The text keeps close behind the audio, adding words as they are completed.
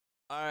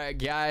All right,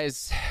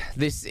 guys,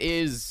 this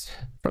is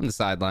From the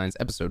Sidelines,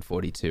 episode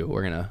 42.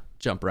 We're going to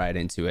jump right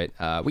into it.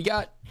 We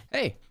got,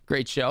 hey,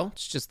 great show.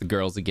 It's just the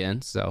girls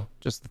again, so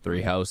just the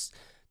three hosts.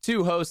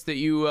 Two hosts that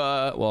you,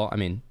 if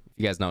you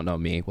guys don't know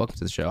me, welcome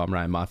to the show. I'm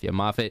Ryan Mafia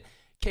Moffat. In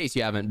case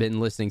you haven't been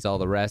listening to all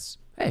the rest,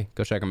 hey,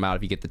 go check them out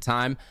if you get the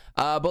time.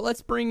 But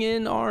let's bring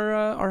in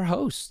our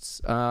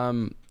hosts.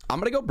 I'm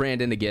going to go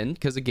Brandon again,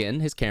 because, again,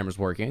 his camera's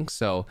working,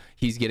 so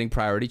he's getting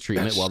priority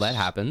treatment while that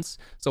happens.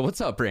 So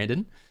what's up,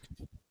 Brandon?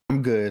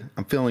 I'm good.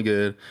 I'm feeling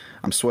good.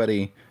 I'm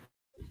sweaty,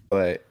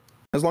 but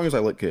as long as I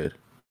look good.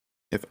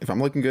 If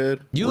I'm looking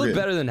good, you look good.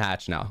 better than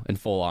Hatch now, in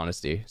full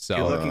honesty. So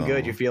you're looking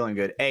good. You're feeling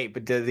good. Hey,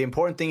 but the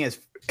important thing is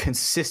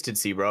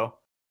consistency, bro.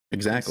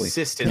 Exactly.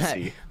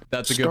 Consistency.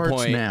 That's a good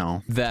point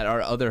now that our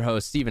other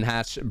host, Steven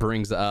Hatch,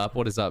 brings up.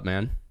 What is up,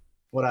 man?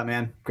 What up,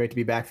 man? Great to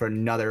be back for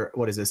another,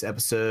 what is this,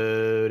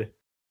 episode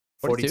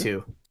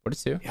 42?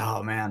 42?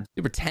 Oh, man.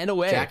 We're 10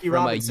 away Jackie from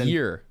Robinson. A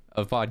year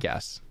of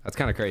podcasts. That's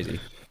kind of crazy.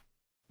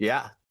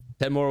 Yeah.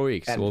 10 more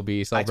weeks. And we'll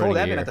be I celebrating told a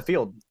Evan year. at the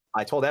field,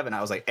 I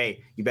was like,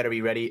 hey, you better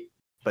be ready.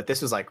 But this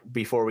was like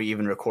before we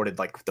even recorded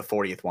like the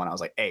 40th one. I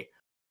was like, hey,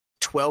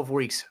 12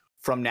 weeks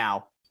from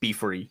now, be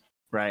free,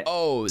 right?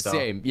 Oh,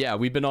 same. Yeah,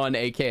 we've been on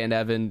AK and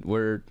Evan.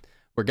 We're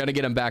going to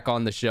get them back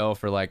on the show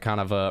for like kind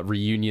of a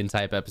reunion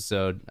type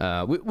episode.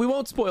 We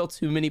won't spoil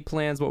too many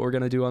plans what we're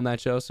going to do on that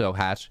show. So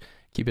Hatch,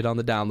 keep it on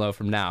the down low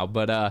from now.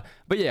 But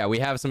yeah, we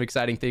have some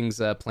exciting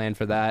things planned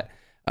for that.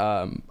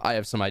 I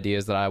have some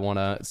ideas that I want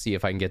to see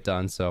if I can get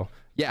done. So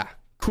yeah,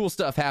 cool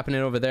stuff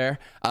happening over there.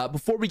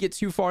 Before we get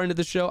too far into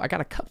the show, I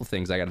got a couple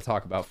things I got to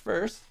talk about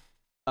first.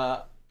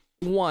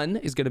 One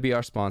is going to be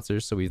our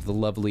sponsors. So we have the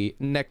lovely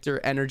Nectar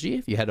Energy.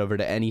 If you head over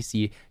to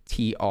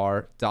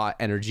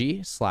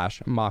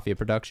nectr.energy/Mafia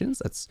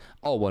Productions, that's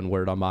all one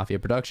word on Mafia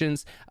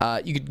Productions.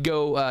 You could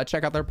go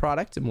check out their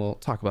product, and we'll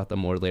talk about them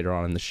more later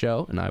on in the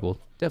show. And I will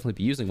definitely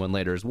be using one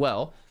later as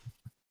well.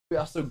 We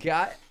also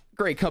got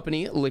great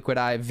company, Liquid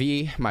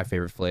IV, my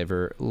favorite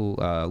flavor,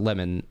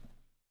 lemon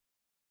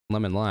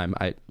lime.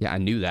 I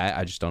knew that.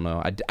 I just don't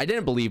know. I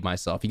didn't believe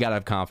myself. You gotta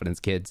have confidence,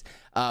 kids.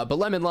 But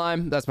lemon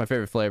lime, that's my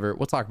favorite flavor.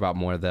 We'll talk about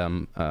more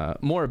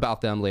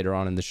about them later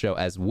on in the show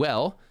as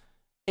well.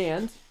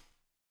 And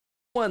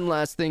one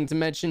last thing to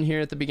mention here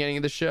at the beginning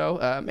of the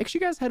show, make sure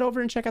you guys head over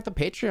and check out the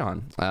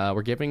Patreon.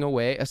 We're giving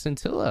away a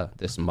scintilla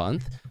this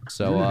month.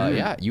 So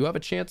yeah, you have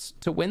a chance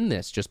to win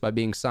this just by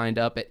being signed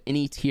up at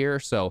any tier.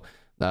 So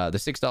the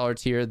 $6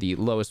 tier, the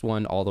lowest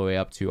one, all the way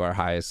up to our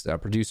highest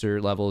producer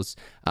levels.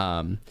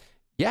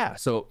 Yeah,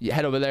 so you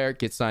head over there,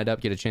 get signed up,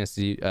 get a chance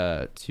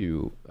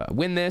to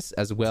win this,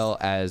 as well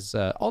as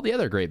all the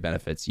other great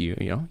benefits.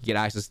 You get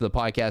access to the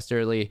podcast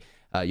early.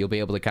 You'll be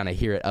able to kind of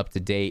hear it up to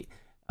date.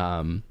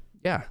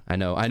 Yeah, I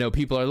know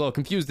people are a little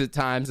confused at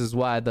times as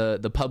why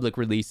the public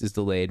release is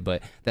delayed,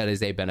 but that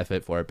is a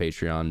benefit for our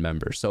Patreon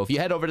members. So if you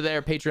head over to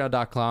there,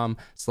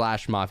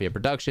 patreon.com/Mafia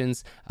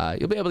Productions,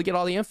 you'll be able to get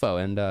all the info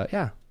and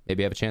yeah,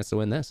 maybe have a chance to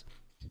win this.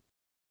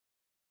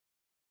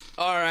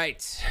 All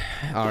right,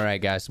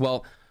 guys.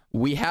 Well,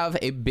 we have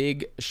a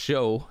big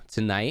show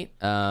tonight.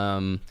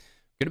 Going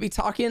to be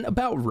talking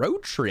about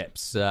road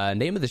trips.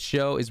 Name of the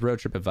show is Road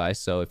Trip Advice.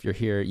 So if you're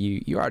here,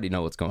 you already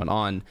know what's going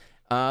on.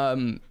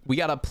 We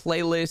got a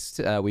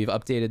playlist. We've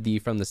updated the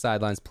From the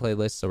Sidelines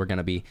playlist, so we're going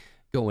to be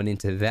going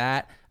into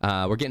that.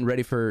 We're getting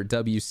ready for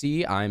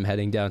WC. I'm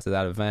heading down to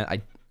that event.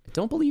 I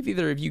don't believe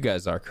either of you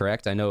guys are,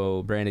 correct? I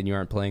know, Brandon, you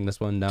aren't playing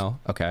this one. No?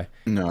 Okay.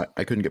 No,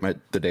 I couldn't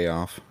get the day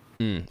off.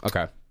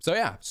 Okay. So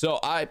yeah,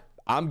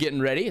 I'm getting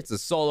ready. It's a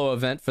solo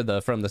event for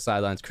the From the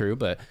Sidelines crew,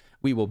 but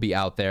we will be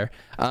out there.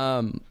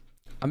 I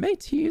may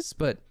tease,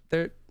 but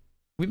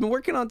we've been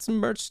working on some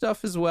merch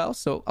stuff as well,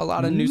 so a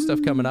lot of new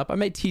stuff coming up. I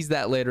may tease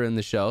that later in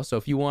the show, so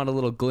if you want a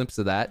little glimpse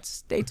of that,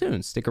 stay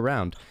tuned, stick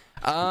around.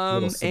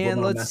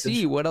 And let's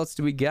see, what else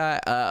do we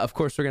got? Of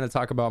course, we're going to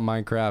talk about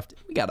Minecraft.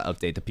 We got to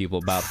update the people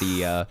about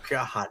the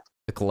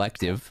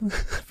collective.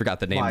 Forgot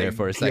the name there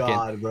for a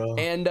second. Bro.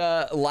 And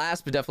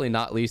last but definitely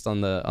not least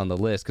on the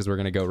list, because we're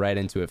going to go right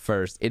into it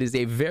first, it is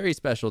a very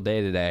special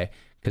day today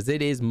because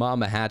it is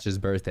Mama Hatch's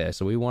birthday.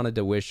 So we wanted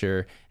to wish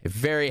her a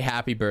very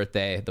happy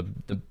birthday.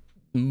 The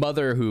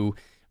mother who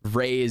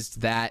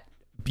raised that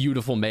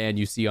beautiful man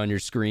you see on your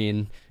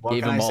screen,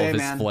 gave him all of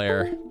his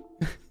flair.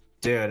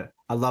 Dude,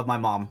 I love my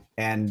mom.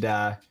 And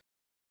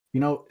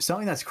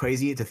something that's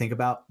crazy to think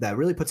about that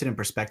really puts it in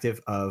perspective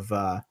of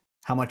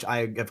how much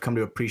I have come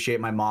to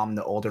appreciate my mom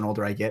the older and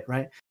older I get,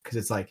 right? Because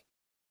it's like,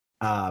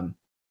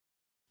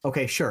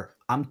 okay, sure,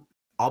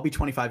 I'll be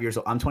 25 years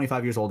old. I'm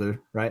 25 years older,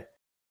 right?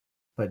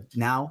 But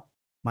now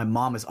my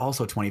mom is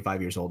also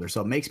 25 years older. So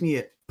it makes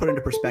me put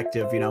into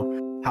perspective,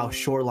 how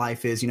short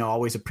life is,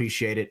 always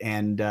appreciate it.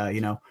 And,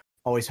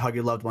 always hug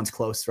your loved ones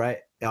close, right?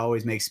 It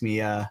always makes me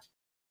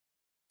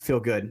feel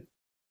good.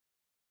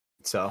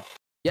 So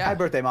yeah. Happy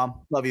birthday,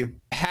 Mom. Love you.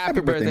 Happy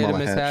birthday to Mama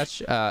Miss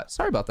Hatch. Hatch.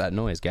 Sorry about that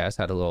noise, guys.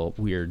 Had a little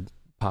weird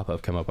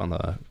pop-up come up on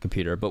the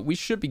computer, but we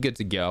should be good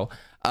to go.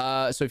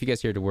 So if you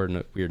guys hear the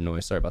weird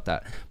noise, sorry about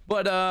that.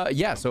 But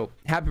yeah, so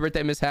happy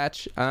birthday, Miss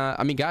Hatch.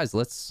 Guys,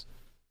 let's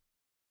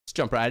Let's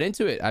jump right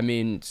into it. I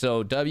mean,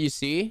 so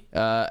WC,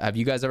 have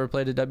you guys ever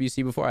played a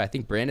WC before? I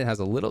think Brandon has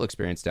a little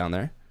experience down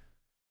there.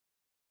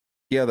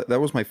 Yeah, that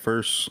was my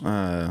first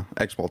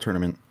X-Ball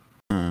tournament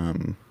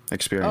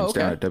experience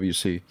down at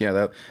WC.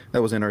 Yeah,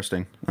 that was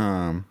interesting.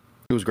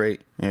 It was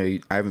great. I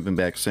haven't been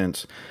back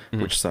since,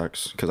 which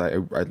sucks because I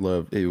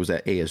love it. Was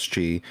at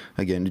ASG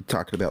again.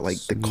 Talking about like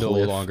the no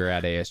cliff. longer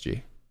at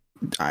ASG.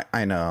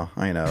 I know.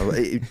 I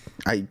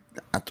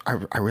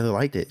really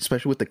liked it,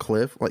 especially with the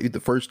cliff. Like the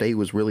first day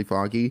was really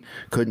foggy,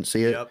 couldn't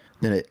see it.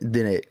 Yep.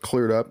 Then it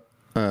cleared up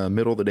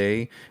middle of the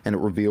day, and it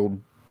revealed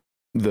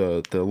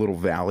the little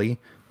valley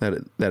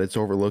that it's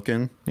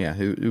overlooking. Yeah,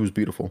 it was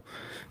beautiful.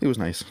 It was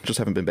nice. Just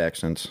haven't been back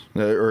since,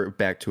 or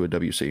back to a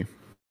WC.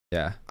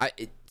 Yeah,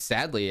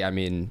 sadly, I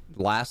mean,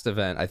 last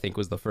event I think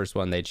was the first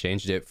one they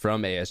changed it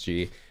from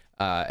ASG,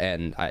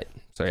 and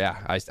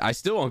I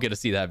still won't get to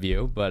see that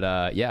view,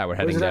 but yeah, we're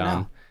heading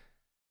down.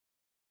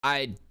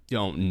 I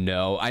don't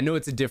know. I know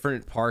it's a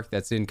different park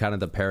that's in kind of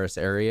the Paris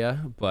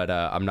area, but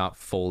I'm not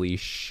fully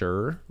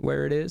sure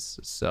where it is.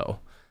 So,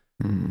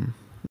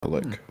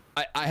 look,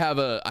 I have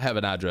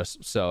an address.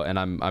 So, and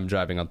I'm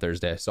driving on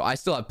Thursday, so I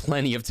still have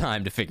plenty of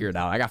time to figure it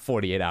out. I got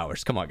 48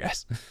 hours. Come on,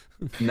 guys.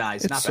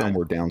 Nice. It's not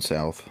somewhere bad. down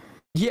south.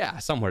 Yeah,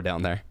 somewhere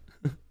down there.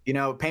 You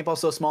know, paintball's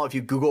so small. If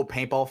you Google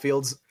paintball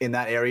fields in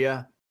that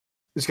area,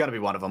 there's got to be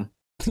one of them.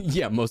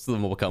 Yeah, most of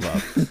them will come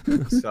up.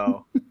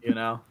 So, you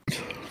know.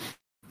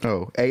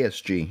 Oh,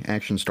 ASG,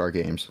 Action Star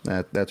Games.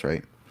 That's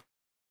right.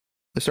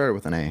 It started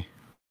with an A.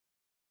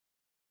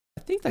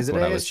 I think that's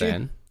what I was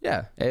saying.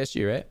 Yeah,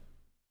 ASG, right?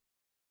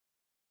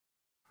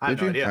 I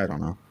have no idea. I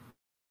don't know.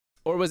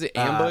 Or was it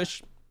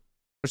Ambush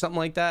or something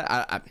like that?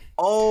 I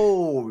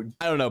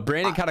don't know.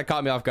 Brandon kind of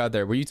caught me off guard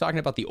there. Were you talking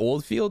about the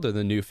old field or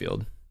the new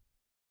field?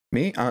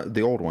 Me?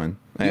 The old one.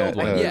 The old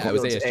one. Yeah, it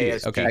was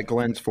ASG. Okay. At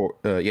Glenn's for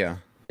yeah.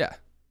 Yeah.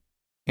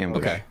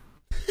 Ambush. Okay.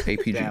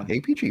 APG. Damn.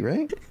 APG,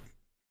 right?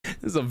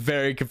 This is a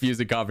very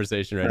confusing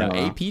conversation right now.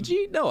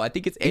 APG? No, I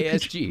think it's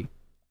ASG.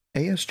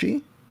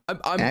 ASG?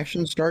 I'm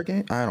Action Star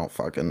Game? I don't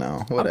fucking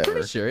know. Whatever. I'm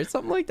pretty sure it's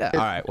something like that.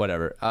 All right,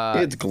 whatever.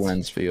 It's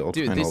Glenn's Field.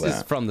 Dude, I know this that.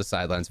 is from the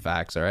Sidelines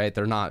facts, all right?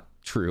 They're not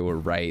true or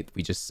right.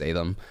 We just say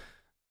them.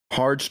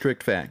 Hard,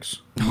 strict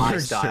facts. My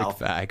style. Strict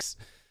facts.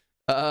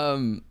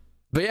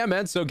 But yeah,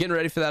 man, so getting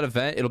ready for that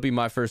event. It'll be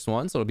my first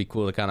one, so it'll be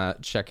cool to kind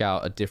of check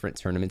out a different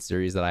tournament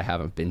series that I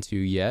haven't been to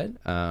yet.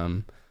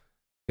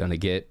 Gonna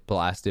get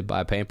blasted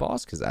by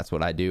paintballs because that's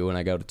what I do when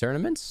I go to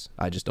tournaments.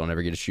 I just don't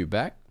ever get to shoot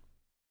back.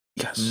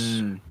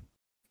 Yes.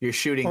 You're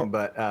shooting,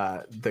 but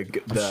the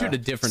shoot a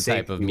different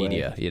type of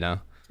media, you know.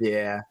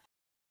 Yeah.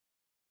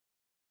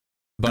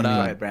 But go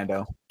ahead,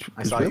 Brando.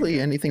 Is really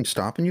anything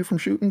stopping you from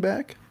shooting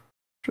back?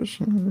 Just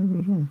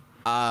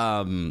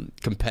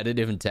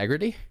competitive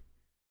integrity.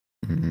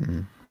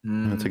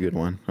 That's a good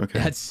one. Okay.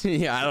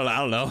 I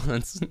don't know.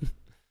 That's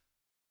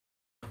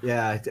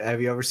yeah.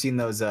 Have you ever seen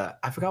those?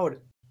 I forgot what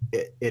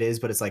it is,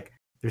 but it's like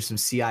there's some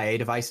CIA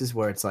devices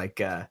where it's like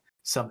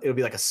it'll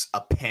be like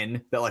a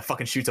pen that like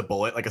fucking shoots a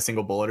bullet, like a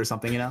single bullet or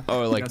something, you know?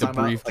 Or like the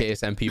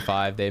briefcase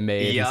MP5 they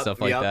made and stuff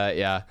like that.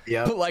 Yeah.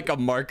 Yep. Like a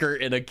marker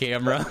in a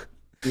camera.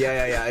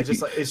 Yeah.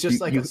 It's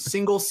just like a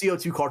single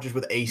CO2 cartridge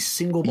with a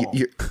single ball.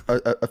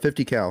 A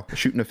 50 cal,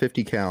 shooting a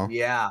 50 cal.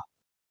 Yeah.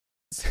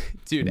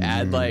 Dude,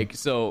 add like,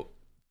 so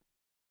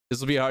this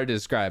will be hard to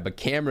describe, but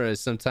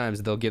cameras,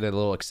 sometimes they'll get a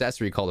little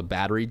accessory called a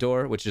battery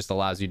door, which just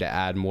allows you to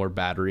add more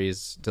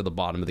batteries to the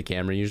bottom of the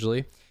camera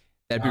usually.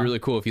 That'd be really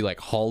cool if you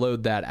like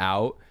hollowed that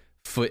out,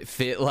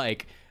 fit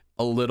like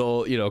a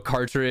little,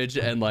 cartridge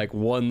and like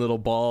one little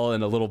ball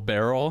and a little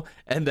barrel,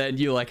 and then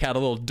you like had a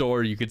little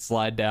door you could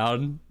slide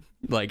down,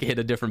 like hit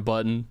a different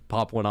button,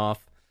 pop one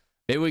off.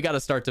 Maybe we got to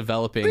start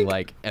developing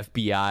like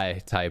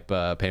FBI type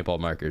paintball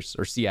markers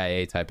or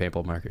CIA type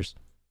paintball markers.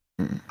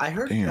 I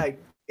heard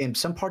like in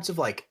some parts of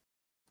like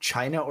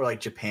China or like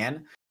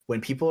Japan,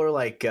 when people are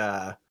like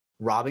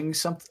robbing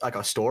something like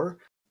a store,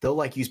 they'll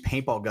like use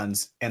paintball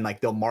guns and like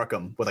they'll mark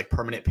them with like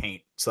permanent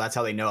paint. So that's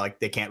how they know like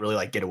they can't really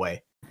like get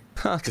away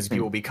because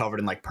people will be covered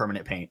in like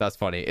permanent paint. That's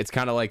funny. It's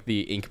kind of like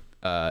the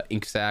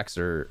ink sacks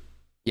or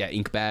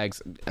ink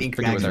bags. I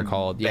forget what they're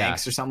called.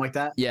 Banks or something like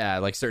that. Yeah,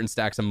 like certain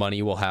stacks of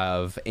money will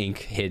have ink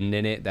hidden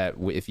in it that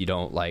if you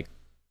don't like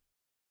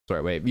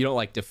if you don't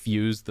like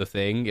diffuse the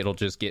thing, it'll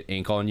just get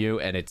ink on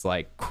you and it's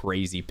like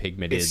crazy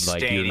pigmented, it's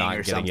like you're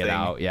not getting it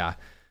out. Yeah,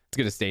 it's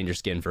gonna stain your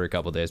skin for a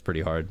couple days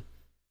pretty hard.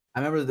 I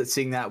remember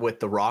seeing that with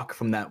The Rock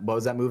from that, what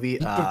was that movie?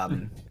 Dude, you know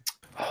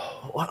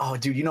what I'm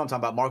talking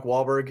about. Mark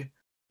Wahlberg,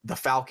 The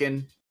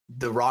Falcon,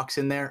 The Rock's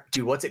in there.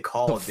 Dude, what's it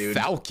called, dude?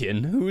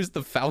 Falcon? Who is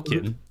the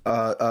Falcon?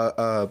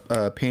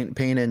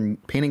 Pain and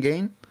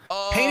Gain?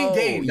 Oh, Pain and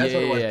Gain. That's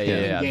what it was.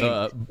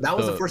 Yeah. That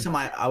was the first time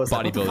I was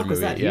like, what the fuck was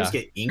that? Did you just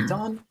get inked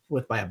on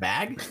by a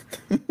bag?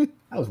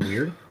 That was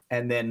weird.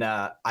 And then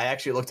I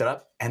actually looked it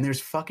up, and there's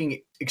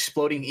fucking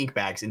exploding ink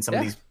bags in some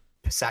of these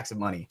sacks of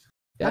money.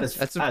 That is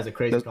a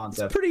crazy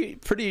concept.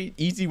 It's pretty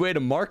easy way to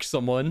mark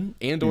someone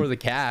and or the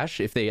cash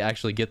if they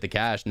actually get the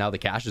cash. Now the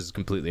cash is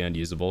completely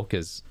unusable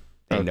because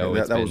they know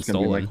it's been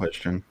stolen. Be my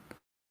question.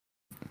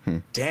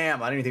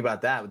 Damn, I didn't even think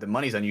about that. The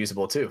money's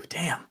unusable too.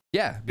 Damn.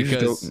 Yeah, You just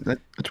because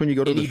that's when you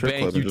go to the any strip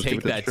bank club you and just give take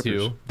it to the that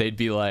strippers. to, they'd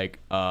be like,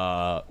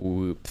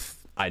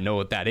 I know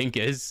what that ink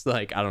is.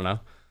 Like, I don't know.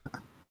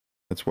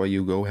 That's why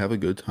you go have a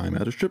good time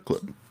at a strip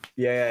club.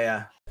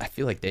 Yeah. I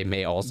feel like they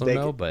may also They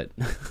know, but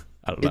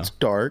I don't know. It's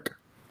dark.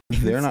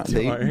 They're not.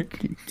 dark.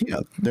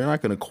 They're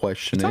not going to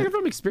question Talking it.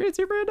 from experience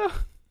here, Brando?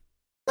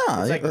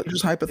 Nah, It's like-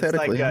 just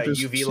hypothetically. It's like I'm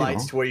just, UV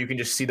lights to where you can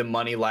just see the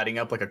money lighting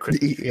up like a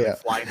Christmas tree Yeah.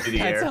 flying through the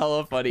That's air.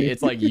 hella funny.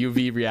 It's like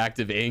UV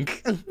reactive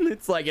ink.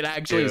 It's like it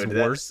actually Dude, is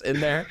that- worse in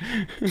there.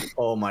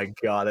 Oh my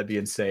god, that'd be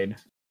insane.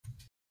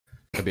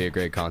 That'd be a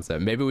great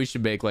concept. Maybe we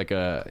should make like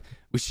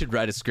we should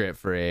write a script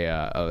for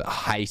a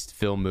heist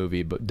film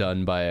movie, but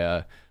done by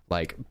a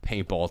like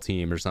paintball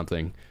team or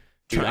something,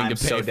 Dude, trying I'm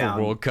to pay so for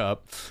down. World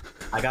Cup.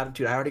 I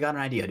already got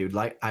an idea, dude.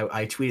 Like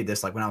I tweeted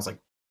this like when I was like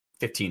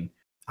 15.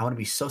 I want to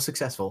be so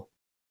successful.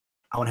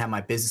 I want to have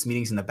my business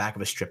meetings in the back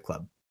of a strip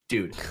club,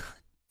 dude.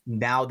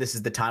 Now this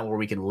is the time where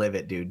we can live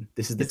it, dude.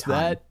 This is the Is time.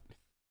 that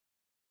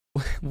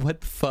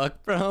what the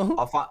fuck, bro?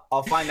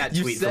 I'll find that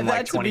You tweet said from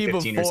like that to me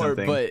 2015 or before,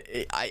 something.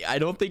 but I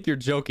don't think you're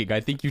joking. I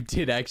think you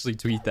did actually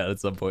tweet that at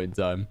some point in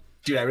time.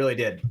 Dude, I really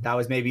did. That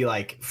was maybe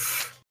like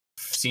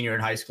senior in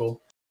high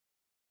school.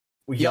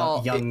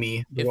 Y'all, Young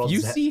me. The If world's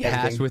you see Hash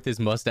everything. with his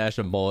mustache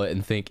and mullet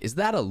and think, is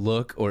that a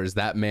look or is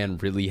that man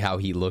really how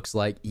he looks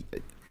like?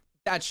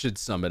 That should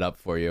sum it up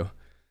for you.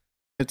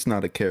 It's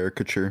not a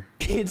caricature.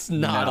 It's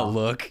not No. a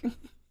look.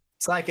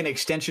 It's like an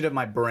extension of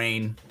my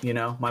brain, you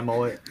know, my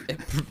mullet,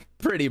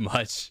 Pretty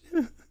much.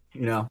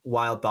 you know,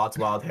 wild thoughts,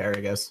 wild hair, I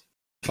guess.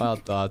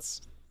 Wild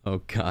thoughts. Oh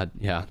god,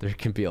 yeah, there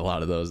can be a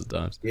lot of those at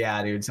times.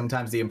 Yeah, dude.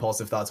 Sometimes the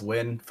impulsive thoughts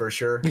win for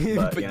sure.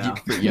 But, you know,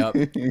 Yup,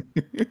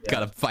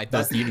 gotta fight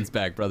those That's- demons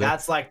back, brother.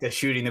 that's like the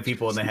shooting the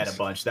people in the head a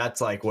bunch.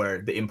 That's like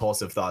where the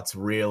impulsive thoughts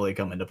really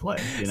come into play.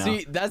 You know,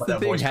 See, that's the That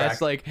thing, voice Hash.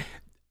 crack. Like,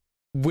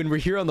 when we're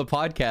here on the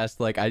podcast,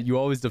 like, you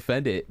always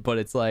defend it, but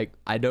it's like,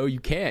 I know you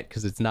can't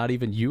because it's not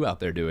even you out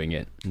there doing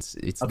it. It's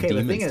okay. The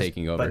demons thing is,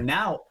 taking over. but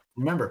now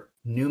remember,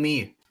 new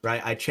me,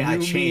 right? I New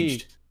me.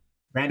 changed.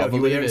 Rando, I'll if you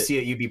were believe there to it. see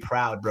it, you'd be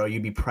proud, bro.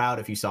 You'd be proud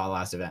if you saw the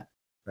last event,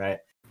 right?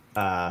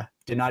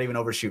 Did not even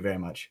overshoot very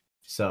much.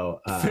 So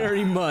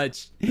Very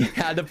much.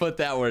 Had to put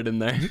that word in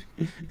there.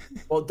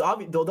 well,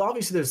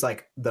 obviously there's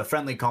like the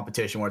friendly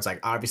competition where it's like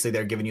obviously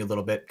they're giving you a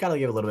little bit, gotta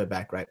give a little bit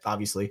back, right?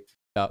 Obviously,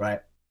 Yep. right?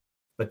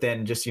 But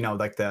then just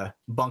like the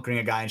bunkering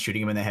a guy and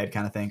shooting him in the head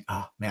kind of thing.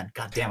 Oh man,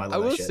 god damn, I I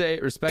love will that shit. say,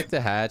 respect to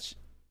Hatch,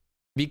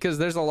 because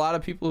there's a lot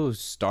of people who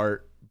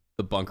start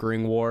the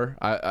bunkering war.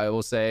 I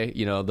will say,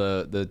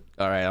 the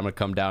all right, I'm gonna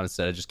come down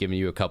instead of just giving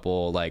you a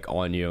couple like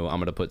on you, I'm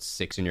gonna put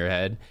 6 in your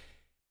head.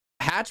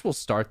 Hatch will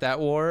start that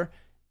war,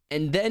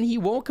 and then he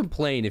won't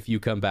complain if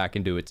you come back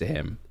and do it to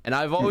him. And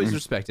I've always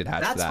respected Hatch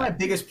for That's that. my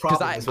biggest Because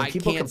problem. is when I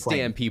people can't complain.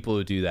 stand people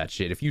who do that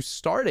shit. If you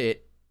start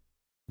it,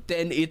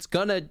 then it's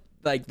gonna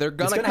they're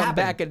gonna gonna come happen.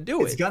 back and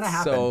do It's it. gonna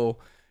happen. So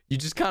you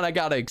just kind of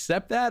gotta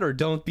accept that, or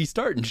don't be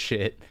starting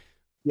shit.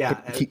 Yeah,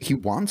 But he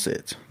wants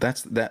it.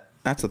 That's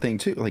the thing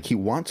too. Like he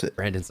wants it.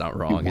 Brandon's not He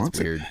wrong. wants It's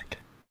it weird. back.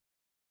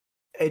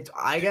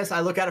 I guess I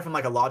look at it from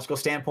like a logical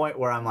standpoint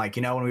where I'm like,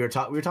 when we were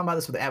talking about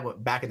this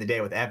with back in the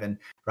day with Evan,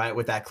 right?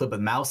 With that clip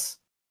of Mouse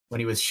when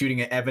he was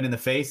shooting at Evan in the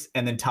face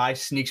and then Ty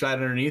sneaks right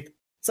underneath.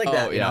 It's like Oh,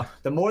 that, you yeah. know.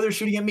 The more they're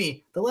shooting at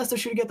me, the less they're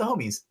shooting at the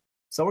homies.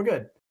 So we're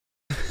good.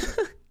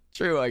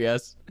 True, I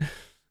guess.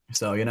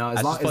 So as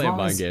That's long just playing as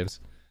mind games.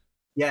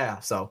 yeah.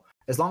 So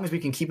as long as we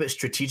can keep it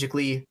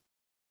strategically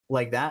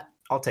like that,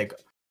 I'll take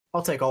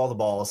all the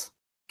balls.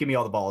 Give me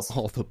all the balls.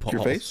 All the balls.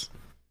 Your face.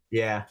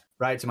 Yeah,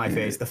 right to my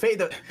face. The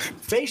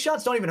face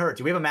shots don't even hurt.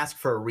 Dude, we have a mask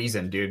for a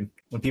reason, dude.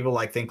 When people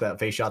like think that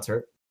face shots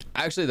hurt.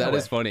 Actually, that No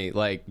is way. funny.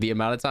 Like the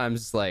amount of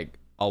times like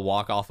I'll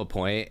walk off a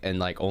point and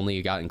like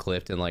only gotten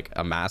clipped in like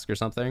a mask or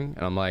something,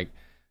 and I'm like,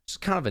 just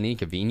kind of an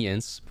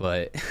inconvenience,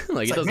 but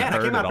like It's it doesn't man, I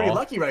hurt came at out pretty all.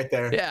 lucky right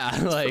there. Yeah,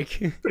 like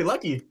Pretty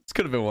lucky. this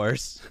could have been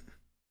worse.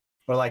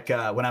 Or like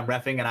when I'm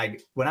refing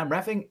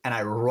and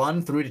I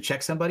run through to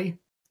check somebody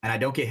and I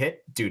don't get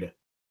hit, dude.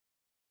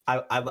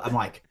 I'm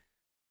like,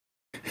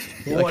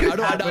 Like, what how is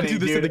do I not happening, do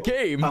this in the dude?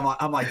 game?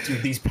 I'm like,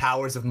 dude, these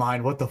powers of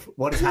mine.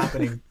 What is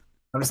happening?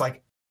 I'm just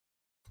like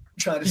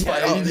trying to just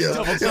Yeah, fight. you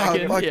double check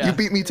it, fuck, yeah. You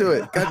beat me to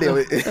it. God damn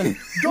it.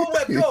 Go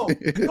web, go,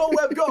 go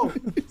web, go.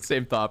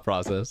 Same thought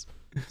process.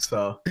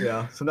 So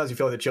yeah, sometimes you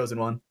feel like the chosen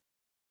one.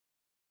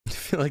 I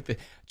feel like the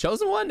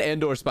chosen one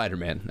and or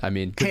Spider-Man. I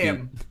mean, could be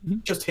Him,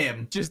 just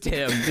him. just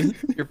him.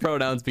 Your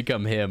pronouns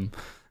become him.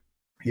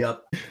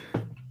 Yep.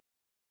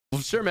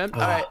 Well, sure, man. All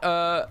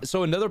right.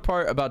 So another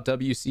part about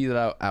WC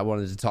that I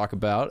wanted to talk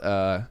about.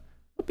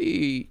 It'll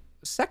be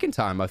second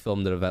time I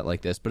filmed an event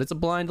like this, but it's a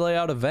blind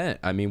layout event.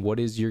 I mean, what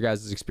is your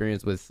guys'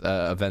 experience with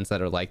events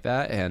that are like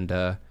that? And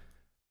I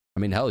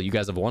mean, hell, you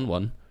guys have won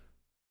one.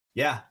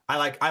 Yeah, I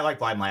like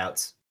blind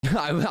layouts.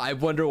 I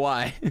wonder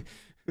why.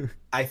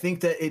 I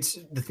think that it's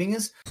the thing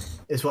is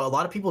what a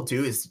lot of people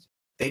do is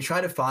they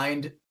try to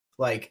find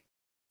like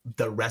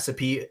the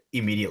recipe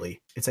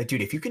immediately. It's like,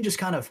 dude, if you can just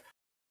kind of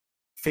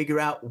figure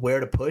out where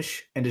to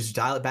push and just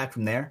dial it back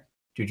from there,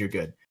 dude, you're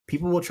good.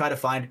 people will try to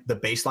find the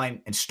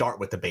baseline and start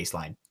with the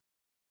baseline.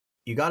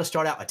 You got to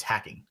start out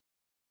attacking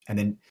and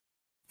then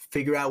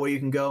figure out where you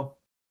can go,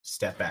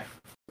 step back,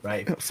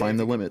 right? Find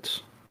the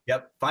limits.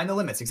 Yep. Find the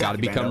limits.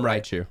 Exactly. Got to become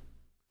Raichu.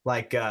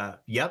 Like,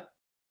 yep.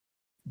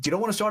 You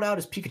don't want to start out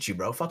as Pikachu,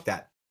 bro. Fuck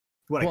that.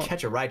 You want to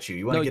catch a Raichu.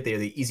 You want to get there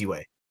the easy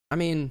way. I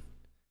mean,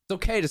 it's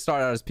okay to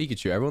start out as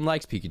Pikachu. Everyone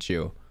likes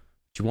Pikachu.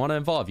 But you want to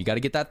evolve. You got to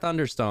get that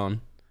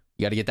Thunderstone.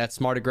 You got to get that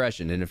smart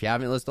aggression. And if you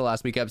haven't listened to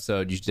last week's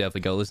episode, you should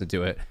definitely go listen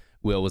to it.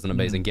 Will was an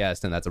amazing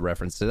guest, and that's a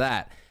reference to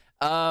that.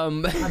 I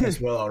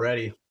miss Will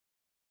already.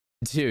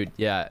 Dude,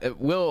 yeah.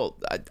 Will,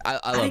 I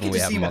love when we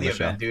have him on the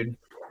show. Event, dude.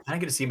 I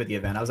didn't get to see him at the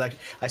event.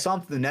 I saw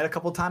him through the net a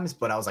couple of times,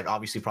 but I was like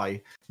obviously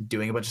probably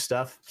doing a bunch of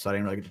stuff, so I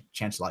didn't really get a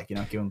chance to give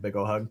him a big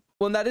old hug.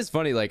 Well, and that is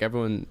funny. Like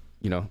everyone,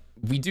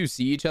 we do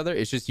see each other.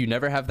 It's just you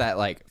never have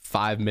that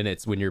 5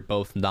 minutes when you're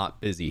both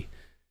not busy.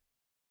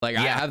 I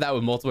have that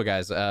with multiple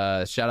guys.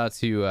 Shout out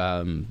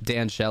to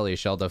Dan Shelley,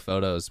 Shelda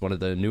Photos, one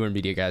of the newer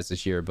media guys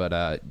this year.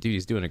 But dude,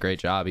 he's doing a great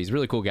job. He's a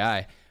really cool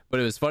guy. But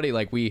it was funny.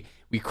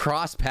 We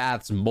crossed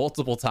paths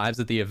multiple times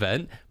at the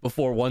event.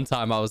 Before one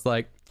time, I was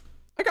like,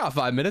 I got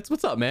 5 minutes.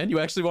 What's up, man? You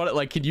actually want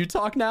it? Can you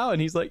talk now?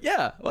 And he's like,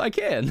 yeah, well, I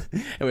can.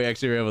 And we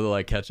actually were able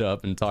to catch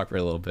up and talk for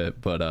a little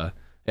bit. But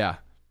yeah.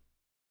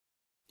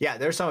 Yeah,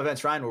 there's some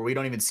events, Ryan, where we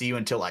don't even see you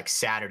until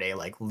Saturday,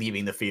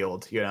 leaving the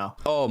field,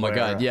 Oh my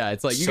God. Yeah.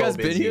 It's you guys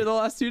been here the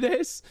last 2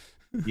 days?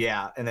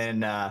 Yeah. And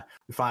then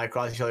we finally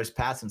cross each other's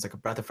paths, and it's like a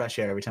breath of fresh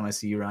air every time I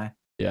see you, Ryan.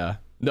 Yeah.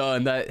 No,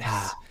 and that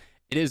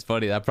it is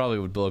funny. That probably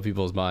would blow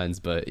people's minds.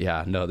 But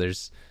yeah, no,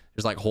 there's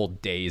whole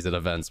days at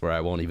events where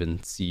I won't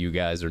even see you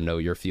guys or know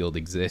your field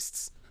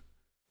exists.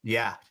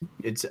 Yeah.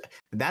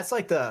 That's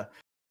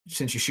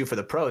since you shoot for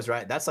the pros,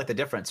 right? That's the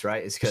difference,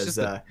 right? It's because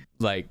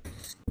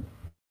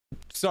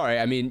sorry,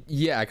 I mean,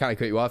 yeah, I kind of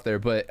cut you off there,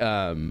 but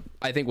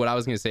I think what I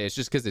was going to say is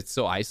just because it's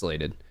so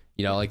isolated.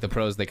 The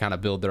pros, they kind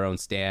of build their own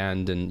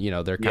stand and,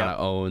 their kind of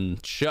own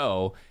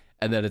show.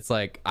 And then it's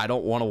I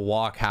don't want to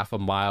walk half a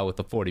mile with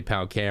a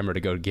 40-pound camera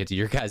to go get to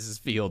your guys'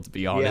 field, to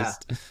be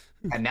honest.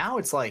 Yeah. And now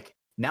it's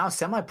now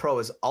semi-pro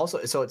is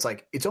also, so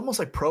it's almost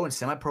like pro and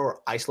semi-pro are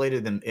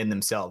isolated in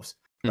themselves,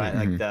 right?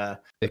 Mm-hmm.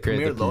 They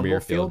created the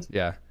premier field.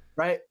 Yeah.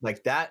 Right?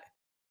 That.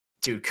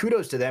 Dude,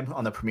 kudos to them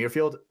on the premier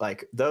field.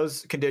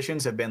 Those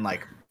conditions have been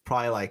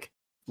probably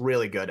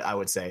really good, I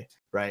would say,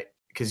 right?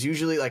 Because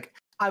usually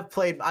I've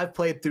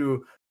played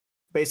through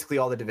basically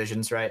all the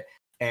divisions, right?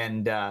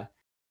 And there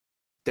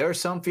are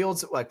some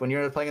fields when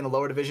you're playing in the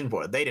lower division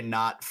where they did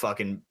not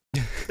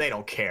they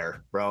don't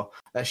care, bro.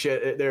 That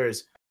shit, there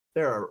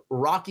are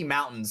rocky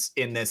mountains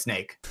in this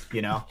snake,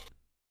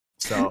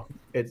 So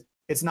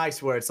it's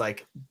nice where it's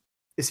it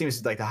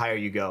seems the higher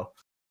you go,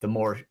 the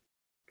more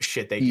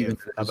shit they give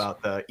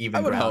about the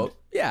even ground. Hope.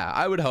 Yeah,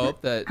 I would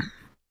hope that.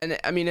 And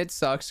I mean, it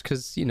sucks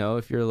because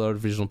if you're a low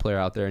divisional player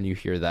out there and you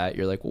hear that,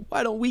 you're like, well,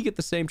 why don't we get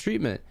the same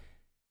treatment?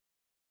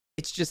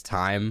 It's just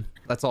time.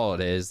 That's all it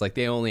is.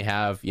 They only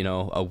have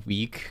a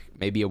week,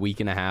 maybe a week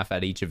and a half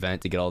at each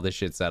event to get all this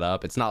shit set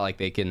up. It's not like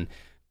they can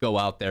go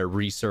out there,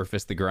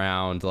 resurface the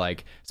ground,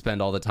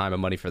 spend all the time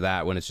and money for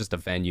that when it's just a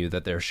venue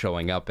that they're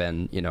showing up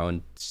and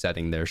and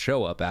setting their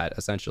show up at,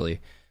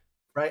 essentially.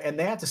 Right, and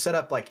they have to set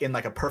up in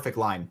a perfect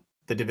line.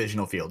 The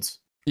divisional fields,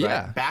 right?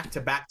 Yeah, back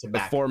to back to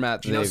back. The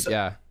format,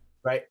 yeah,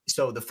 right.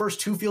 So the first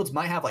two fields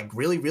might have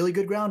really, really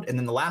good ground, and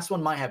then the last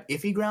one might have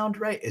iffy ground,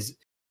 right? Is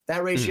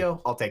that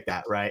ratio? I'll take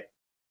that, right?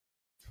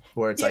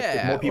 Where it's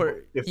if more people,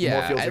 if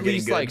more fields at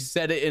least good.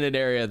 Set it in an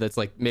area that's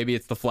maybe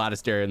it's the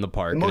flattest area in the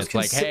park, and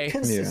it's hey,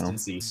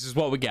 consistency. This is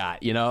what we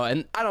got,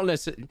 And I don't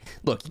necessarily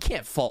look. You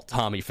can't fault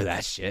Tommy for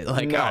that shit. No, all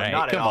right,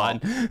 not come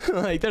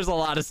on. There's a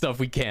lot of stuff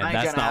we can.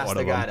 That's not one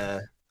of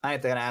them. I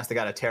ain't gonna ask the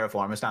guy to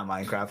terraform. It's not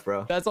Minecraft,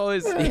 bro. That's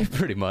always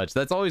pretty much.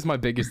 That's always my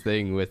biggest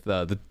thing with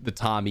the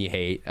Tommy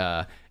hate.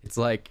 It's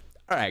all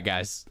right,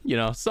 guys.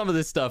 Some of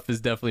this stuff is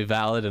definitely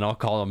valid, and I'll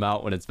call him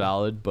out when it's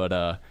valid. But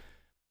I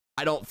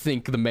don't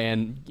think the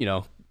man,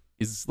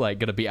 is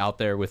gonna be out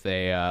there with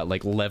a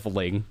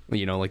leveling,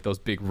 those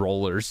big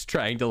rollers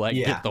trying to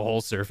get the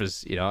whole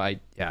surface. I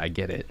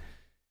get it.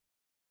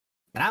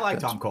 And I like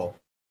Tom Cole.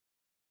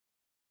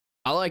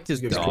 I liked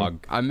his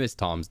dog. I miss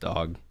Tom's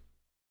dog.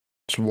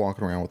 Just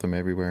walking around with him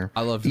everywhere.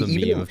 I love the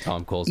meme of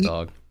Tom Cole's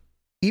dog.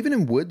 Even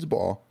in Woods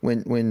Ball,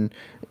 when in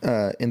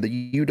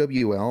the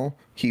UWL,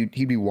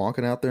 he'd be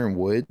walking out there in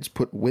Woods,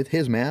 put with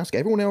his mask.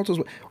 Everyone else is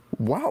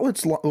while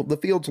it's the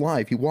field's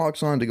live. He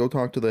walks on to go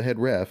talk to the head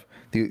ref,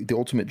 the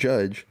ultimate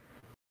judge,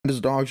 and his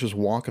dog's just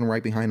walking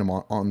right behind him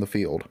on the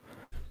field.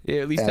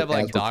 Yeah, at least have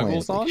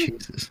goggles on.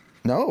 Jesus,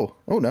 no,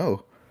 oh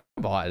no.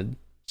 Come on.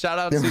 Shout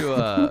out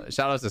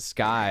to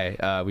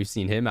Sky. We've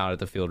seen him out at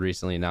the field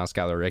recently. Now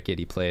Skylar Rickett,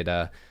 he played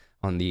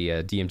on the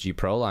DMG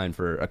Pro line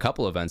for a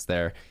couple events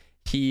there.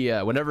 He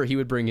whenever he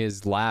would bring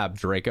his lab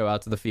Draco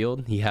out to the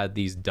field, he had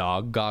these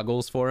dog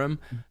goggles for him,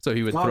 so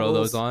he would throw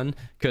those on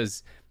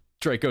because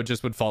Draco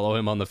just would follow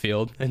him on the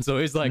field. And so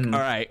he's like, all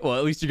right, well,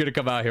 at least you're gonna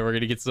come out here, we're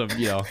gonna get some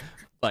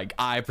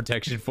eye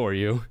protection for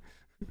you.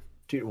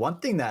 Dude, one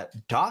thing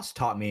that DOS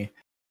taught me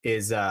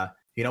is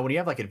you know, when you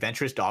have like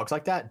adventurous dogs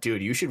like that,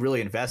 dude, you should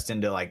really invest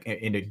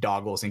into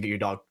doggles and get your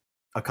dog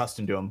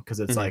accustomed to them, because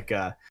it's like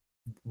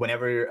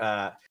whenever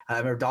I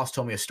remember Doss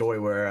told me a story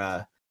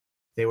where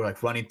they were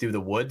like running through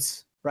the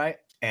woods, right?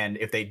 And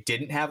if they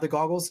didn't have the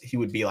goggles, he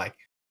would be like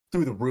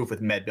through the roof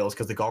with med bills,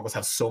 because the goggles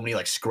have so many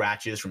like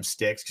scratches from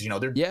sticks, because you know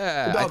the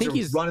dogs I think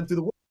he's running through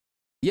the woods.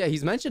 Yeah,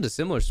 he's mentioned a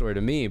similar story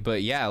to me,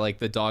 but yeah, like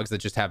the dogs that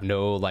just have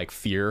no like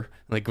fear,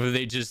 like when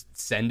they just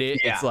send it,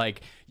 it's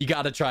like you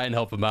got to try and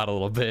help them out a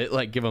little bit,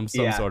 like give them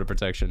some sort of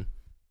protection.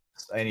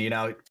 And you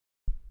know,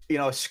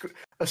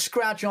 a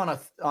scratch on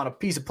a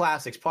piece of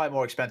plastic is probably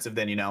more expensive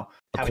than, you know,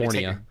 having to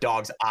take your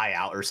dog's eye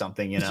out or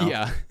something, you know.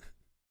 Yeah.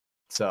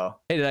 So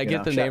hey, did I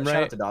get the name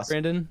right,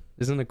 Brandon?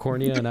 Isn't the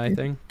cornea an eye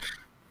thing?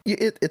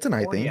 It's an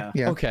eye thing.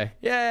 Yeah. Okay.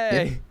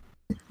 Yay.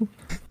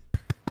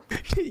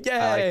 Yay!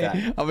 I like that.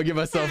 I'm gonna give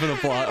myself an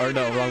applause. Or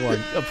no, wrong one.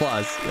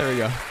 Applause. There we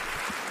go.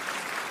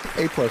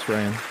 A+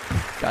 Ryan.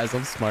 Guys,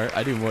 I'm smart.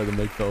 I do more than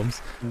make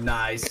films.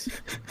 Nice.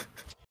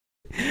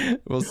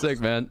 Well, sick,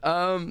 man.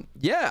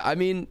 Yeah, I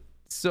mean,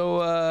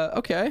 so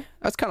okay,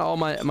 that's kind of all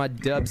my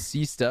Dub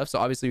C stuff. So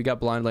obviously we got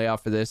blind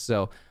layout for this,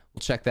 so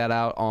we'll check that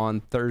out on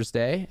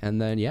Thursday,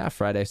 and then yeah,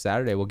 Friday,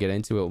 Saturday we'll get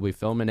into it. We'll be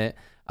filming it.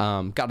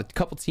 Got a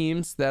couple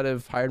teams that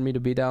have hired me to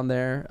be down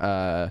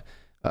there.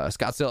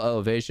 Scottsdale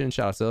Elevation,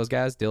 shout out to those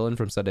guys. Dylan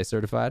from Sunday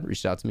Certified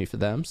reached out to me for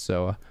them,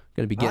 so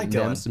gonna be getting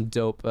them some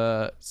dope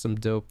what's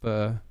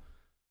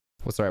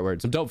the right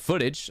word, some dope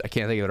footage. I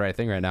can't think of the right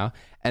thing right now.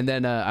 And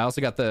then I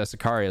also got the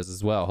Sicarios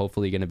as well,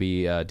 hopefully gonna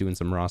be doing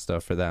some raw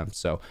stuff for them,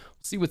 so we'll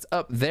see what's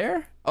up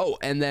there. Oh,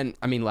 and then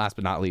I mean, last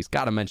but not least,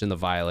 gotta mention the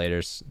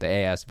Violators, the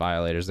AS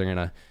Violators. They're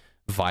gonna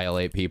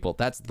violate people.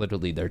 That's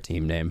literally their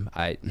team name.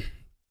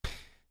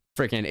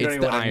 Freaking, it's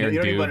the Iron Dudes.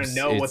 You don't even want to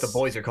know what the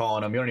boys are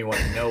calling them. You don't even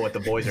want to know what the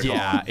boys are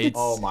calling them.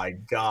 Oh my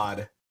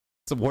god.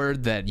 It's a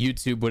word that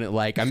YouTube wouldn't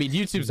like. I mean,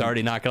 YouTube's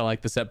already not going to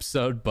like this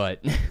episode,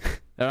 but they're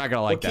not going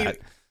to like that.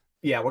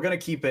 Yeah, we're going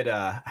to keep it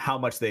how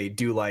much they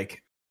do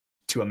like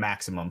to a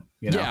maximum.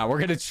 You know? Yeah, we're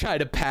going to try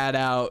to pad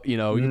out, you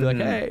know, we can be like,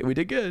 hey, we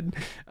did good.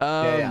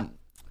 But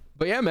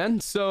yeah, man.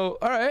 So,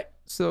 all right.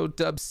 So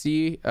Dub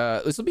C,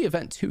 this will be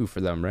event 2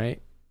 for them,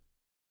 right?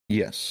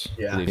 Yes.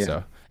 Yeah. I believe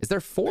so. Is there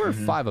 4 or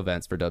 5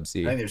 events for Dub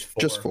C? I think there's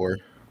 4. Just 4.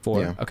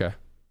 4. Yeah. Okay.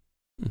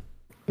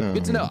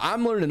 Good to know.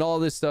 I'm learning all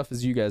this stuff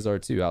as you guys are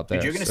too out there.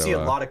 Dude, you're gonna see a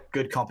lot of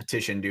good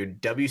competition,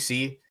 dude.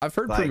 WC. I've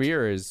heard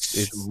Premier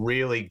it's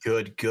really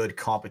good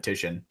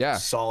competition. Yeah.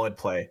 Solid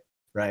play,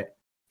 right?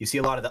 You see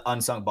a lot of the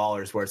unsung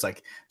ballers where it's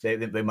like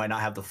they might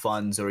not have the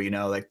funds or, you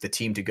know, like the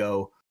team to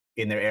go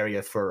in their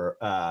area for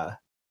an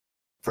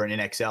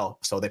NXL,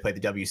 so they play the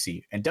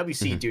WC. And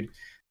WC, dude,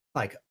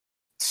 like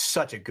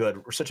such a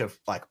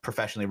like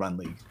professionally run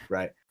league,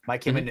 right? Mike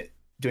came in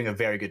doing a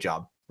very good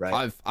job,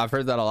 right? I've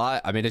heard that a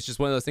lot. I mean, it's just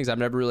one of those things I've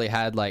never really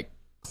had like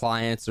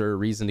clients or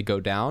reason to go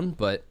down,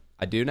 but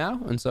I do now,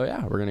 and so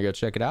yeah, we're gonna go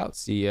check it out.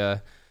 See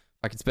if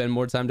I could spend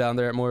more time down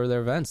there at more of their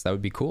events. That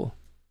would be cool.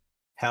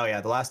 Hell yeah!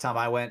 The last time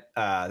I went,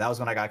 that was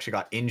when I actually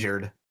got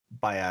injured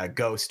by a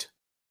ghost.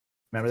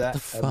 Remember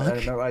that?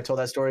 Remember when I told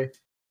that story?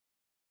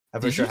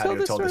 I'm pretty sure how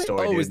to told the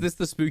story. Oh, dude. is this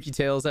the Spooky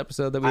Tales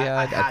episode that we had?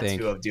 I had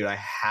to have, dude. I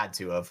had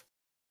to have.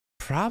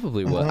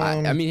 Probably will.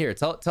 I mean, here,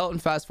 tell it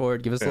and fast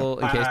forward. Give us a little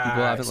in case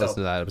people haven't listened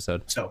to that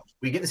episode. So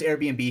we get this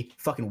Airbnb,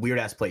 fucking weird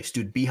ass place,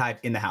 dude. Beehive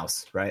in the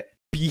house, right?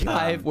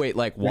 Beehive? Wait,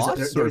 like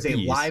wasps? There's a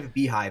live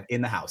beehive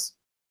in the house.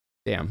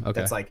 Damn. Okay.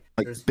 That's like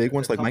big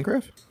ones like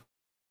Minecraft.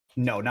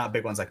 No, not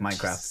big ones like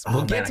Minecraft.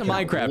 We'll get to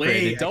Minecraft,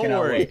 Brandon. Don't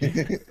worry.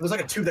 There's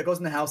like a tube that goes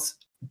in the house.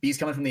 Bees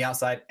coming from the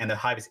outside, and the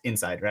hive is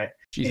inside, right?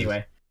 Jesus.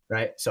 Anyway,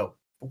 right? So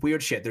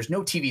weird shit. There's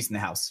no TVs in the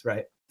house,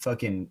 right?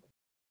 Fucking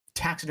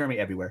taxidermy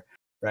everywhere,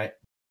 right?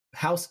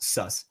 House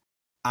sus.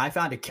 I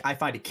find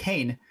a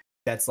cane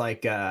that's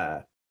like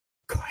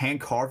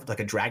hand carved like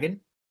a dragon,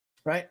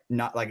 right?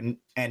 Not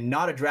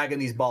a dragon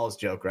these balls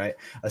joke, right?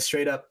 A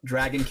straight up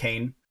dragon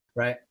cane,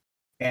 right?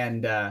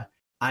 And I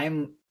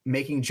am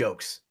making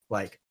jokes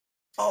like,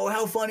 oh,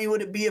 how funny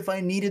would it be if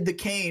I needed the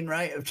cane,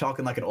 right? I'm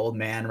talking like an old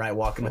man, right?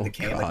 Walking with the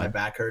cane, like my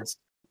back hurts,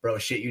 bro.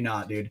 Shit, you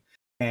not, dude.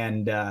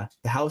 And the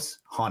house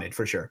haunted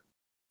for sure.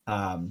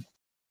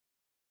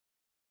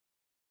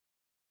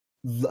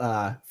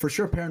 For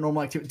sure,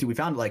 paranormal activity. Dude, we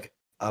found like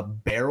a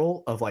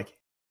barrel of like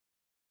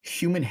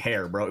human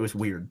hair, bro. It was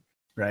weird,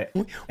 right?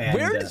 And,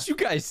 where did you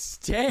guys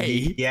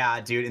stay?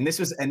 Yeah, dude. And this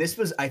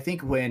was I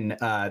think when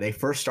they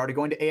first started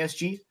going to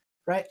ASG,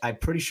 right? I'm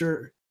pretty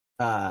sure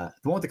the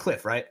one with the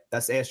cliff, right?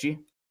 That's ASG.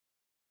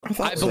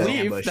 I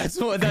believe that's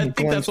what I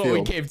think that's what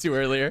we came to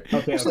earlier.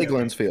 Okay, it's like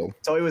Glenn's Field.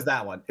 So it was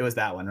that one. It was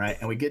that one, right?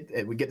 And we get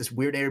this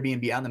weird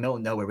Airbnb out in the middle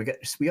of nowhere. We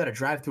got to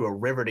drive through a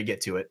river to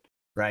get to it,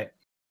 right?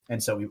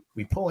 And so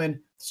we pull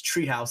in this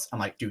treehouse. I'm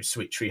like, dude,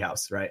 sweet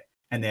treehouse, right?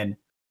 And then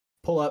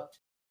pull up.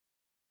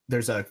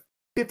 There's a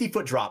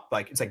 50-foot drop.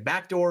 Like it's like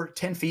back door,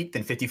 10 feet,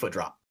 then 50-foot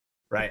drop,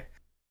 right?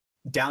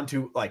 Down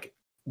to like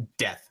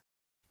death,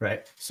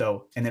 right?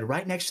 So and then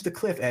right next to the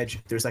cliff edge,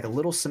 there's like a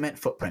little cement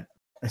footprint.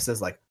 It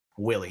says like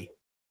Willie,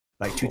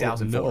 like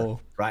 2004,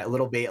 right? A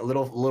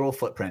little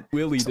footprint.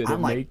 Willie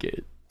didn't make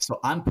it. So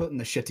I'm putting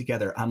the shit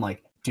together. I'm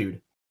like,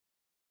 dude,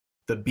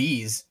 the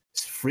bees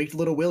freaked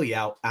little Willie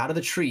out of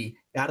the tree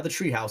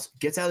house,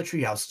 gets out of the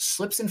tree house,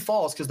 slips and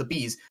falls because the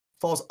bees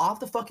falls off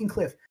the fucking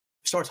cliff,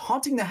 starts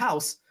haunting the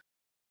house.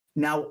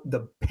 Now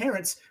the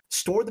parents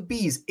store the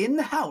bees in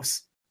the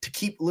house to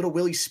keep little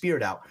Willie's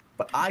spirit out.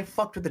 But I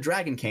fucked with the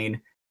dragon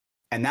cane,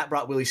 and that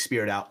brought Willie's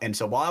spirit out. And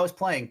so while I was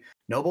playing,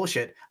 no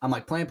bullshit, I'm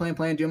like playing,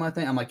 doing my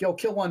thing. I'm like, yo,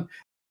 kill one.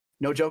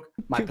 No joke.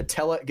 My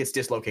patella gets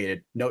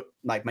dislocated. No,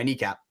 like my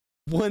kneecap.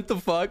 What the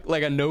fuck?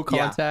 Like a no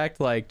contact?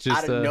 Yeah. Like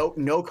just out of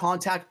no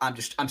contact.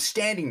 I'm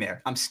standing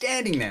there.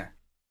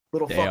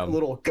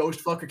 Little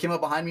ghost fucker came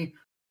up behind me,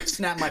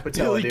 snapped my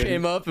patella. Billy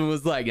came up and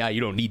was like, "Yeah,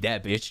 you don't need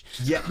that, bitch."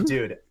 Yeah,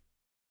 dude.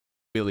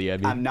 Billy, I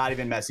mean, I'm not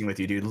even messing with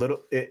you, dude.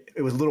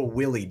 It was little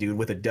Willie, dude,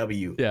 with a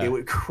W. Yeah. It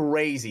was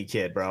crazy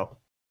kid, bro.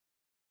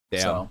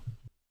 Damn. So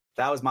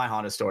that was my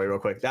Honda story, real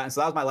quick. So that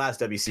was my last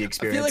WC experience.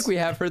 I feel like we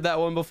have heard that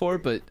one before,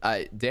 but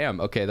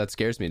okay, that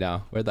scares me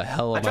now. Where the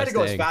hell am I? I tried to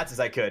go as fast as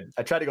I could.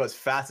 I could.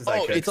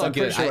 It's all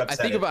good. I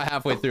think about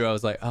halfway through, I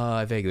was like, oh,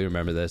 I vaguely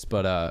remember this,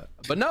 but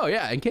no,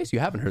 yeah. In case you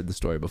haven't heard the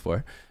story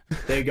before,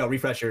 there you go,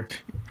 refresher.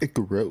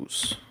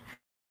 Gross.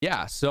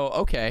 Yeah. So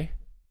okay,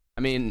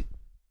 I mean,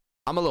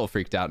 I'm a little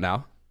freaked out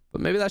now, but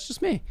maybe that's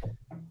just me.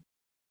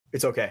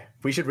 It's okay.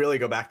 We should really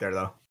go back there,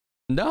 though.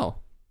 No,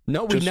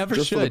 we never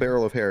should. Just for the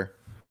barrel of hair.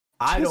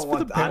 I'm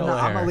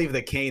gonna leave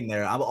the cane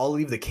there. I'll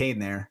leave the cane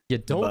there. Yeah,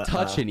 don't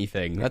touch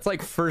anything. That's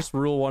like first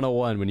rule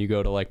 101 when you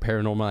go to like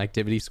paranormal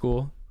activity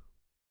school.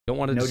 Don't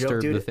want to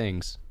disturb the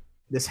things.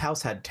 This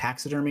house had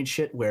taxidermied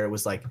shit where it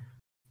was like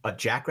a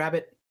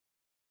jackrabbit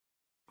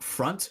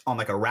front on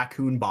like a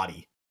raccoon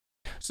body.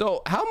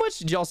 So how much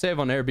did y'all save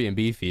on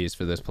Airbnb fees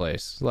for this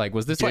place? Like,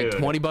 was this like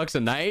 $20 a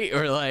night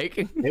or like?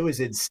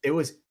 It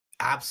was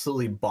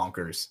absolutely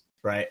bonkers,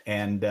 right?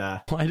 And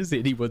why does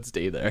anyone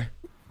stay there?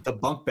 The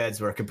bunk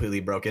beds were completely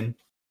broken,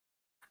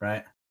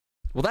 right?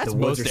 Well, that's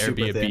most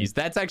Airbnbs.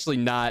 That's actually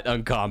not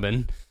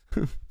uncommon.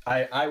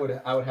 I would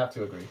have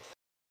to agree.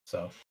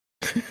 So,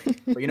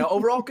 but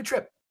overall, good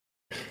trip.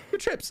 Good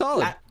trip,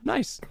 solid,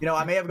 nice.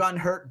 I may have gotten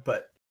hurt,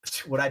 but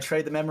would I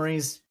trade the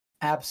memories?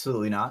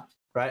 Absolutely not.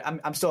 Right?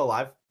 I'm still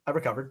alive. I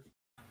recovered.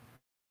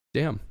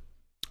 Damn.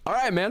 All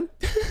right, man.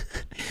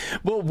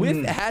 Well,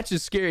 with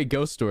Hatch's scary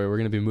ghost story, we're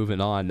gonna be moving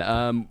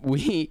on.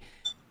 We.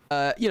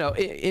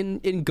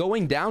 In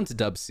going down to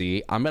Dub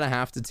C, I'm gonna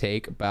have to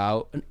take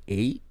about an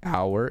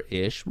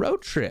 8-hour-ish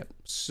road trip.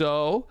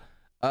 So,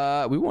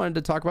 we wanted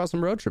to talk about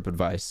some road trip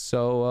advice.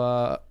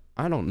 So,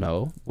 I don't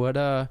know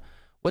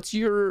what's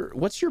your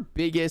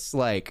biggest,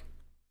 like,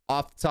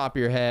 off the top of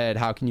your head,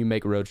 how can you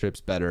make road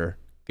trips better?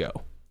 Go.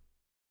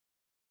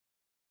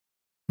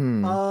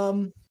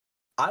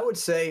 I would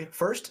say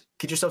first,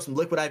 get yourself some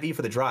liquid IV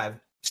for the drive.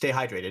 Stay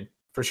hydrated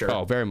for sure.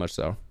 Oh, very much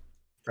so.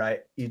 Right,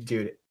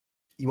 dude.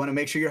 You want to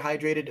make sure you're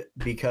hydrated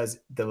because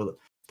the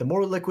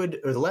more liquid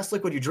or the less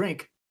liquid you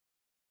drink,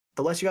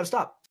 the less you got to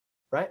stop,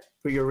 right?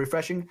 You're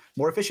refreshing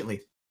more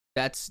efficiently.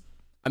 That's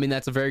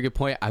a very good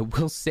point. I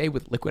will say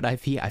with liquid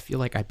IV, I feel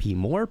like I pee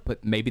more,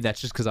 but maybe that's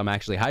just because I'm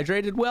actually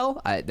hydrated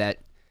well.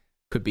 That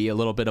could be a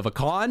little bit of a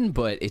con,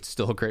 but it's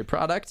still a great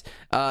product.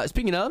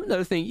 Speaking of,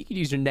 another thing, you could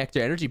use your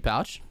Nectar energy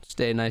pouch.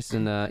 Stay nice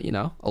and,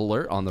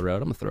 alert on the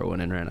road. I'm going to throw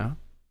one in right now.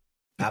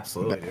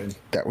 Absolutely, dude.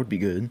 That would be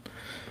good.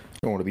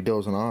 Don't want to be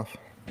dozing off.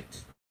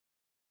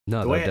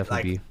 No, that would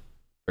definitely be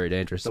very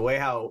dangerous. The way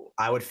how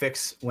I would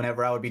fix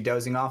whenever I would be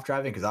dozing off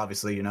driving, because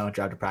obviously,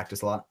 drive to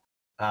practice a lot.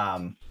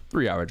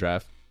 3-hour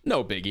drive.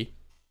 No biggie.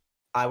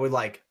 I would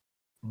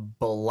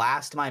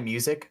blast my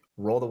music,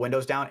 roll the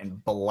windows down,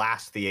 and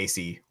blast the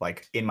AC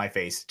in my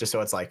face, just so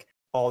it's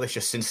all this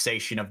just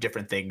sensation of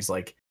different things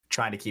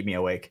trying to keep me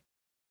awake.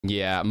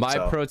 Yeah,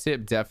 my pro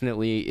tip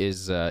definitely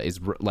is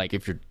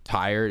if you're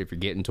tired, if you're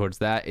getting towards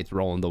that, it's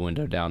rolling the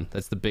window down.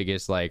 That's the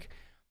biggest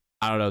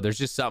I don't know. There's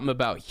just something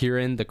about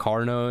hearing the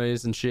car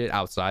noise and shit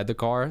outside the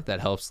car that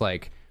helps.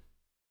 It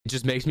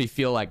just makes me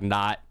feel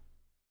not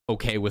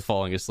okay with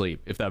falling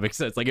asleep, if that makes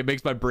sense. It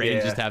makes my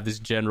brain just have this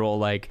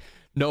general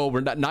no,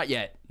 we're not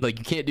yet. You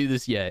can't do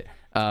this yet.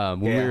 When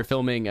we were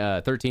filming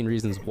 13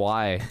 Reasons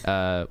Why,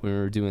 when we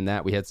were doing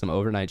that, we had some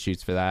overnight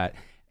shoots for that.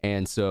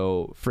 And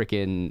so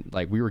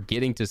freaking we were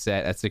getting to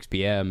set at 6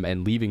 p.m.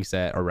 and leaving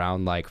set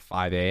around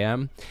 5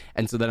 a.m.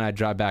 And so then I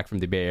drive back from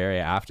the Bay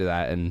Area after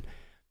that, and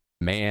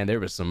man, there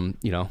was some,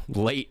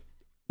 late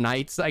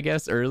nights, I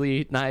guess,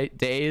 early night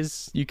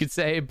days, you could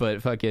say,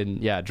 but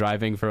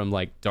driving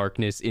from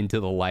darkness into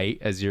the light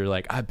as you're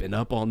I've been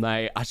up all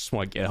night. I just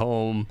want to get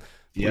home,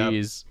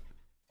 please.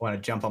 Want to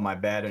jump on my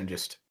bed and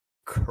just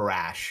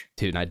crash.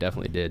 Dude, I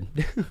definitely did.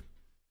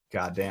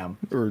 Goddamn.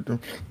 Or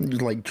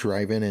you're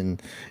driving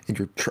and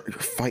you're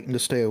fighting to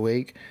stay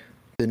awake.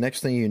 The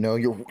next thing you know,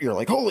 you're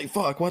like, holy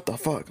fuck, what the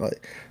fuck?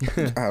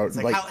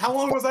 How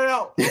long was I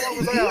out?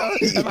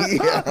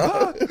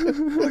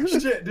 Oh,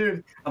 shit,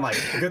 dude. I'm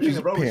good thing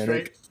the road was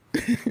straight.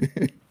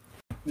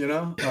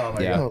 Oh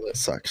my god. Oh, that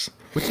sucks.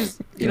 Which is,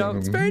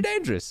 it's very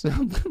dangerous.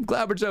 I'm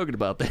glad we're joking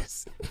about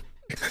this.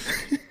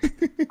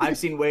 I've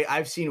seen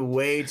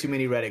way too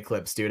many Reddit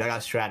clips, dude. I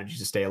got strategies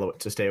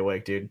to stay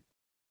awake, dude.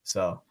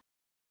 So,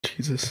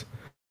 Jesus.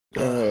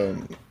 Oh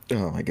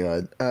my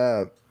god.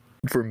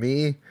 For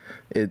me,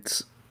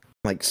 it's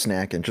like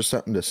snacking, just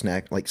something to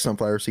snack. Like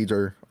sunflower seeds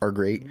are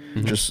great.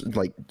 Just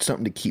like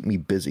something to keep me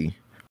busy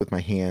with my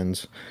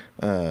hands.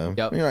 I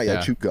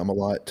chew gum a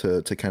lot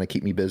to kind of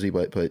keep me busy,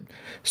 but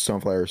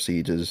sunflower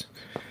seeds is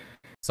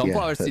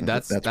seed.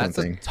 That's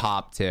a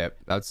top tip.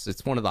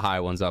 It's one of the high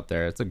ones up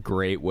there. It's a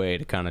great way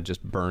to kind of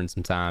just burn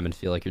some time and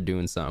feel like you're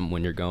doing something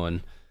when you're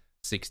going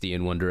 60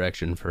 in one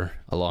direction for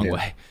a long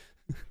way.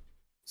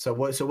 So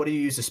what do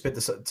you use to spit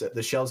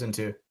the shells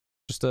into?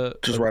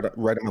 Just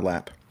right in my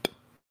lap.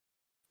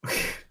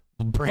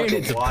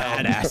 Brandon's a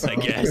badass, I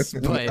guess.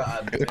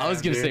 But I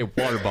was gonna say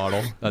water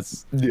bottle.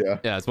 That's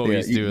what we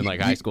used to do in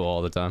like high school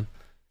all the time.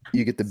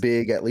 You get the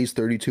big, at least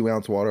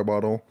 32-ounce water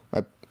bottle.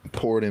 I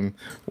pour it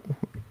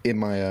in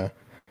my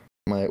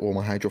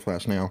hydro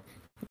flask now.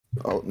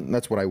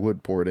 That's what I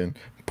would pour it in.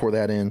 Pour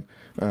that in,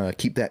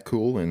 keep that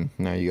cool, and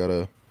now you got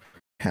a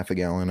half a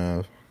gallon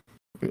of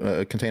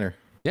container.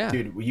 Yeah,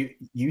 dude,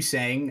 you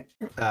saying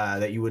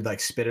that you would like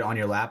spit it on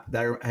your lap?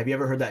 Have you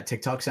ever heard that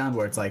TikTok sound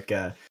where it's like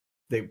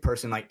the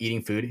person like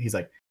eating food? He's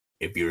like,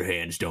 "If your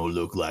hands don't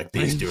look like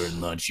this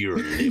during lunch, you're a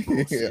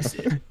liberal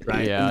sissy."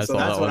 Right? Yeah, so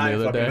that's what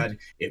I fucking imagine.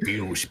 If you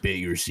don't spit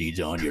your seeds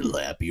on your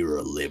lap, you're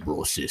a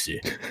liberal sissy.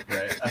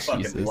 Right? I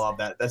fucking love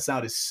that. That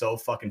sound is so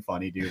fucking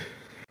funny, dude.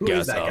 Who got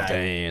is that soft guy?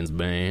 hands,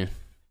 man.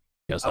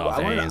 Got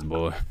soft hands,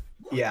 boy.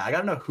 Yeah, I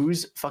gotta know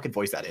whose fucking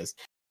voice that is.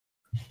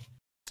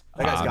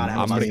 That guy's gotta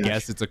have I'm gonna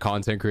guess it's a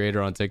content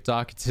creator on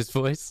TikTok. It's his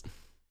voice.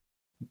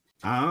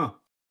 I don't know.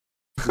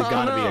 He's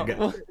gotta be a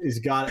good. He's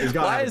got.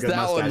 Why is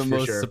that one the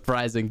most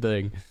surprising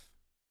thing?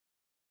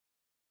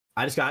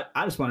 I just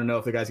want to know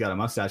if the guy's got a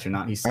mustache or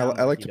not.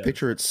 I like to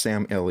picture it's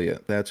Sam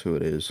Elliott. That's who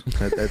it is.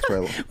 That's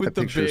right. With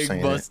the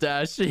big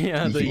mustache, the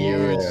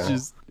huge,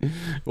 just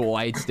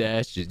white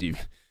stash. Just you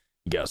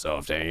got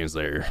soft hands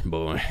there,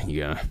 boy.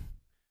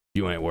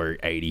 You ain't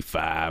worked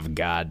 85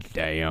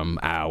 goddamn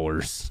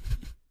hours.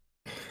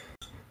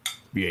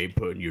 You ain't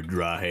putting your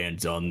dry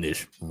hands on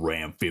this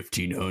Ram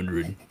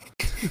 1500.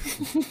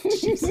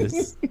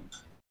 Jesus.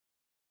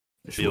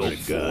 Built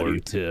for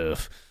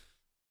tough.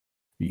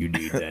 You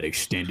need that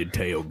extended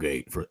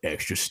tailgate for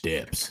extra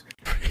steps.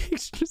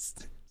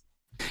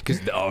 Because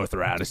the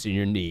arthritis in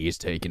your knee is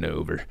taking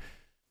over.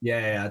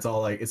 Yeah. It's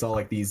all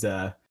like these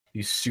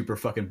super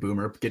fucking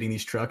boomer getting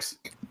these trucks.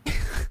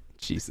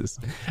 Jesus.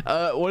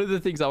 One of the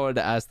things I wanted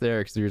to ask there,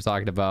 because we were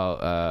talking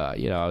about,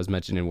 I was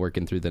mentioning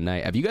working through the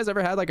night. Have you guys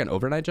ever had like an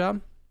overnight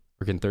job,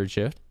 working third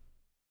shift?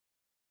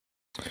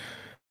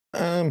 No.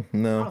 I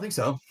don't think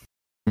so.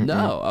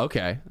 No.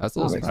 Okay, that's a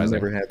little surprising.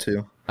 I've never had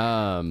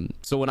to.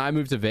 So when I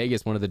moved to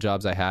Vegas, one of the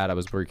jobs I had, I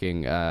was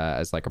working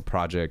as like a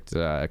project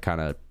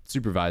kind of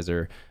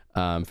supervisor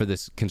for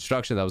this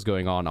construction that was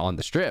going on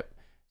the strip.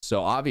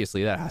 So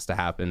obviously that has to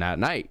happen at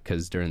night,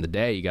 because during the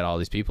day you got all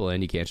these people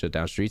in, you can't shut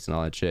down streets and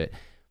all that shit.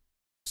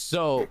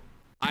 So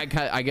I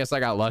guess I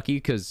got lucky,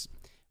 because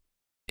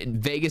in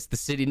Vegas, the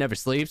city never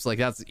sleeps. Like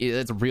that's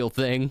a real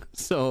thing.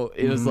 So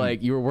it was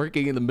like you were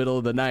working in the middle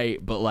of the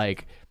night, but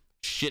like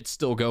shit's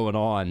still going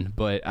on.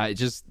 But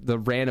the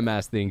random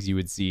ass things you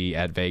would see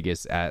at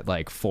Vegas at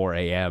like 4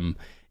 a.m.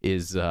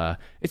 is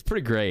it's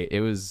pretty great.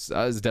 It was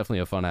definitely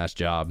a fun ass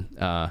job.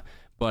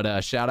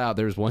 But shout out,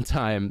 there was one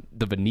time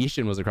the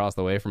Venetian was across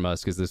the way from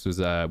us, because this was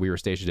we were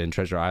stationed in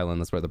Treasure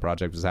Island. That's where the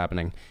project was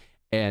happening.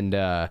 And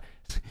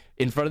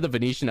in front of the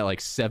Venetian at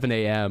like 7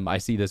 a.m., I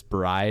see this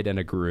bride and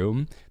a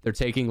groom. They're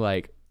taking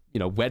like,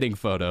 wedding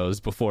photos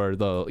before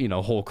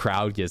the, whole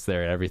crowd gets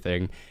there and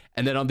everything.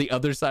 And then on the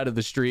other side of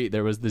the street,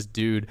 there was this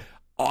dude,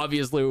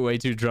 obviously way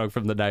too drunk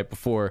from the night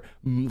before,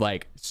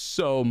 like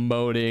so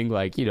moaning,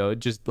 like,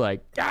 just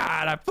like,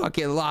 God, I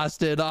fucking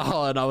lost it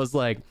all. And I was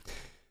like,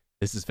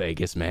 this is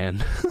Vegas,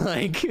 man.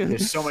 Like,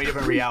 there's so many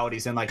different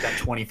realities in like that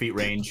 20 feet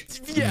range.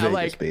 Yeah, Vegas,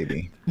 like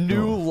baby.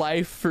 New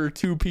life for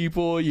two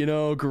people,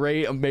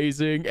 great,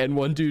 amazing, and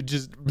one dude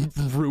just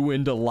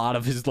ruined a lot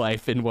of his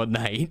life in one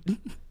night.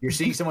 You're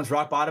seeing someone's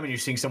rock bottom, and you're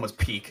seeing someone's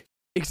peak.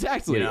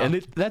 Exactly, and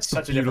that's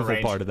such a beautiful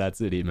part of that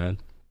city, man.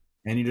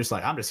 And you're just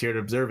like, I'm just here to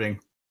observing.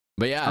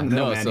 But yeah,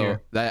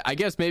 I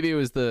guess maybe it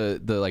was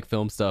the like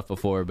film stuff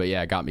before, but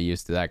yeah, it got me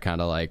used to that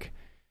kind of like,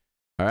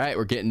 all right,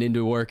 we're getting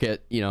into work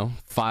at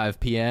 5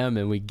 p.m.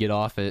 and we get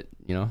off at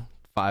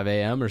 5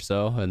 a.m. or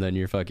so, and then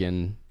you're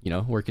fucking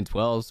working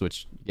 12s,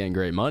 which getting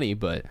great money,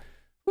 but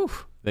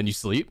then you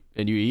sleep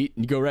and you eat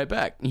and you go right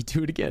back and you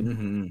do it again.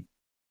 Mm-hmm.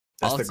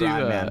 That's the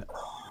grind, man.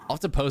 I'll have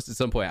to post at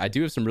some point. I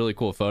do have some really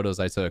cool photos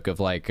I took of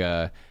like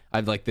I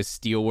have like this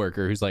steel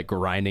worker who's like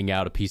grinding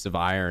out a piece of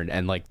iron,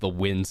 and like the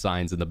wind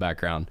signs in the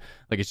background.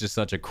 Like it's just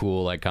such a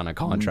cool like kind of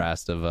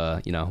contrast of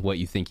what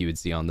you think you would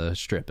see on the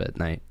strip at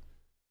night.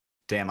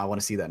 Damn, I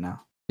want to see that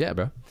now. Yeah,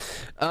 bro.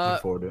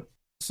 Look forward to it.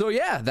 So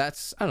yeah,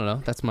 that's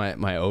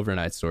my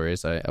overnight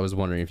stories. I was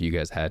wondering if you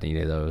guys had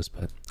any of those,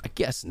 but I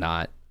guess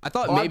not. I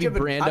thought maybe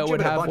Brando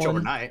would have one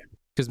overnight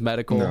because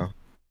medical. No,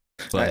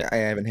 but I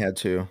haven't had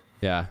to.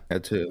 Yeah.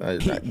 Had to.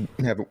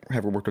 I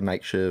haven't worked a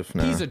night shift.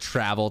 No. He's a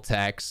travel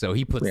tech, so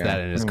he puts that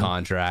in his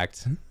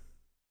contract.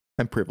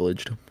 I'm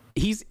privileged.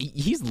 He's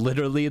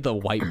literally the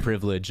white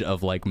privilege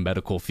of like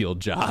medical field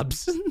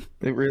jobs.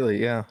 It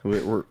really, yeah.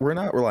 We're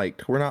not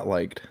liked. We're not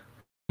liked.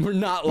 We're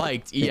not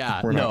liked.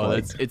 Yeah,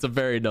 it's a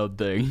very known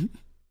thing.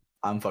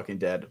 I'm fucking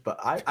dead. But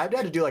I've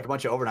had to do like a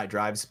bunch of overnight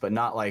drives, but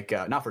not like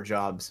not for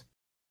jobs.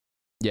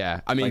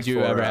 Yeah, I mean, Like do you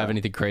for, ever have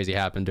anything crazy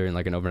happen during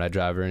like an overnight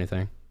drive or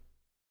anything?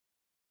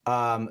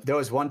 There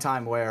was one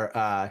time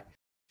where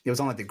it was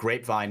on like the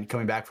Grapevine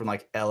coming back from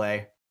like LA,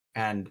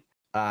 and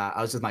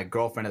I was with my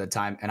girlfriend at the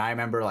time, and I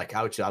remember like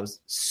I was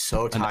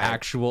so tired. An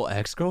actual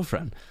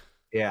ex-girlfriend.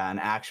 Yeah, an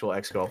actual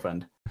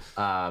ex-girlfriend.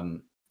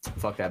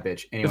 Fuck that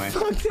bitch. Anyway.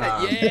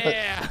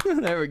 Yeah.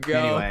 There we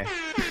go. Anyway.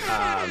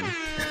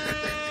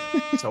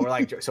 So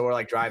we're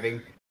like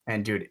driving,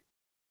 and dude,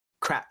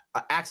 crap,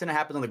 accident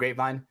happens on the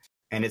Grapevine,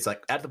 and it's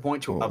like at the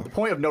point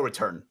of no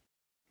return.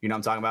 You know what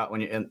I'm talking about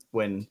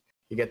when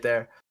you get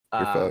there.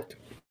 You're fucked.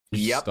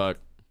 Yep. Stuck.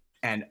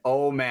 And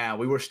oh man,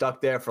 we were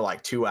stuck there for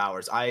like 2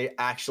 hours. I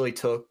actually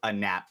took a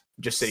nap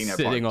just sitting there.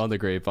 Sitting on the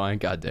Grapevine.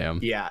 Goddamn.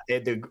 Yeah,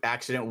 the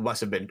accident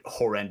must have been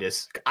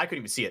horrendous. I couldn't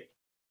even see it.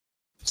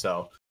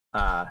 So,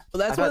 well,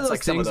 that's one of those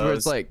things where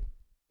it's like,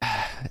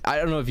 I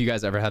don't know if you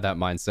guys ever had that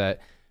mindset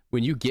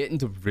when you get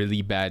into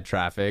really bad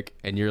traffic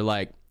and you're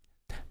like,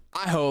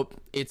 I hope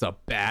it's a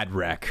bad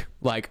wreck.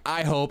 Like,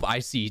 I hope I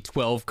see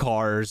 12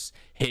 cars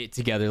hit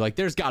together. Like,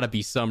 there's got to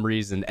be some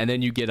reason. And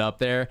then you get up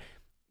there,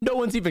 no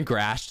one's even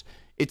crashed.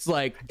 It's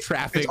like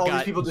traffic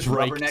got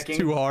braked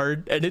too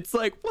hard. And it's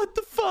like, what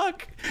the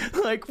fuck?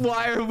 Like,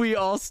 why are we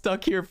all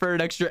stuck here for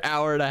an extra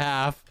hour and a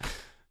half?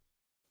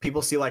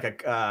 People see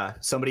like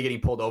somebody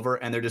getting pulled over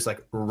and they're just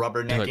like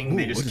rubbernecking.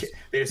 Like,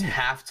 they just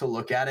have to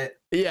look at it.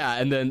 Yeah,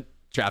 and then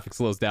traffic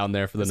slows down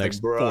there for the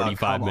next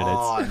 45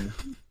 minutes.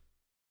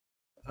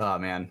 Oh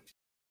man,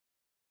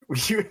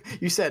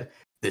 you said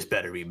this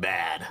better be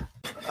bad.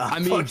 I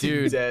mean,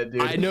 dude,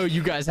 I know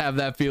you guys have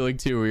that feeling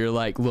too, where you're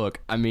like, look,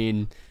 I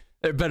mean,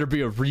 there better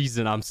be a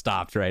reason I'm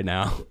stopped right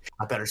now.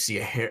 I better see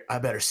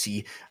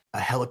a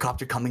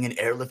helicopter coming and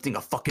airlifting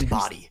a fucking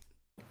body.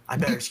 I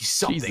better see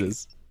something.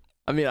 Jesus.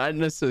 I mean, I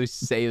didn't necessarily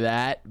say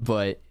that,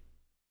 but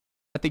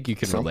I think you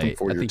can relate.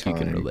 I think you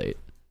can relate.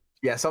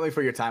 Yeah, something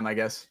for your time, I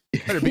guess.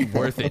 It better be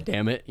worth it,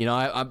 damn it. You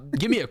know,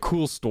 give me a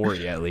cool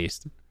story at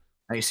least.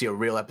 Now you see a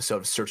real episode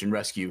of Search and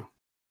Rescue.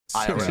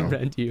 Search and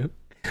Rescue.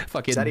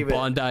 Fucking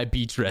Bondi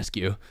Beach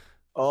Rescue.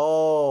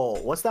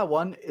 Oh, what's that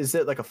one? Is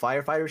it like a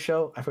firefighter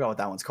show? I forgot what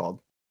that one's called.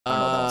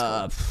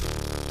 I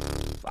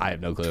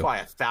have no clue. There's probably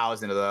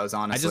 1,000 of those,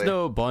 honestly. I just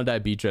know Bondi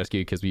Beach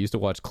Rescue because we used to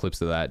watch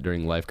clips of that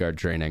during lifeguard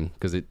training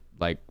because it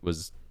like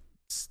was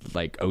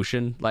like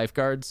ocean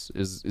lifeguards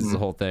is the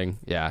whole thing.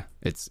 Yeah,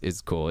 it's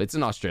cool. It's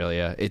in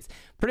Australia. It's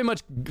pretty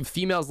much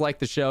females like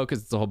the show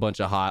because it's a whole bunch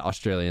of hot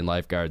Australian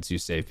lifeguards who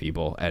save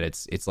people, and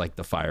it's like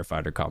the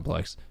firefighter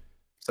complex.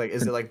 It's like,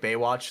 is it like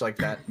Baywatch? Like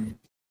that?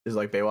 Is it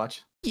like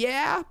Baywatch?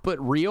 Yeah, but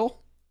real.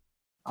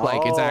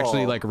 Like it's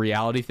actually like a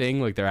reality thing.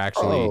 Like they're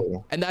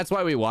actually, and that's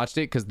why we watched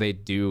it because they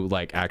do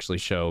like actually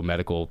show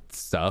medical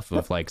stuff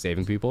of like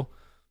saving people.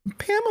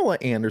 Pamela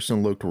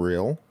Anderson looked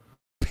real.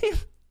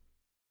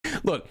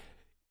 Look,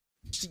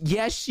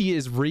 yes, she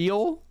is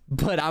real,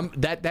 but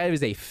that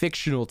is a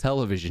fictional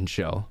television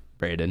show.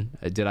 Braden,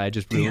 did I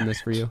just ruin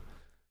this for you?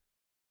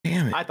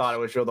 Damn it! I thought it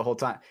was real the whole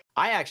time.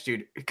 I actually,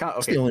 dude. Okay.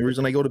 It's the only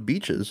reason I go to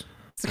beaches.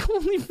 It's the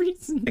only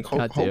reason.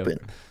 Hoping.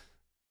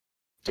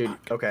 Dude,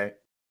 okay.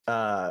 You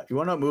want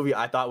to know what movie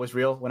I thought was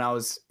real when I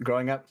was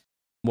growing up?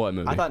 What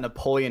movie? I thought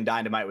Napoleon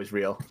Dynamite was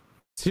real.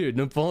 Dude,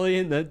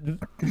 Napoleon.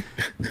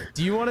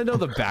 Do you want to know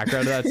the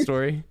background of that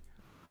story?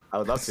 I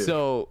would love to.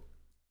 So,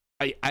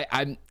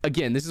 I'm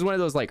again. This is one of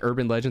those like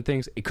urban legend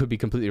things. It could be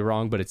completely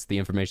wrong, but it's the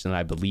information that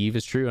I believe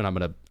is true, and I'm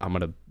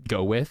gonna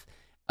go with.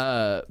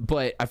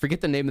 But I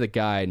forget the name of the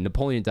guy.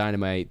 Napoleon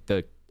Dynamite,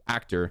 the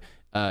actor.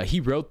 He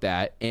wrote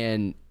that,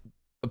 and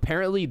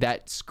apparently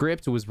that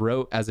script was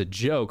wrote as a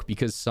joke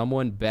because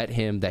someone bet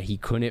him that he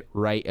couldn't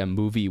write a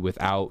movie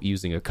without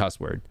using a cuss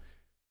word.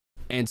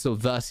 And so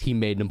thus he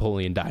made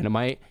Napoleon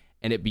Dynamite,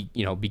 and it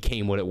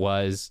became what it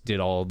was, did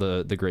all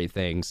the great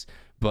things.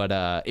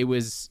 But it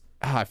was,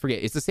 I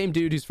forget. It's the same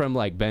dude who's from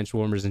like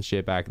Benchwarmers and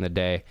shit back in the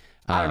day.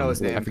 I don't know his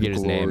name. I forget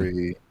his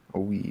name.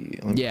 Oh,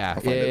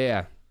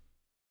 yeah.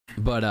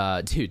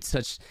 But dude,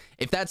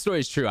 if that story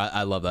is true,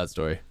 I love that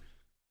story.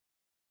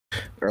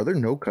 Are there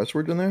no cuss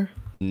words in there?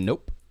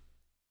 Nope.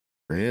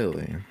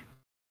 Really?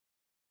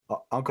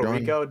 Uncle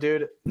Rico,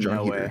 dude?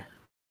 No way.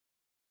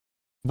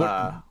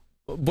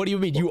 What do you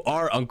mean you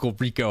are Uncle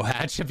Rico,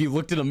 Hatch? Have you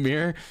looked in a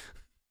mirror?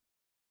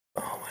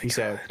 Oh my God.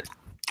 Said,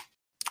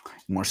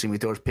 you want to see me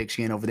throw his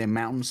pigskin over them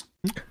mountains?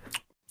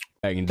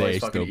 Back in the day,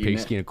 throw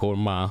pigskin a quarter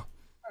mile.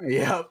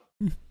 Yep.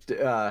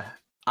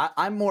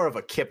 I'm more of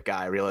a Kip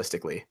guy,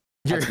 realistically.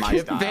 You're a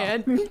Kip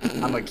fan?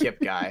 I'm a Kip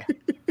guy.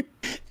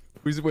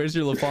 Where's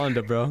your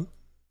LaFonda, bro?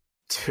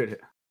 Dude,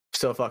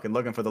 still fucking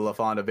looking for the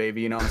LaFonda,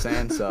 baby. You know what I'm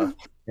saying? So,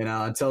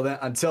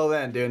 until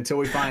then, dude, until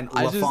we find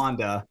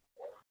LaFonda.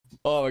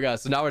 Oh my god!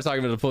 So now we're talking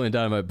about Napoleon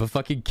Dynamite, but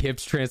fucking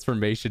Kip's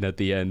transformation at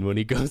the end when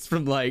he goes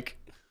from like,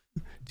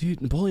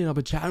 dude, Napoleon, I've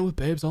been chatting with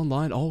babes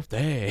online all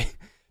day,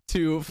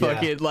 to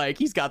fucking like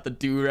he's got the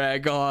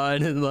do-rag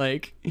on and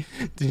like,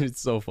 dude,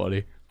 it's so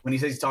funny. When he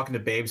says he's talking to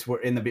babes,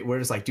 we're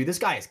just like, dude, this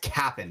guy is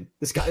capping.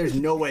 This guy, there's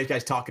no way this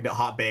guy's talking to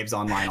hot babes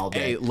online all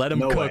day. Hey, let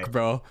him cook,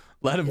 bro.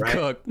 Let him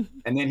cook.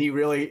 And then he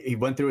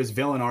went through his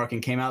villain arc and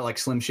came out like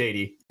Slim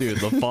Shady. Dude,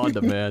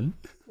 LaFonda, man.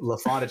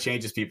 LaFonda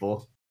changes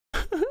people.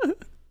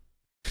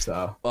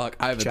 So fuck,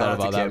 I haven't thought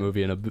about that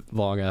movie in a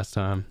long ass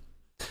time.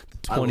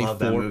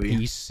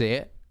 24-piece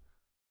set.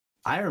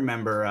 I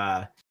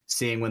remember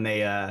seeing when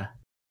they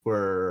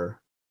were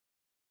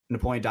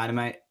Napoleon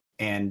Dynamite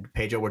and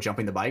Pedro were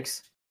jumping the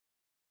bikes.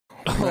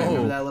 I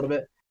remember that a little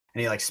bit.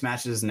 And he like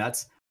smashes his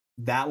nuts.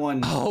 That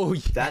one,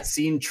 that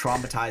scene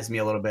traumatized me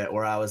a little bit,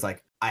 where I was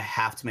like, I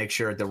have to make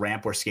sure the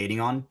ramp we're skating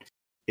on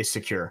is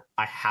secure.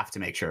 I have to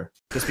make sure,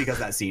 just because of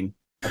that scene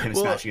of him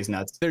smashing his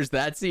nuts. There's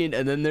that scene,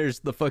 and then there's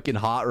the fucking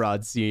hot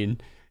rod scene.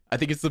 I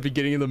think it's the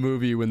beginning of the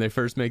movie when they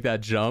first make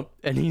that jump,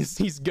 and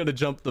he's gonna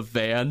jump the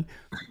van.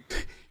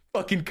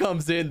 Fucking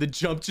comes in, the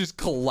jump just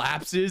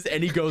collapses,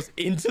 and he goes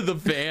into the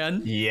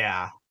van.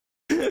 Yeah,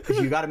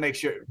 you got to make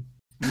sure.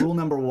 Rule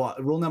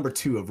number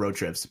 2 of road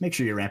trips: make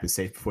sure your ramp is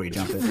safe before you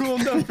jump it. Rule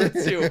number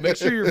 2: make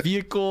sure your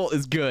vehicle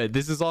is good.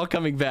 This is all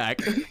coming back.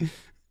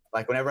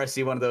 Like whenever I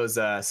see one of those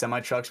semi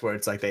trucks where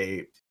it's like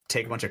they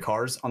take a bunch of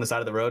cars on the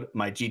side of the road,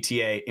 my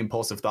GTA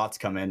impulsive thoughts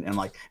come in, and I'm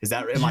like, is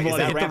that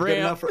ramp good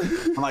enough for?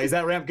 I'm like, is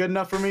that ramp good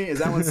enough for me? Is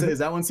that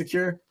one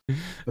secure?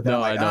 But then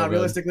no, I'm like,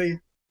 realistically,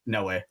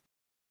 no way.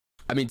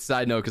 I mean,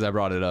 side note, because I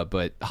brought it up,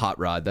 but Hot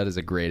Rod, that is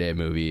a great A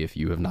movie. If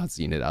you have not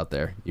seen it out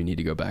there, you need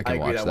to go back and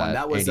watch that.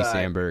 That was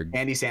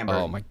Andy Samberg.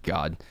 Oh my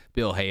god,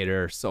 Bill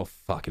Hader, so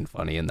fucking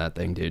funny in that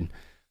thing, dude.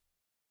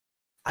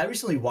 I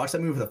recently watched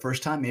that movie for the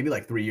first time, maybe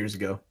like 3 years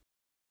ago.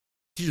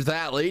 You're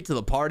that late to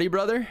the party,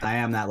 brother? I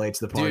am that late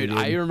to the party, dude.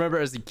 I remember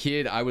as a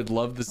kid, I would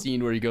love the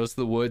scene where he goes to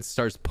the woods,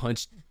 starts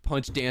punch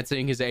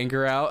dancing his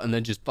anger out, and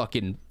then just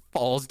fucking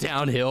falls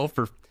downhill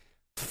for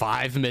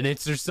 5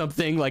 minutes or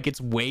something. Like, it's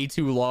way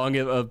too long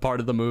a part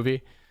of the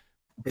movie.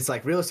 It's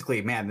like,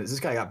 realistically, man, this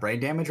guy got brain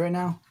damage right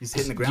now? He's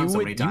hitting the ground so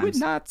many times. You would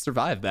not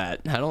survive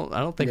that. I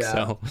don't think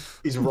so.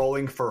 He's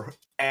rolling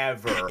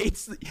forever.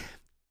 It's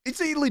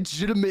a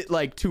legitimate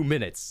like 2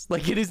 minutes.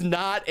 Like, it is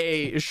not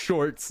a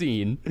short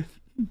scene.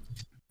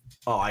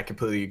 Oh, I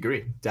completely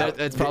agree.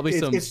 That's probably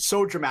it's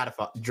so dramatized.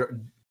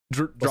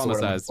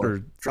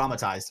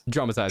 Dramatized,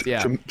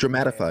 yeah.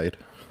 Dramatified.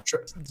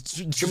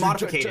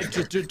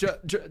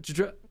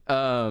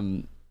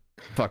 Dramatification.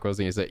 Fuck, what was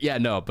I gonna say? Yeah,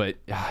 no, but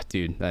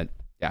dude,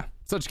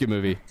 such a good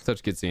movie, such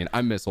a good scene.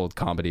 I miss old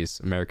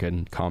comedies.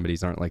 American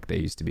comedies aren't like they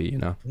used to be, you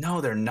know?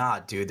 No, they're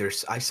not, dude.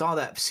 I saw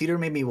that. Cedar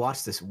made me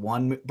watch this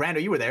one.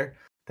 Brando, you were there.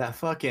 That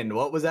fucking,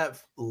 what was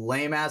that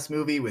lame ass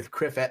movie with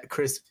Chris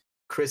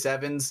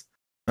Evans?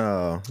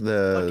 Oh,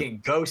 the fucking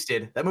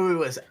Ghosted. That movie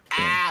was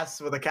ass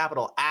with a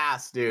capital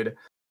ass, dude.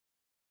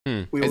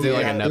 Is it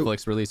like a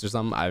Netflix release or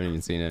something? I haven't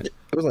even seen it.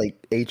 It was like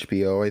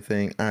HBO, I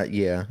think.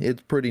 Yeah,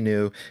 it's pretty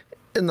new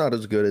and not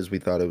as good as we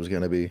thought it was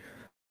gonna be.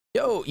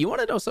 Yo, you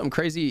want to know something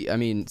crazy? I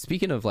mean,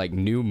 speaking of like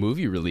new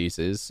movie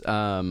releases,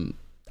 have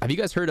you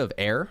guys heard of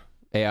Air?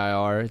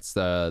 AIR. It's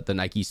the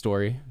Nike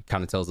story.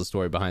 Kind of tells the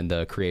story behind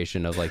the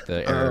creation of like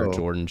the Air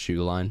Jordan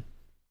shoe line.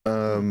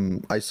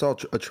 I saw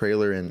a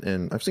trailer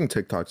and I've seen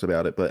TikToks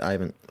about it, but I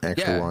haven't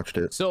actually watched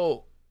it.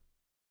 So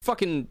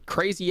fucking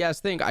crazy ass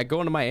thing. I go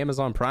into my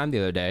Amazon Prime the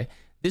other day.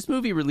 This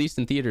movie released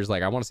in theaters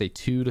like I want to say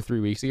 2 to 3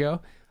 weeks ago.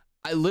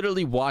 I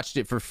literally watched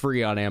it for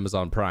free on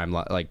Amazon Prime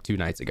like 2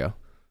 nights ago.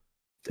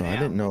 Oh, I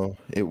didn't know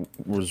it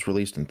was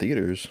released in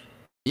theaters.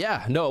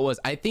 Yeah, no, it was.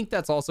 I think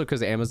that's also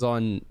because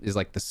Amazon is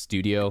like the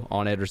studio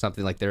on it or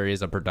something. Like there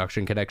is a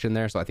production connection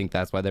there, so I think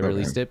that's why they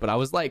released it. But I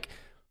was like,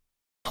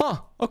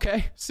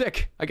 okay,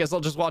 sick. I guess I'll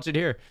just watch it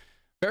here.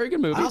 Very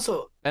good movie.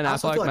 Ben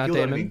Affleck, Matt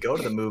Damon. Go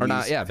to the movies. Or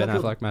not? Yeah, Ben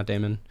Affleck, Matt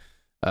Damon.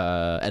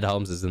 Ed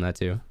Helms is in that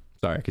too.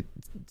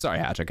 Sorry,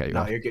 Hatch, I cut you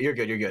off. No, you're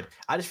good.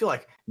 I just feel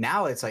like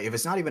now it's like if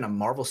it's not even a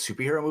Marvel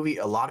superhero movie,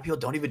 a lot of people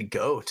don't even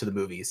go to the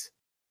movies,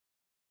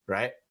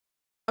 right?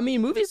 I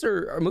mean, movies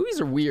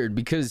are weird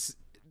because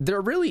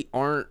there really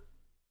aren't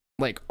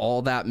like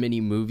all that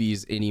many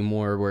movies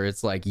anymore where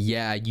it's like,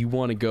 yeah, you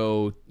want to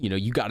go, you know,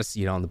 you got to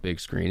see it on the big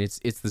screen.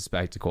 It's the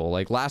spectacle.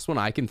 Like last one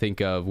I can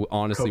think of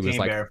honestly was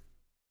like, Bear.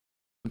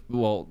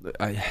 Well,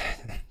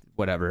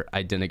 whatever.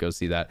 I didn't go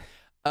see that.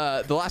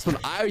 The last one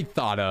I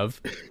thought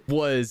of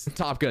was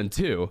Top Gun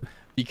 2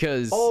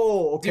 because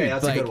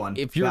that's a good one.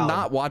 If you're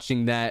not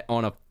watching that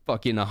on a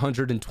fucking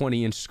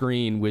 120-inch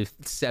screen with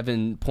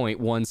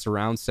 7.1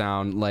 surround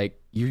sound, like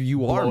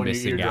you are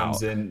missing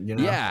out.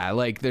 Yeah,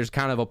 like there's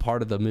kind of a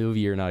part of the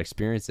movie you're not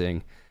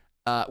experiencing.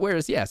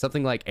 Whereas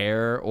something like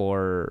Air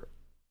or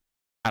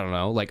I don't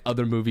know, like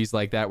other movies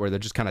like that where they're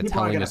just kind of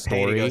telling a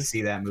story. Pay to go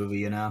see that movie,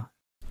 you know.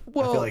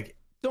 Well, I feel like,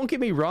 don't get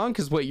me wrong,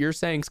 because what you're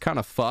saying is kind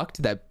of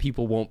fucked that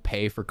people won't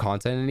pay for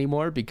content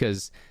anymore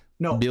because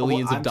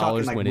billions of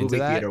dollars went into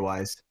that.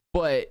 Theater-wise.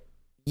 But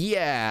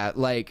yeah,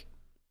 like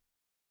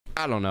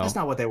I don't know. That's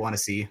not what they want to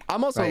see.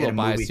 I'm also right, a little in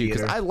a movie biased too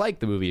because theater. I like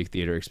the movie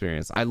theater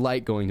experience. I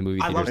like going to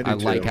movie I love theaters. it I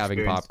too, like having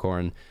experience.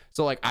 popcorn.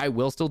 So like I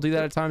will still do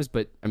that at times,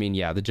 but I mean,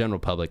 yeah, the general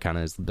public kind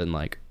of has been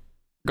like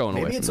going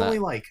away Maybe from it's that. only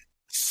like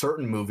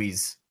certain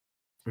movies,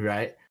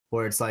 right?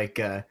 Where it's like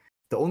the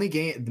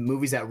the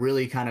movies that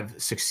really kind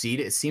of succeed,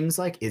 it seems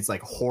like, it's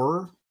like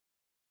horror,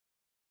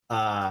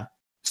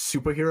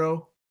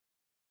 superhero,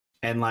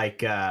 and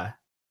like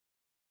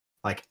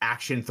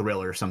action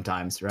thriller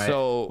sometimes, right?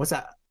 So What's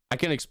that? I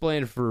can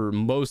explain for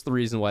most of the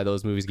reason why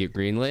those movies get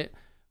greenlit.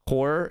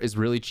 Horror is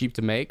really cheap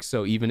to make,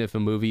 so even if a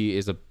movie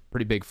is a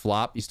pretty big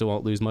flop, you still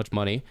won't lose much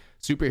money.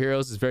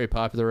 Superheroes is very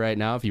popular right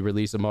now. If you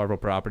release a Marvel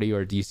property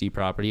or a DC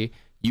property,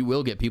 you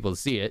will get people to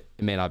see it.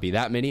 It may not be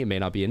that many, it may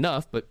not be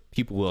enough, but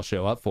people will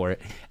show up for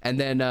it. And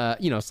then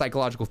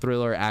psychological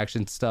thriller,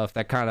 action stuff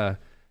that kind of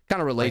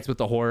relates with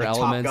the horror Like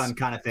elements. Top Gun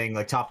kind of thing,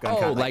 like Top Gun, Oh,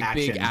 kind of like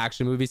action. big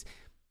action movies.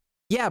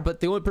 Yeah, but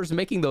the only person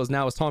making those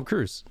now is Tom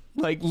Cruise.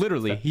 Like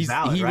literally, That's he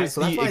valid, right? was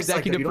So that's the why it's like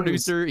executive you don't even-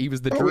 producer. He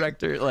was the Oh,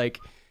 director. Like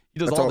he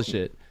does That's all all- the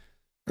shit.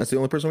 That's the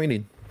only person we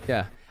need.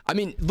 Yeah. I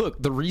mean,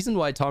 look, the reason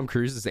why Tom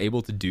Cruise is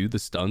able to do the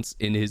stunts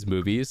in his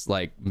movies,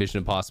 like Mission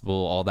Impossible,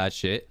 all that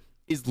shit,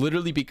 is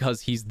literally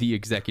because he's the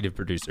executive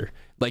producer.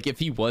 Like, if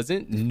he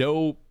wasn't,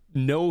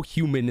 no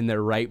human in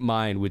their right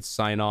mind would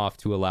sign off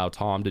to allow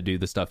Tom to do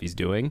the stuff he's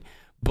doing.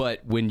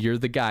 But when you're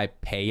the guy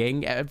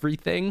paying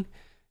everything,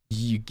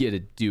 you get to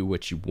do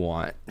what you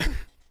want.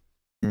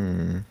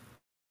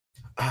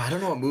 I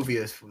don't know what movie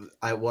it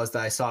was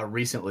that I saw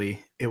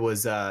recently. It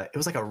was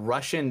like a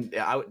Russian.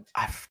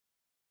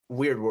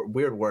 Weird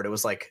word. It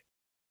was like,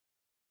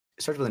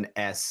 it starts with an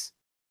S,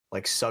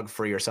 like Sug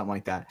Free or something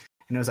like that.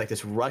 And it was like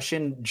this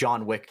Russian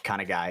John Wick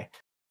kind of guy,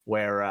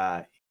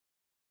 where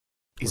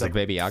he's like,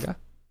 Baby Yaga.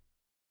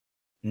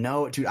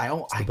 no, dude, I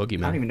don't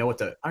Boogeyman. even know what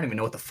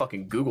the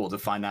fucking Google to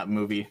find that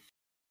movie.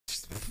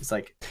 It's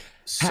like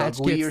Hatch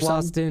Sugly or gets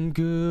lost something. in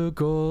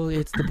Google.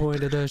 It's the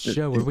point of the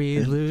show where we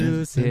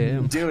lose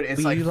him. Dude,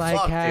 it's We like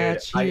fuck,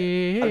 Hatch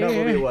dude. I don't know what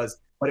movie here. it was,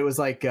 but it was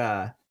like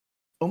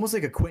almost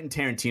like a Quentin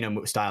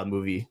Tarantino style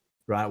movie,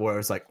 right? Where it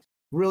was like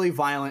really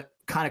violent,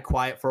 kind of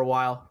quiet for a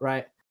while,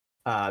 right?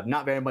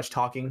 Not very much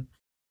talking.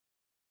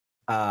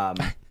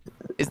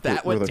 Is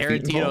that Were what the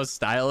feet Tarantino's involved?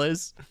 style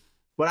is?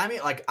 But I mean,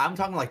 like, I'm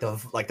talking like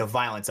the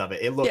violence of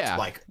it. It looked Yeah.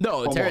 like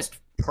No, almost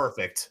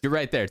perfect. You're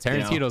right there.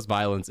 Tarantino's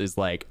violence is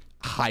like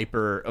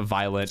hyper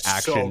violent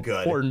action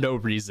good. for no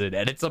reason,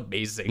 and it's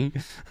amazing.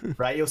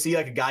 Right? You'll see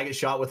like a guy get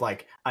shot with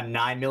like a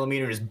 9mm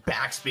and his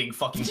back's being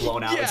fucking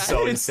blown out. Yeah, It's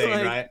so it's insane,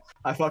 like- right?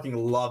 I fucking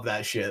love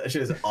that shit. That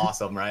shit is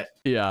awesome, right?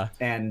 Yeah,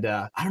 And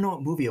I don't know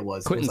what movie it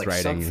was. Quentin's it was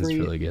like writing is Sug Free,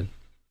 really good.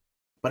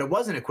 but it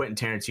wasn't a Quentin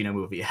Tarantino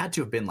movie. It had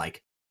to have been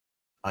like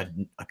a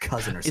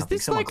cousin or Is something.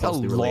 this Someone like a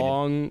closely related.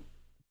 long,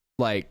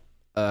 like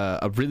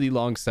a really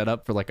long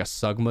setup for like a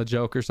Sugma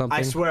joke or something?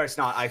 I swear it's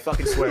not. I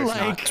fucking swear it's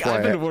like not.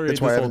 I've been worried that's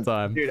this why I whole haven't-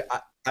 time. Dude,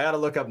 I gotta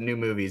look up new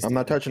movies. I'm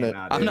not touching it.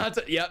 I'm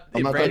not. Yep,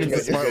 I'm not Brandon's the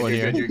touching it. smart one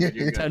here. You're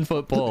good.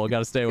 10-foot pole. Got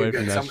to stay away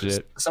from that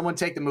shit. Someone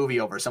take the movie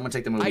over. Someone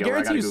take the movie I over.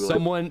 guarantee gotta you Google it.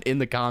 someone in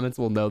the comments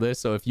will know this.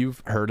 So if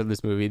you've heard of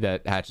this movie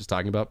that Hatch is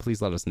talking about,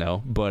 please let us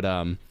know. But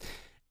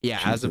yeah,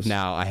 as of Jesus.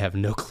 now, I have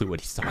no clue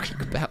what he's talking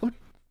about.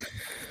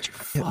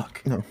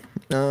 Fuck.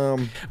 No.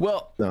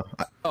 Well, No.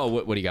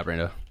 what do you got,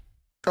 Brando?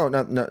 Oh,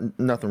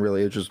 nothing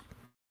really. It's just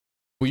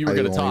Well, you were I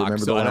gonna only talk,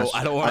 remember so the I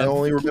last- don't want I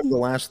only remember the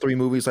last 3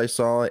 movies I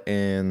saw,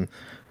 and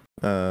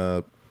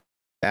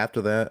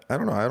after that, I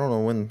don't know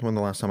when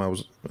the last time I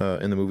was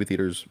in the movie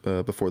theaters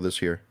before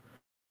this year.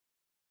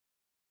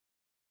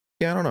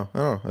 Yeah, I don't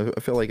know. I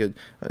feel like it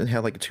had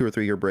like a 2 or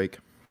 3 year break.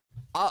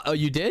 Oh,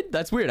 you did?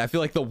 That's weird. I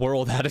feel like the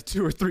world had a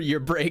 2 or 3 year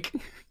break.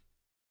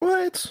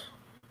 What?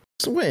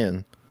 It's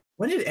when?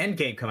 When did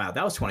Endgame come out?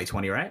 That was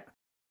 2020, right?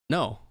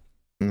 No,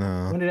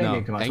 No. When did no.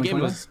 Endgame come out? Endgame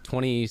 2021? was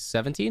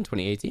 2017,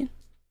 2018.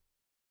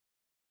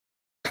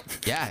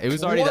 Yeah, it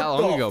was already What that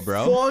long the ago,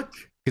 bro. Fuck?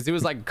 Because it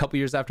was like a couple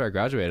years after I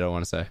graduated, I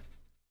want to say.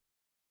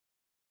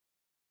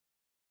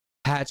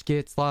 Hatch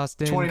gets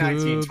lost in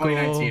 2019. Google.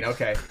 2019.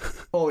 Okay.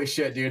 Holy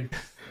shit, dude.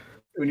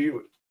 When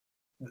you.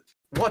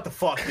 What the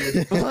fuck,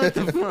 dude? What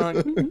the fuck?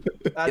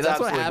 That's, That's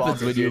what absolutely happens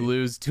bonkers, when you dude.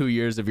 lose 2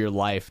 years of your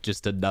life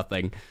just to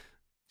nothing.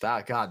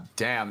 God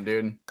damn,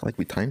 dude. Like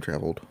we time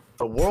traveled.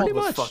 The world Pretty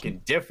was much.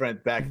 fucking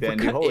different back then, We're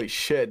dude. kind- Holy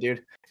shit, dude.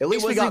 At It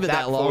least we wasn't got even that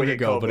that before long we hit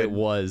ago, but COVID. it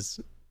was.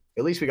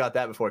 At least we got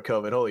that before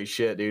COVID. Holy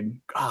shit, dude.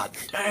 God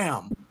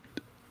damn. Dude,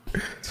 the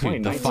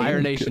 2019.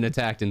 Fire Nation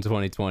attacked in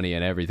 2020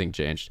 and everything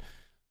changed.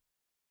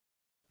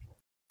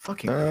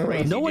 Fucking Uh,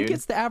 crazy, No one dude.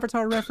 gets the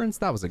Avatar reference?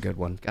 That was a good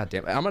one. God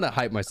damn it. I'm going to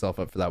hype myself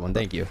up for that one.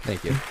 Thank you.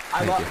 Thank you.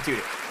 I Thank love,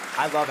 dude.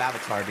 I love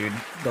Avatar, dude.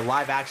 The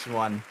live action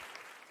one.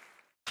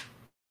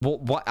 Well,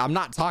 what? I'm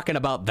not talking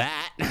about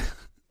that.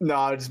 No,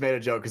 I just made a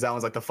joke because that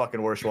one's like the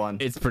fucking worst one.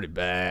 It's pretty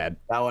bad.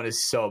 That one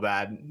is so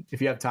bad.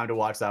 If you have time to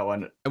watch that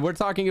one, And we're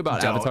talking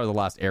about Don't. Avatar: The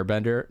Last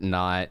Airbender,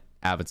 not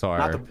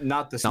Avatar,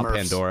 not the Smurfs, not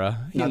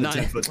Pandora, not, not, the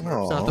 10-foot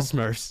Smurfs. not the Aw.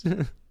 Smurfs.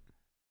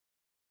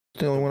 It's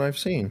the only one I've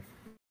seen.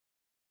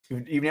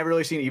 You've never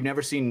really seen. You've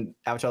never seen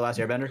Avatar: The Last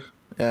Airbender?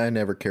 I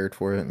never cared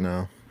for it.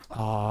 No.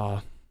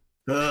 Oh,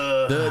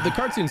 The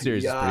cartoon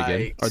series is pretty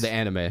good, or Yikes. the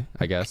anime,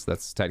 I guess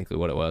that's technically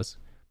what it was.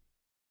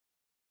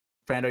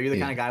 Brando, you're the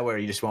Yeah. kind of guy where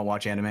you just won't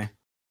watch anime.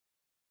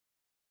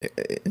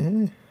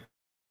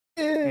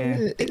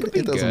 It could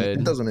be doesn't. good.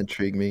 It doesn't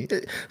intrigue me.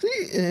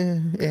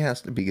 It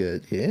has to be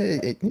good.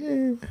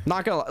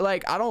 Not gonna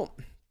like I don't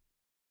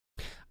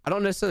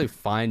necessarily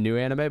find new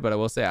anime, but I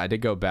will say I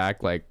did go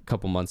back like a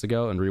couple months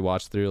ago and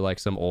rewatch through like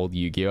some old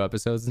Yu-Gi-Oh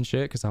episodes and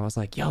shit because I was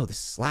like, yo, this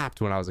slapped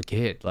when I was a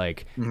kid.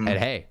 Like, Mhm. and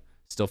hey,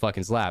 still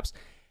fucking slaps.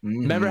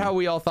 Mhm. Remember how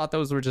we all thought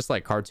those were just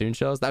like cartoon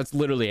shows? That's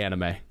literally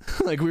anime.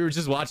 Like we were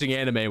just watching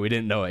anime, we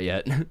didn't know it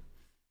yet.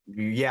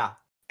 Yeah,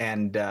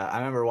 and I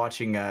remember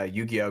watching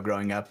Yu-Gi-Oh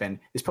growing up. And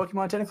is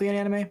Pokemon technically an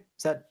anime?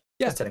 Is that?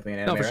 Yeah. That's technically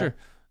an No, anime. for sure.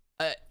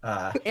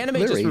 Anime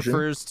They're just Asian.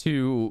 refers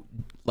to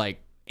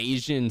like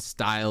Asian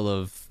style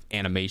of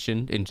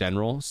animation in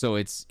general. So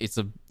it's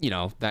a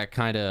that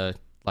kind of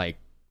like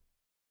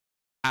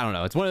I don't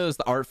know. It's one of those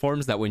art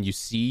forms that when you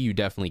see, you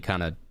definitely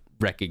kind of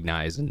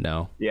recognize and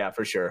know. Yeah,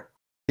 for sure.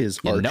 Is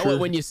You Archer? know it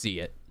when you see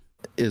it.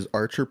 Is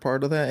Archer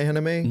part of that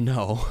anime?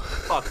 No.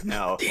 Fuck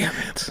no. Damn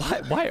it!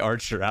 Why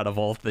Archer out of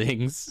all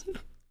things?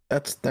 I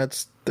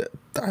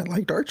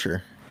liked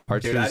Archer.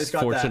 Archer's just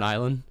got Fortune that-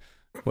 Island,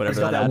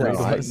 whatever got that that ad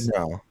one. was.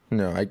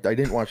 I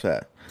didn't watch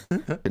that.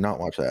 Did not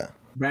watch that.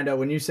 Brando,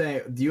 when you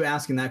say you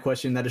asking that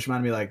question, that just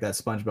reminded me like that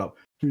SpongeBob.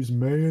 Is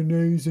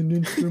mayonnaise an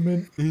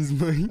instrument?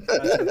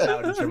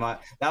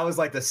 That was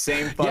like the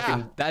same fucking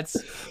Yeah, that's.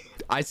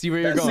 I see where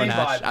you're That going, same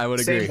Hatch. vibe. I would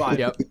Same agree. vibe.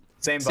 Yep.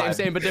 same vibe.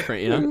 Same, but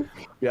different. You know.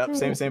 Yep,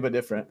 same, but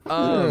different.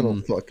 I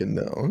don't fucking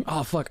know.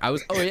 Oh fuck! Oh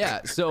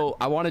yeah. So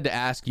I wanted to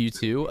ask you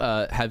two.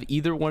 Have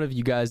either one of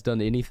you guys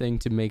done anything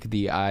to make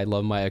the "I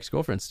love my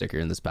ex-girlfriend" sticker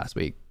in this past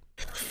week?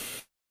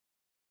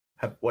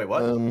 Wait,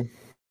 what?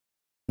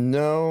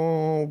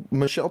 No.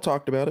 Michelle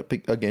talked about it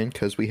again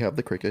because we have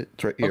the cricket.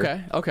 It's right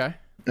here. Okay.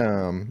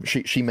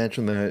 She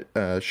mentioned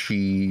that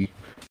she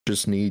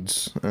just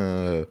needs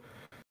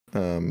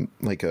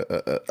like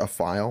a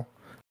file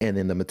and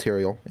then the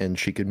material, and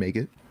she could make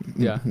it.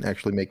 Yeah.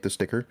 Actually make the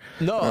sticker.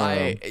 No,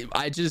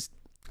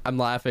 I'm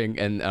laughing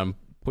and I'm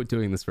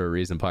doing this for a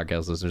reason,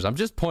 podcast listeners. I'm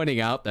just pointing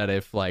out that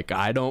if like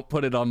I don't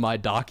put it on my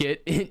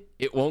docket,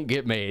 it won't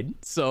get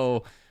made.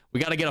 So we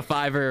got to get a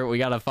Fiverr. We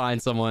got to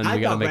find someone. We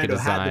got to make a Brando had the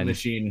design.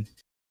 machine.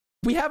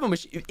 We have a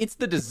machine. It's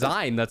the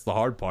design that's the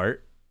hard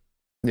part.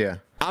 Yeah.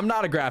 I'm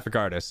not a graphic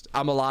artist.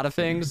 I'm a lot of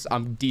things.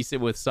 I'm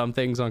decent with some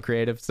things on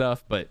creative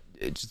stuff, but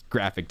it's just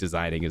graphic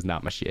designing is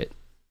not my shit.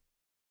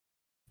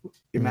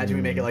 Imagine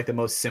we make it like the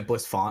most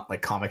simplest font,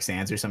 like Comic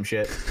Sans or some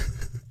shit.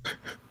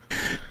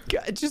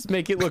 Just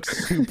make it look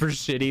super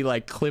shitty,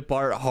 like clip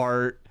art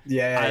heart.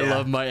 Yeah, I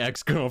love my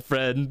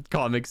ex-girlfriend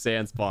Comic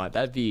Sans font.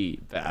 That'd be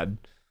bad.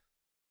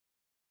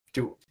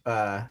 Do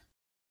I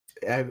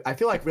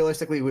feel like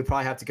realistically we'd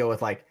probably have to go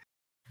with like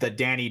the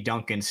Danny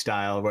Duncan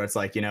style, where it's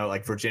like, you know,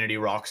 like Virginity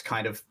Rocks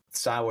kind of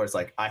style, where it's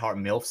like I Heart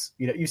MILFs.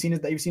 You know, you've seen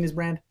his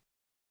brand.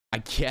 I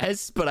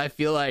guess, but I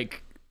feel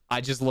like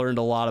I just learned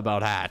a lot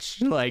about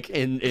Hatch, like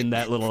in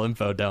that little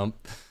info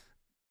dump.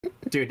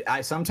 Dude,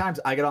 sometimes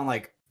I get on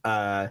like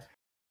a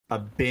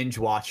binge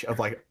watch of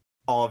like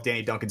all of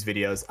Danny Duncan's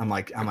videos. I'm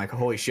like,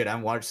 holy shit, I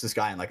haven't watched this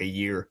guy in like a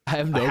year. I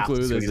have no have to clue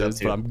who see what this he's up is,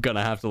 to. but I'm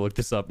gonna have to look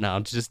this up now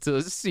just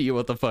to see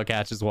what the fuck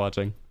Hatch is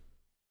watching.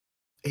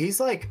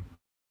 He's like,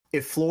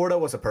 if Florida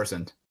was a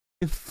person.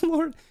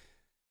 Florida.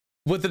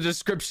 With a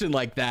description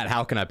like that,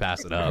 how can I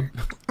pass it up?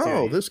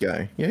 Oh, this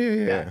guy.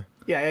 Yeah.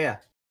 Yeah.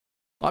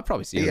 Well, I've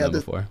probably seen Yeah, him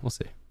this- before. We'll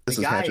see. This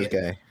The is guy- Hatch's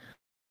guy.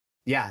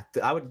 Yeah,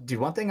 I would. Dude,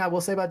 one thing I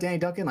will say about Danny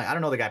Duncan, like I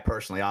don't know the guy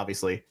personally,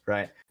 obviously,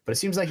 right? But it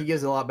seems like he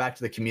gives a lot back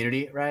to the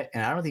community, right?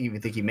 And I don't think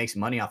even think he makes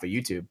money off of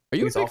YouTube. Are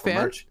you It's a all big for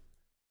fan? merch.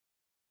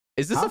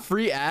 Is this Huh? a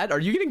free ad? Are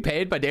you getting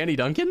paid by Danny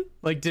Duncan?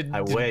 Like,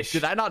 I wish.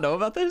 Did I not know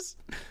about this?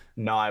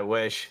 No, I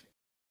wish.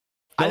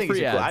 No I think free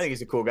he's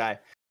ads. a cool guy.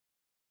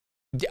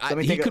 Let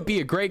me He think could of- be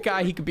a great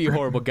guy. He could be a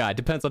horrible guy.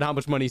 Depends on how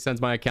much money he sends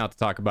my account to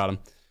talk about him.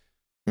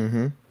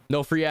 Mm-hmm.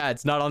 No free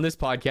ads. Not on this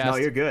podcast. No,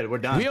 you're good. We're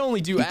done. We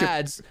only do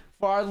ads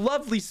for our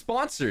lovely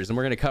sponsors, and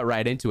we're going to cut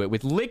right into it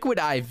with Liquid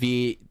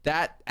IV.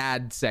 That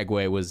ad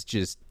segue was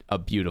just a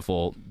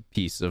beautiful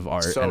piece of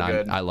art, So and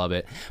good. I love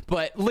it.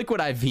 But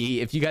Liquid IV,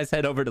 if you guys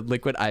head over to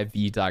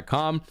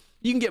liquidiv.com,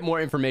 you can get more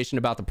information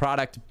about the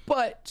product.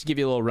 But to give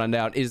you a little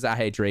rundown, it is a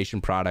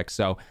hydration product.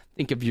 So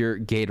think of your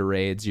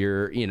Gatorades,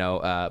 your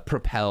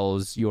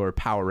Propels, your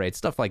Powerade,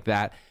 stuff like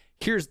that.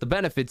 Here's the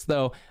benefits,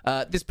 though.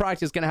 This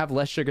product is going to have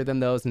less sugar than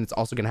those, and it's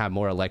also going to have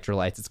more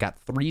electrolytes. It's got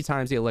 3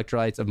 times the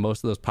electrolytes of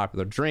most of those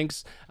popular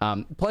drinks.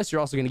 Plus, you're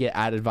also going to get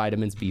added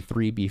vitamins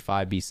B3,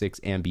 B5, B6,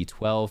 and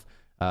B12.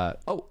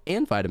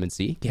 And vitamin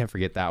C. Can't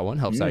forget that one.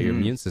 Helps out your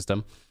immune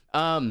system.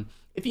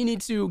 If you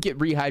need to get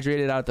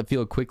rehydrated out of the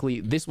field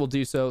quickly, this will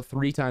do so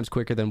 3 times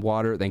quicker than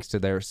water thanks to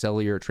their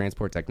cellular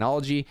transport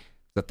technology.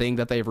 The thing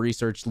that they've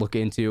researched, look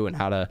into, and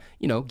how to,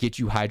 get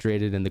you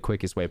hydrated in the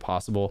quickest way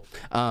possible.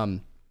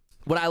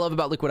 What I love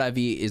about Liquid IV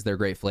is their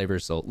great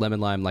flavors. So lemon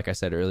lime, like I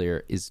said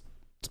earlier, is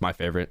It's my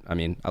favorite. I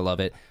mean, I love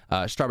it.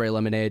 Strawberry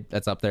lemonade,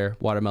 that's up there.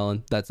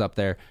 Watermelon, that's up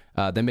there.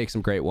 They make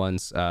some great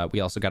ones.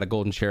 We also got a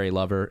golden cherry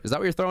lover. Is that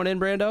what you're throwing in,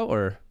 Brando?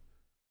 Or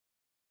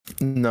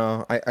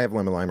No, I have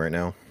lemon lime right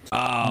now.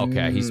 oh,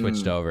 okay. He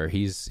switched over.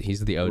 He's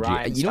the OG.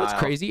 Ryan You know what's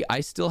style. crazy?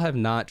 I still have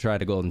not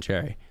tried a golden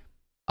cherry.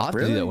 I'll have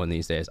to do Really? that one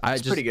these days.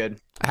 It's pretty good.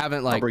 I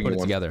haven't like bring put you it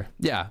one. together.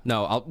 Yeah,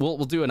 no, we'll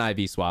do an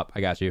IV swap. I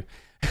got you.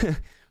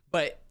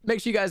 But make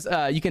sure you guys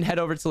you can head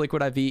over to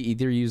Liquid IV.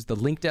 Either use the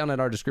link down in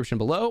our description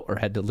below or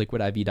head to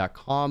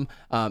liquidiv.com.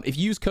 If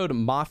you use code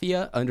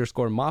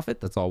Mafia_Moffitt,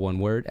 that's all one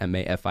word,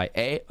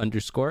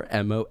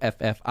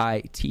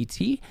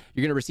 MAFIA_MOFFITT,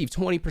 you're gonna receive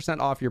 20%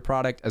 off your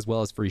product as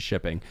well as free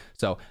shipping.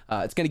 So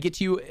it's gonna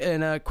get you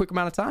in a quick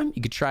amount of time.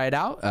 You could try it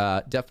out.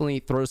 Definitely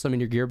throw some in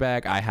your gear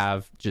bag. I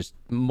have just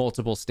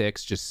multiple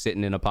sticks just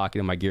sitting in a pocket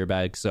in my gear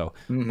bag. So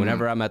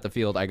whenever I'm at the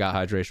field, I got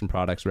hydration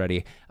products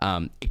ready.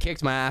 It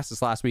kicked my ass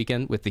this last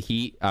weekend with the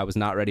heat. I was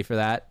not ready for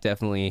that.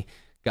 Definitely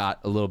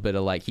got a little bit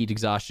of like heat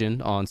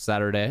exhaustion on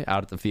Saturday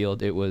out at the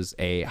field. It was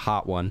a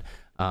hot one,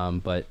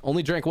 but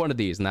only drank one of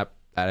these, and that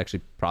actually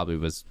probably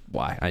was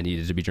why I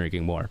needed to be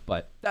drinking more.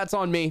 But that's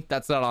on me.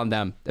 That's not on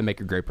them. They make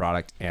a great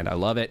product, and I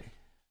love it.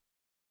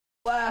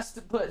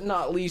 Last but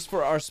not least,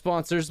 for our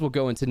sponsors, we'll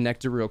go into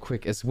Nectar real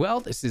quick as well.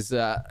 This is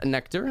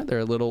Nectar. They're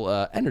a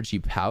little energy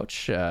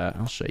pouch.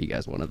 I'll show you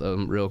guys one of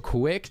them real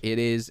quick. It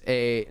is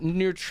a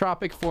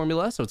nootropic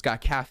formula, so it's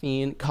got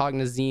caffeine,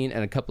 cognizine,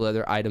 and a couple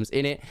other items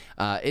in it.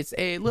 It's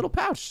a little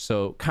pouch,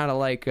 so kind of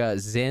like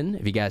Zen,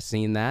 if you guys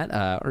seen that,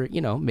 or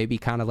maybe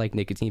kind of like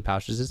nicotine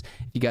pouches if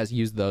you guys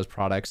use those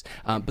products.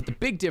 But the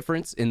big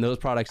difference in those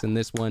products and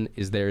this one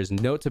is there is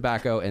no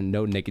tobacco and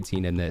no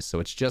nicotine in this, so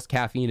it's just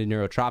caffeine and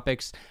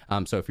neurotropics.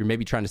 So if you're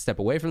maybe trying to step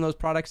away from those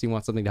products, you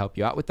want something to help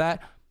you out with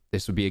that,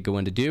 this would be a good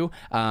one to do.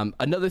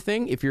 Another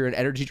thing, if you're an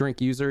energy drink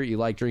user, you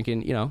like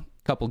drinking, a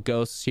couple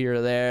ghosts here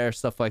or there,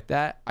 stuff like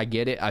that. I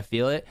get it. I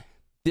feel it.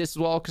 This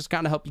will all just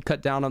kind of help you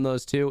cut down on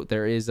those too.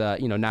 There is a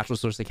natural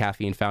source of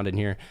caffeine found in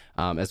here,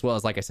 as well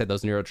as, like I said,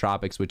 those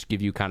neurotropics, which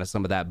give you kind of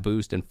some of that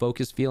boost and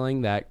focus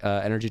feeling that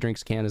energy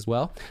drinks can as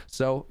well.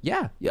 So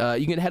yeah,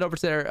 you can head over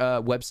to their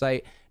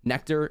website,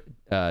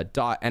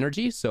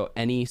 nectar.energy. So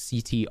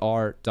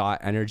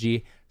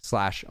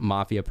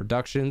nectr.energy/Mafia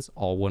Productions,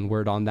 all one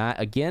word on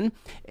that again.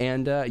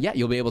 And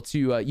you'll be able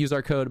to use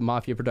our code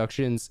Mafia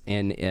Productions,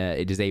 and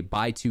it is a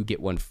buy two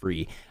get one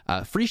free.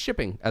 Free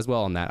shipping as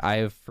well on that. I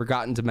have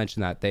forgotten to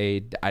mention that.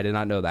 I did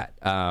not know that.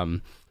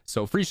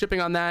 So free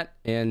shipping on that.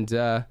 And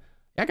yeah,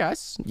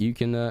 guys, you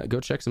can go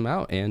check some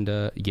out and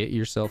get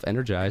yourself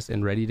energized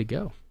and ready to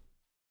go.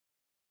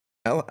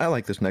 I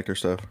like this nectar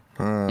stuff.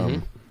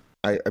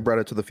 I brought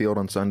it to the field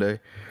on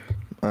Sunday.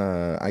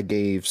 I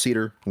gave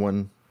Cedar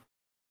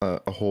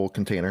a whole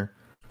container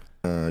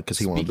because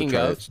he wanted to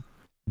try it.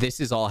 This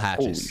is all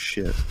Hatches. Holy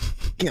shit!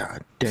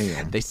 God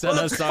damn! They sent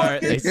us our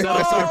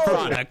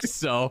products,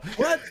 so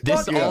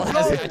this all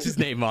has Hatch's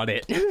name on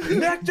it.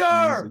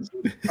 Nectar,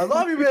 I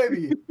love you,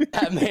 baby.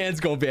 That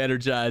man's gonna be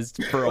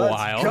energized for a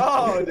while.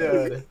 Go,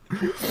 dude.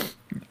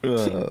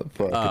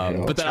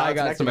 But then I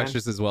got Nectar, some man.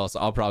 extras as well, so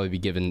I'll probably be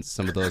giving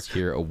some of those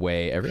here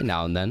away every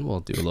now and then. We'll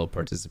do a little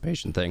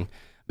participation thing.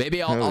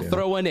 Maybe I'll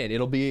throw one in.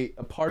 It'll be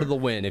a part of the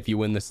win if you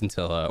win this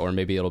Scintilla, or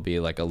maybe it'll be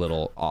like a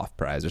little off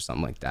prize or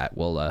something like that.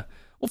 We'll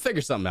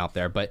figure something out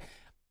there. But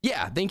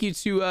yeah, thank you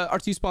to our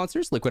two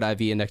sponsors, Liquid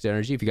IV and Nectar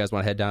Energy. If you guys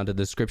want to head down to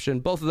the description,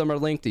 both of them are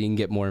linked, and you can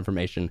get more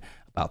information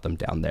about them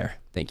down there.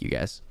 Thank you,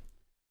 guys.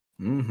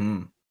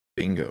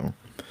 Bingo.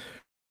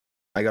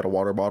 I got a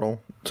water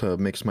bottle to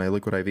mix my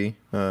Liquid IV.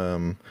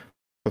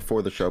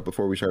 Before the show,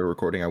 before we started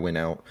recording, I went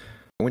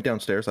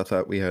downstairs. I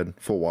thought we had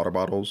full water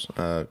bottles.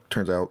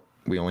 Turns out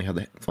we only had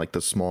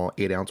the small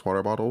 8-ounce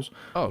water bottles.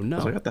 Oh no! I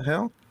was like, what the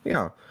hell?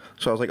 Yeah.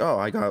 So I was like, oh,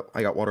 I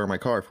got water in my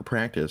car for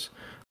practice.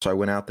 So I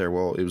went out there.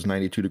 Well, it was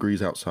 92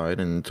 degrees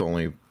outside, and it's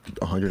only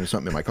 100 and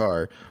something in my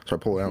car. So I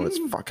pull it out, and it's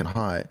fucking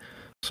hot.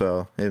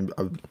 So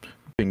I've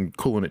been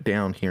cooling it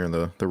down here in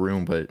the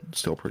room, but it's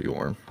still pretty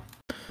warm.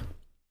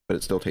 But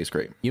it still tastes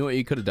great. You know what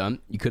you could have done?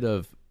 You could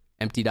have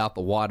emptied out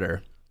the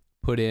water,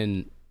 put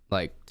in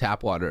like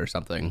tap water or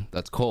something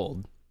that's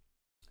cold,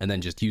 and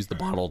then just use the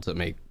bottle to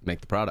make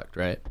the product,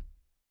 right?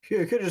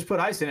 You could have just put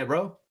ice in it,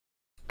 bro.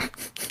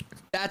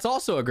 That's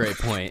also a great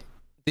point.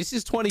 This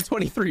is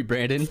 2023,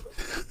 Brandon.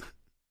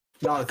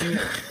 No, the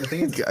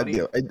thing is, God funny.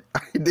 damn,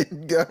 I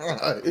did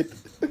God.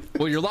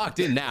 Well, you're locked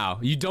in now.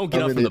 You don't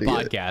get I'm up an from the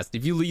idiot. podcast.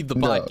 If you leave the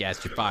No.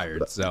 podcast, you're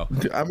fired. So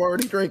I'm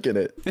already drinking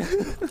it.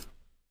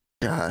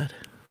 God,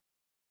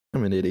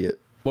 I'm an idiot.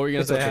 what were you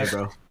gonna It's say, okay, Hash?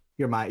 bro.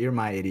 You're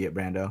my idiot,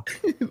 Brando.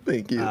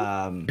 Thank you.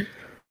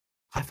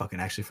 I fucking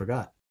actually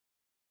forgot.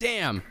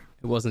 Damn,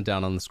 it wasn't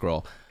down on the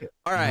scroll.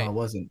 All right. No, it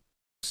wasn't.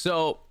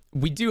 So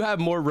we do have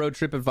more road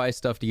trip advice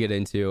stuff to get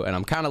into, and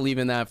I'm kind of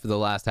leaving that for the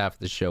last half of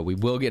the show. We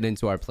will get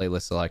into our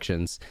playlist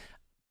selections,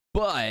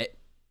 but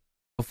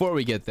before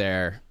we get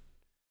there,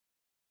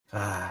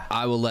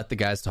 I will let the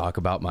guys talk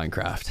about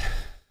Minecraft.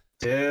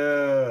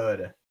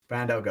 Dude,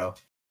 Brando, go.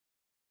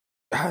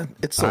 God,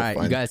 it's so All right,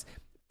 fun. you guys,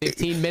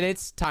 15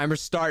 minutes,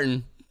 timer's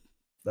starting.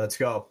 Let's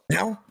go.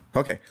 Now?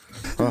 Okay.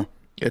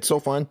 It's so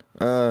fun.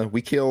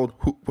 We killed.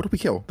 What did we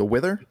kill? The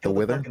Wither. The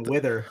Wither. Fucking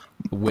Wither.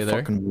 Wither.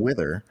 Fucking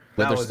Wither.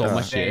 Wither was stole my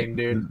insane, shit.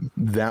 dude.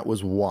 That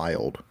was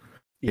wild.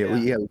 Yeah.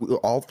 Yeah,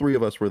 all three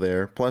of us were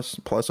there, plus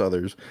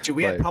others. Dude,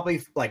 we had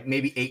probably like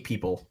maybe 8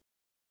 people.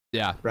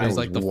 Yeah, Right. it was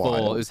That like was the full.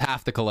 wild. It was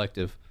half the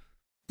collective.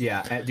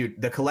 Yeah, and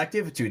dude, the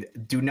collective, dude,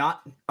 do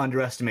not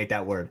underestimate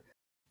that word.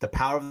 The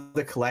power of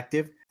the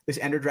collective. This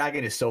Ender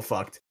Dragon is so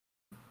fucked.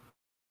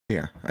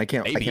 Yeah, I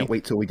can't Maybe.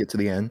 wait till we get to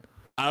the end.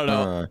 I don't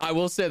know. I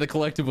will say the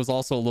collective was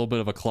also a little bit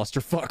of a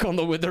clusterfuck on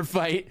the Wither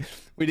fight.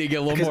 We did get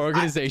a little more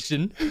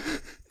organization.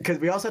 Because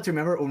we also have to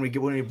remember when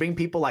we bring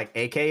people like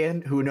AK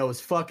in who knows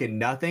fucking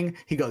nothing.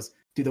 He goes,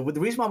 dude, the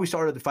reason why we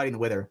started fighting the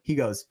Wither,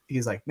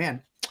 he's like,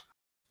 man,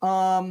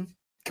 can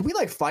we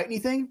like fight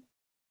anything?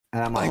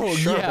 And I'm like,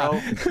 sure,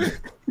 bro.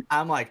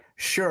 I'm like,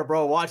 sure,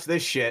 bro. Watch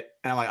this shit.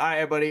 And I'm like, all right,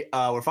 everybody,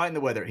 we're fighting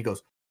the Wither. He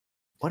goes,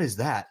 what is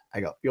that? I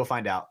go, you'll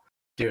find out,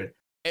 dude.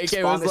 AK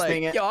Spawn was this like,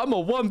 thing in. yo, I'm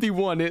a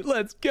 1v1 it.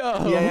 Let's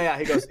go.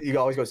 Yeah. He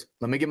always goes,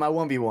 let me get my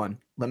 1v1.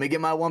 Let me get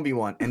my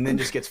 1v1. And then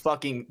just gets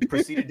fucking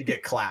proceeded to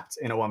get clapped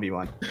in a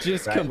 1v1.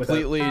 Just right,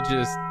 completely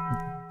just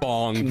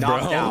bonged,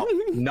 bro.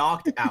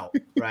 Knocked out,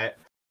 right?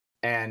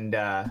 And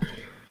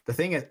the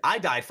thing is, I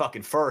died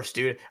fucking first,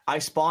 dude. I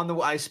spawned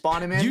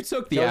him in. You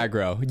took the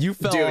aggro. You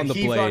fell on the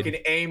he blade.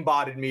 fucking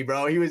aimbotted me,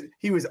 bro.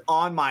 He was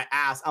on my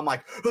ass. I'm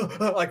like,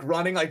 like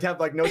running, like have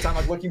like no time,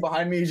 like looking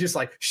behind me. He's just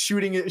like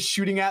shooting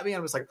at me. I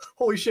was like,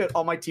 holy shit!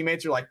 All my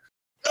teammates are like,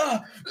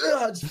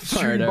 just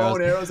shooting bow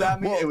and arrows at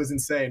me. Well, it was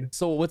insane.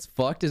 So what's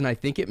fucked is, and I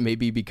think it may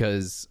be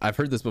because I've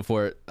heard this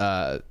before.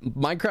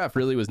 Minecraft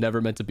really was never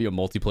meant to be a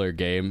multiplayer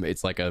game.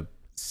 It's like a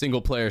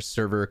single player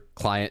server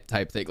client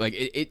type thing. Like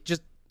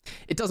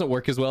it doesn't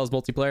work as well as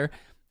multiplayer.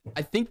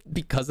 I think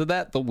because of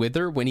that, the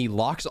Wither, when he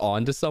locks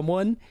on to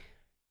someone,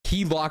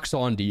 he locks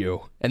on to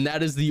you. And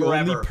that is the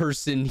Forever. only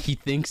person he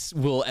thinks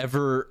will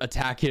ever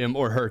attack him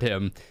or hurt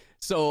him.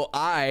 So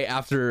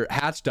after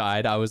Hatch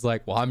died, I was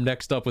like, well, I'm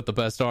next up with the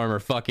best armor.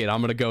 Fuck it.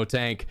 I'm going to go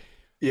tank.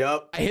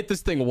 Yep. I hit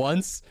this thing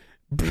once.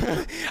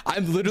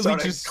 I'm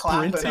literally just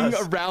sprinting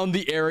around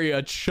the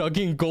area,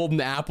 chugging golden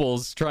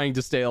apples, trying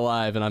to stay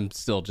alive. And I'm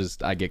still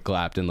I get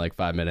clapped in like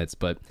 5 minutes,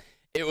 but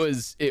it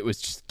was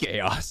just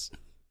chaos.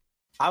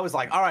 I was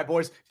like, all right,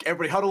 boys,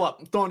 everybody huddle up.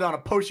 I'm throwing down a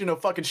potion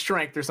of fucking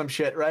strength or some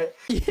shit, right?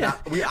 Yeah.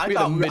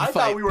 I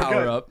thought we were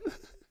good. Up.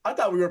 I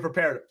thought we were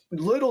prepared.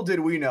 Little did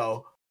we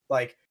know,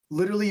 like,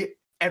 literally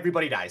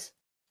everybody dies.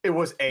 It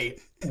was a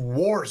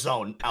war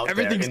zone out there.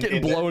 Everything's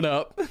getting blown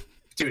up.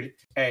 Dude,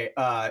 hey,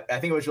 I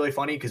think it was really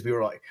funny because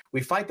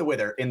we fight the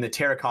Wither in the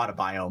terracotta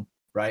biome,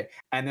 right?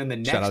 And then the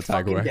next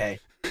fucking day,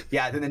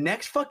 then the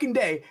next fucking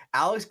day,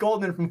 Alex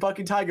Goldman from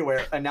fucking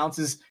Tigerware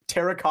announces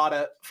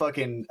terracotta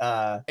fucking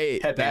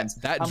headbands.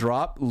 That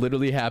drop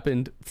literally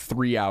happened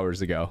 3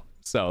 hours ago.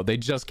 So they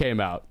just came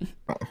out.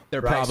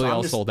 They're probably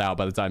all sold out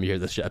by the time you hear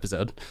this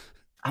episode.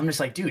 I'm just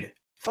like, dude,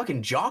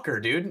 fucking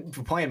jocker, dude,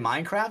 for playing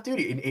Minecraft,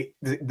 dude.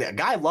 The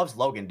guy loves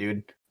Logan,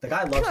 dude. The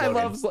guy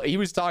loves Logan. He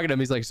was talking to him.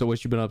 He's like, so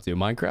what you been up to?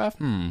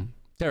 Minecraft?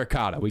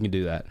 Terracotta. We can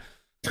do that.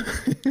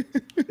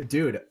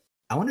 Dude,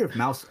 I wonder if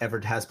Mouse ever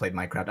has played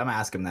Minecraft. I'm gonna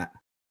ask him that.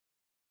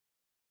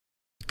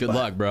 Good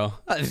luck, bro.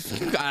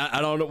 I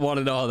don't want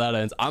to know how that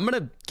ends. I'm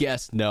gonna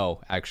guess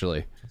no,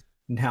 actually.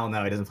 Hell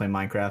no, he doesn't play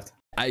Minecraft.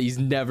 He's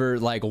never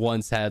like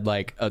once had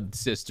like a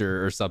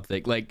sister or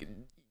something like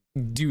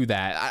do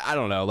that. I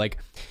don't know. Like,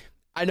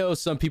 I know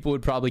some people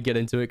would probably get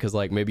into it because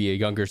like maybe a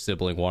younger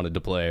sibling wanted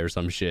to play or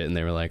some shit, and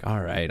they were like, "All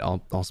right,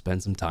 I'll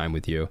spend some time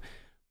with you."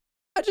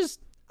 I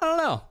don't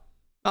know.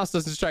 Mouse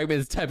doesn't strike me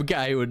as the type of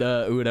guy who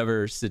would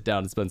ever sit down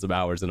and spend some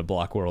hours in a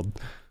block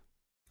world.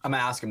 I'm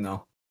gonna ask him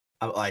though.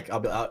 I'm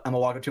gonna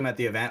walk up to him at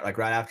the event, like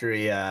right after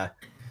he.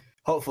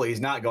 Hopefully, he's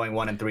not going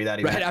 1-3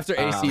 that event. Right after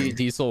AC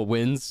Diesel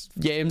wins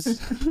games.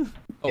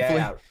 Hopefully.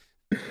 Yeah.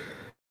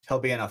 He'll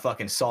be in a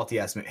fucking salty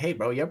ass mood. Hey,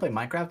 bro, you ever play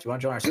Minecraft? Do you want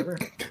to join our server?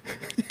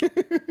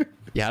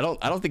 Yeah,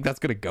 I don't think that's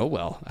gonna go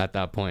well at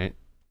that point.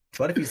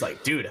 What if he's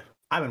like, dude,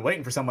 I've been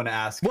waiting for someone to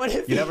ask. What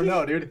if you never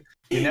know, dude?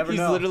 You never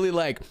know. He's literally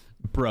like,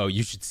 bro,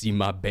 you should see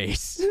my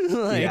base.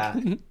 Like, yeah.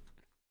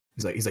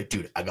 He's like,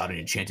 dude, I got an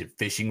enchanted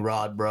fishing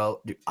rod, bro.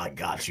 Dude, I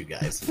got you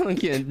guys.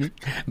 Fucking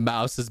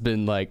Mouse has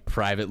been like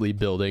privately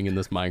building in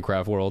this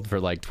Minecraft world for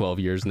like 12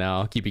 years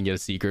now, keeping it a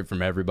secret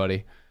from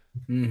everybody.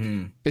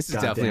 Mm-hmm. This is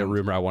definitely a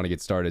rumor I want to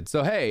get started.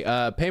 So hey,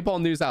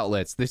 paintball news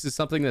outlets. This is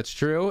something that's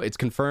true. It's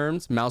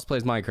confirmed. Mouse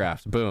plays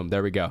Minecraft. Boom.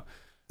 There we go.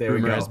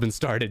 Rumor has been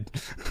started.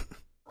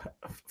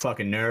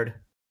 Fucking nerd.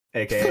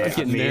 AKA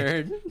fucking me.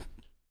 nerd.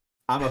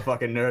 I'm a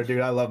fucking nerd, dude.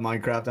 I love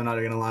Minecraft. I'm not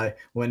even gonna lie.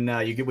 When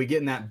we get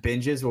in that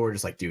binges where we're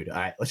just like, dude, all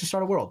right, let's just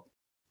start a world.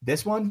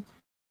 This one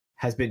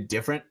has been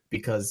different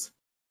because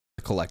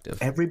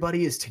collective.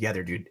 Everybody is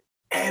together, dude.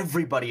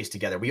 Everybody is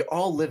together. We are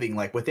all living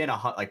like within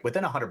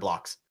 100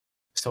 blocks.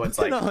 So it's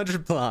within like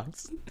 100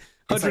 blocks,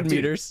 100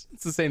 meters. Dude,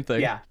 it's the same thing.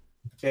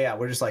 Yeah.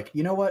 We're just like,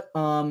 you know what?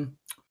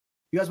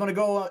 You guys want to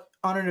go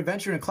on an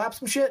adventure and clap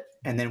some shit?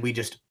 And then we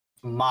just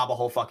mob a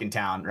whole fucking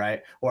town,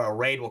 right? Or a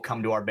raid will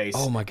come to our base.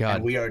 Oh my god.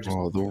 And we are just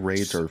the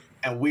raids are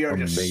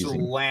just amazing.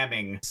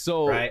 slamming.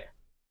 So right.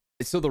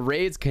 So the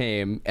raids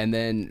came, and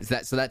then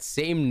that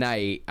same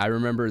night, I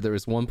remember there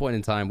was one point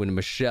in time when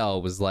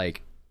Michelle was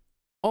like,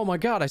 "Oh my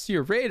god, I see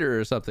a raider"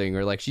 or something,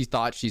 or like she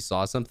thought she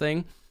saw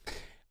something.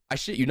 I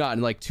shit you not,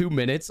 in like 2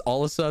 minutes,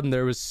 all of a sudden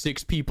there was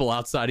 6 people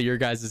outside of your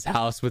guys'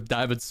 house with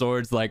diamond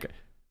swords. Like,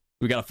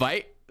 we gotta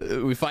fight.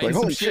 We fighting Like,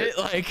 some holy shit. shit.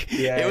 Like,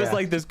 it was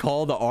like this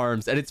call to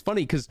arms, and it's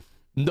funny because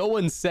no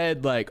one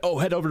said like, "Oh,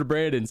 head over to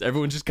Brandon's."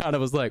 Everyone just kind of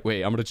was like,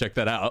 "Wait, I'm gonna check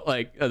that out."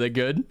 Like, are they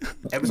good?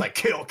 It was like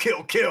kill.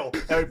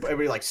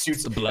 Everybody like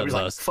shoots. Everybody's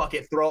like, fuck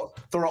it, throw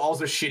all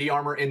their shitty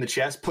armor in the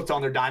chest, puts on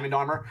their diamond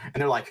armor,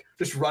 and they're like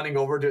just running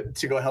over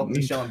to go help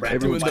Michelle and Brandon.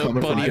 Everyone's Doing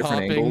the coming from bunny different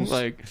hopping, angles.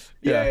 like,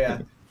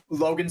 Yeah.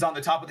 Logan's on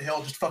the top of the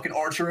hill, just fucking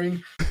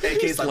archering.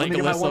 AK's like, let me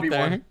get my Legolas up 1v1.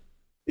 there.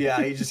 Yeah,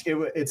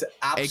 it's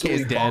absolutely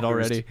AK's dead bonkers.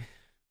 already.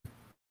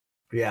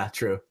 Yeah,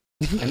 true.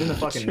 And then the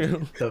fucking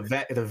True.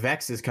 the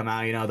Vexes come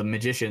out, the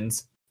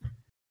magicians.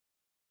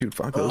 Dude,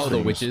 fuck those Oh, the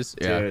things. witches.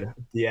 Yeah. Dude.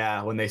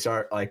 Yeah, when they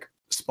start like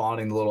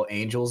spawning the little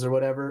angels or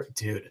whatever.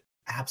 Dude,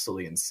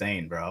 absolutely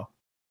insane, bro.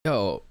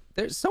 Yo,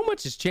 there's so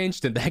much has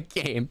changed in that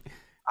game.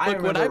 I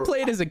Look, when I remember-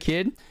 played as a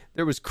kid,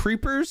 there was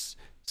creepers,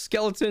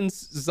 skeletons,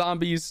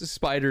 zombies,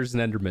 spiders,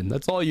 and endermen.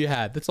 That's all you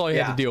had. That's all you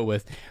had Yeah. to deal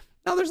with.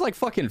 Now there's like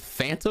fucking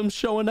phantoms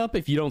showing up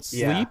if you don't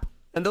sleep, Yeah.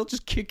 and they'll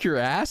just kick your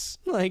ass.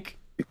 Like,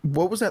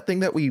 What was that thing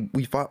that we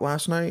fought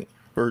last night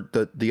or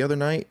the other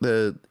night?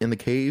 In the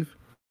cave.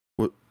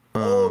 What?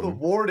 the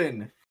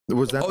warden.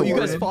 Was that? oh, the you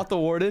guys warden? fought the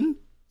warden?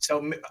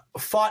 So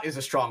fought is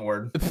a strong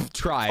word.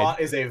 Tried. Fought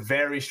is a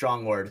very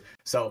strong word.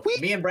 So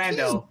me and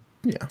Brando.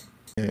 Yeah.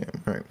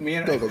 All right. Me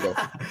and Go.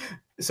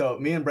 So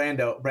me and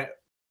Brando,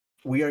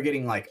 we are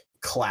getting like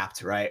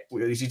clapped, right?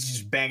 We're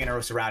just banging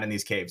us around in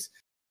these caves.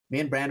 Me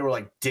and Brando were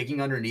like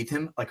digging underneath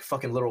him like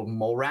fucking little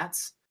mole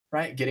rats,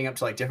 right? Getting up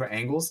to like different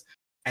angles,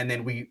 and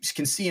then we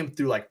can see him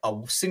through like a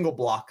single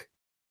block,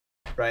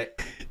 right?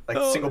 Like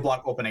Oh. single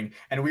block opening,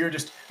 and we were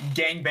just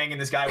gang banging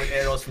this guy with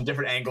arrows from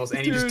different angles,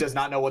 and he just Dude. does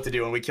not know what to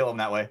do, and we kill him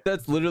that way.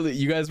 That's literally,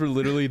 you guys were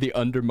literally the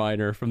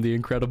Underminer from The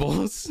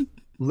Incredibles.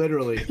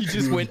 Literally, You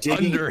just we were went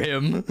digging- under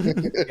him.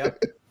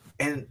 Yep.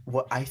 And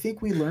what I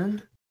think we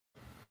learned,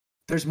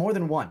 there's more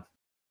than one.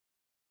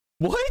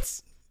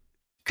 What?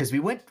 Because we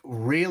went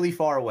really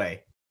far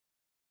away.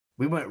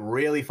 We went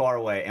really far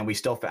away, and we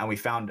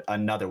found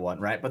another one,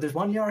 right? But there's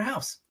one near our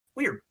house.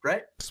 Weird,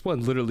 right? This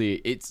one literally,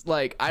 it's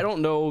like, I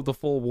don't know the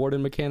full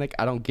warden mechanic.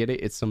 I don't get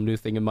it. It's some new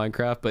thing in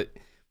Minecraft. But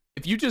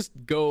if you just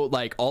go,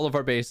 like, all of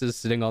our bases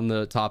sitting on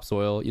the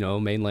topsoil,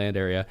 mainland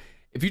area,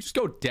 if you just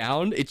go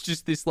down, it's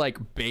just this like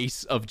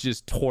base of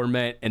just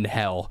torment and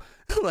hell.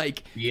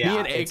 Like, Yeah, me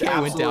and it's AK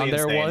went down absolutely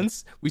there insane.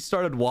 once. We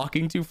started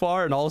walking too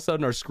far, and all of a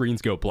sudden our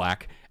screens go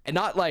black. And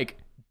not like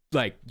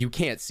you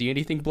can't see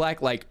anything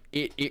black. Like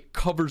it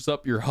covers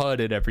up your HUD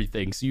and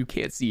everything, so you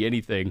can't see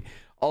anything.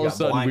 All of a Yeah,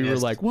 sudden we were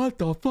blindness. like, "What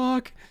the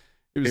fuck?"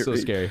 It was so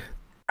scary.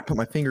 I put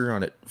my finger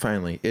on it.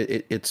 Finally,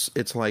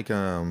 it's like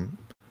in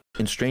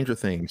Stranger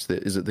Things.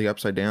 Is it the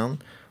Upside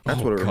Down? That's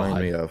Oh, what it reminded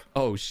God. me of.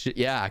 Oh shit!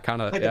 Yeah,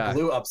 kind of. Like Yeah. the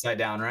blue upside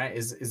down, right?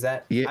 Is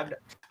that? Yeah.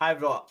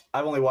 I've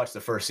only watched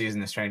the first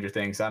season of Stranger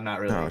Things. So I'm not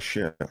really. Oh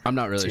shit! I'm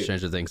not really a Dude.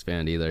 Stranger Things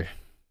fan either.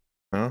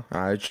 Huh?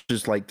 I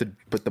just like to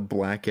put the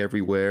black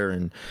everywhere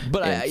and.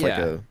 But and it's like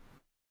yeah, a-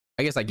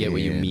 I guess I get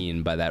what you Yeah.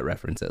 mean by that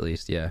reference, at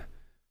least. Yeah.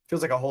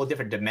 Feels like a whole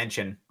different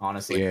dimension,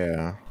 honestly.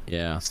 yeah.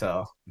 Yeah.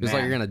 So. It's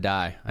like man. you're gonna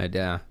die.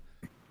 Yeah.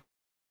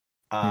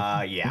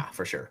 Yeah,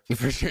 for sure.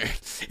 For sure.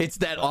 It's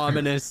that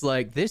ominous,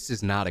 like, this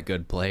is not a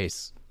good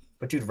place.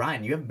 But dude,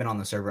 Ryan, you haven't been on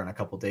the server in a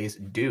couple days,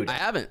 dude. I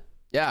haven't.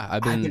 Yeah,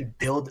 I've I've been.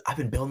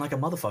 been building like a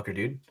motherfucker,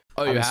 dude.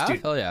 Oh, I've you been have? stu-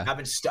 Hell yeah. I've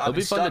been It'll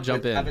be fun to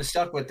jump in. I've been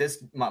stuck with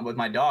with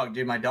my dog,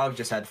 dude. My dog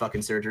just had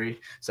fucking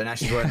surgery, so now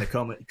she's wearing the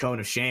cone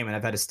of shame, and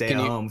I've had to stay Can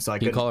at you- home. So I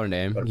Can you couldn't. call her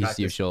name? go to You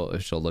see if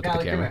practice. she'll look at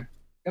the camera.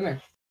 Come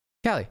here.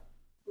 Callie.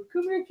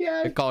 Come here,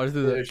 I Callie. call her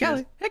through There the she is.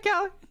 Callie. Hey,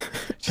 Callie.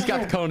 She's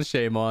got the cone of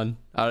shame on.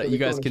 the You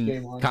guys cone of can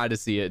shame on. kind of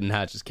see it in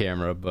Hatch's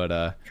camera,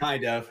 but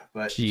Kind of,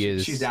 but She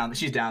is- She's down.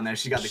 She's down there.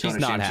 She's got the she's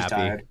cone of not shame. She's happy.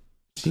 tired.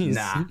 she's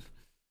Nah.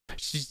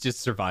 she's just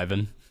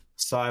surviving.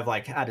 So I've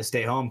had to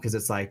stay home because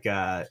it's like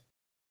I've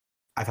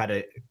had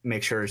to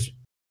make sure.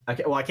 I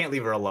can't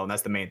leave her alone.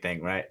 That's the main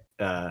thing, right?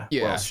 Or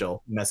Yeah. else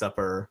she'll mess up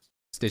her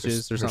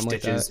Stitches or her something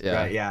stitches, like that.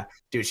 Yeah. right? Yeah,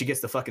 dude, she gets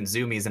the fucking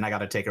zoomies, and I got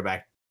to take her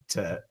back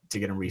to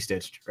get them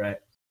restitched, right?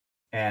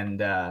 And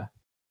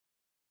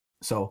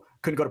so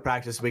couldn't go to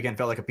practice this weekend.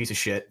 Felt like a piece of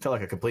shit. Felt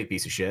like a complete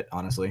piece of shit,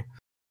 honestly.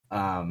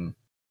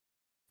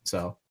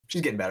 So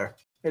she's getting better.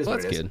 It is Well,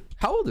 what that's it is. good.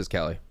 How old is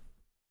Callie?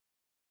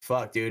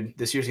 Fuck, dude,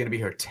 this year's gonna be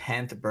her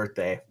 10th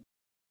birthday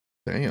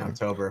in Damn.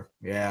 October.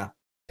 Yeah,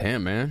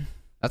 Damn, man.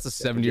 That's a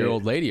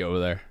 70-year-old lady over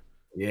there.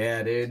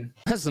 yeah, dude.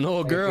 That's an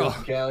old girl.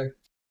 Kelly.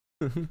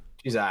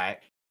 She's alright,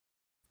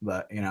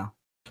 but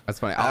That's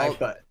funny. alright,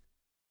 but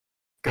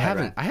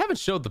I haven't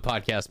showed the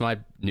podcast my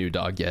new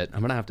dog yet.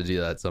 I'm gonna have to do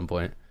that at some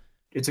point.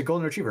 it's a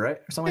golden retriever, right,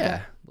 or something like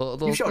Yeah,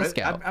 that. You showed it.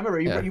 I remember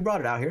you brought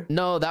it out here.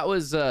 No, that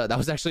was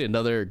actually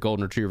another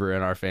golden retriever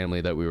in our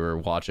family that we were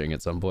watching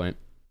at some point.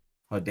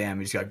 Oh damn,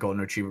 you just got golden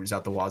retrievers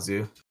out the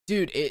wazoo.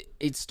 Dude,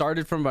 it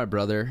started from my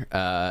brother.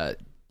 I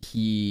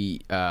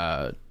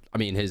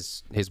mean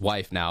his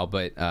wife now,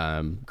 but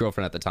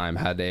girlfriend at the time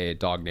had a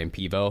dog named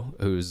Pivo,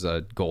 who's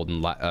a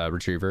golden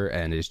retriever,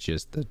 and is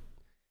just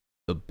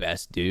the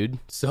best dude.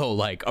 So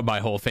like my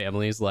whole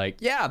family is like,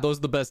 yeah, those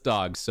are the best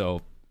dogs.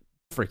 So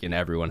freaking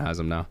everyone has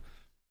them now.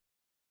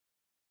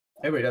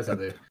 Everybody does have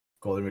the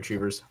golden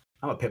retrievers.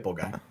 I'm a pit bull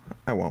guy.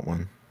 I want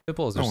one. Pit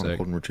bulls I are want a sick.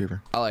 golden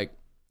retriever. I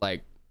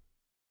like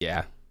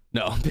yeah.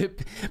 No,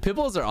 pit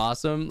bulls are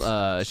awesome.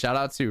 Shout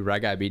out to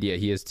Red Guy Media.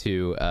 He has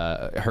two,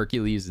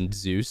 Hercules and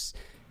Zeus,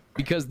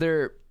 because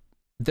they're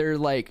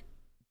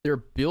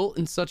built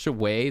in such a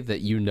way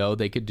that you know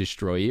they could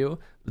destroy you,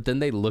 but then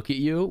they look at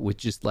you with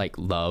just like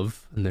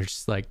love, and they're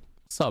just like,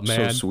 "What's up,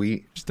 man? So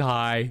sweet. Just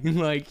hi."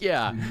 Like,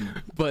 yeah,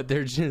 but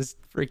they're just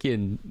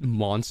freaking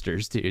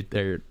monsters, dude.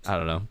 I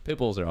don't know. Pit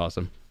bulls are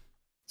awesome.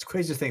 It's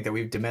crazy to think that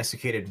we've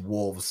domesticated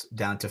wolves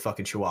down to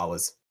fucking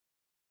chihuahuas.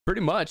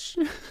 Pretty much.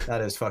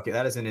 That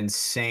is an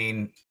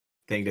insane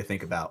thing to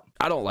think about.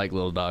 I don't like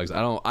little dogs.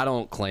 I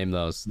don't claim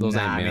those. Those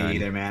nah, ain't mine. me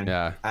either, man.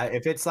 Yeah.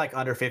 If it's like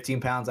under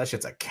 15 pounds, that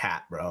shit's a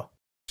cat, bro.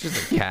 It's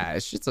just a cat.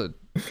 It's just a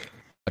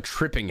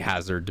tripping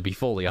hazard, to be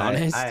fully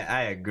honest.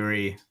 I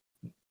agree.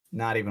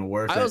 Not even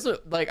worth it. I also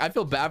I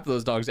feel bad for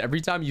those dogs.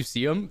 Every time you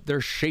see them, they're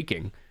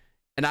shaking.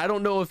 And I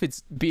don't know if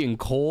it's being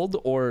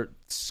cold or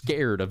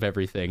scared of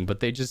everything, but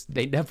they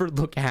never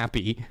look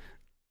happy.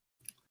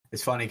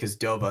 It's funny because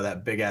Dova,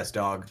 that big ass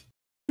dog,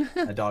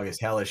 that dog is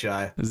hella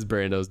shy. This is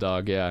Brando's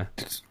dog, yeah.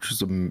 It's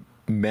just a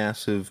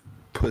massive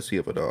pussy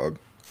of a dog.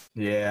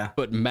 Yeah.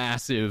 But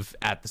massive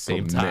at the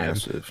same time.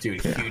 Massive.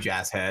 Dude, huge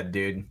ass head,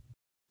 dude.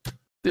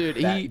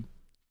 Dude,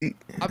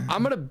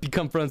 I'm gonna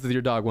become friends with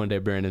your dog one day,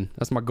 Brandon.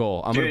 That's my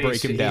goal. I'm gonna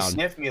break him down. He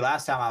sniffed me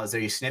last time I was there.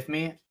 He sniffed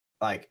me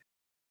like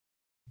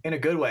in a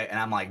good way, and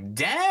I'm like,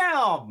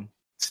 damn,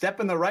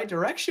 step in the right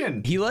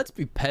direction. He lets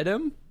me pet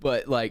him,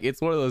 but like it's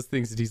one of those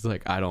things that he's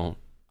like, I don't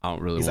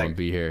really want to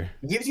be here.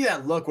 He gives you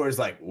that look where it's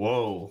like,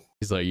 whoa.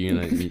 He's like, you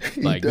know,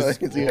 like a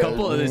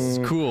couple of this is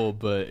cool,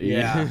 but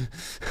yeah.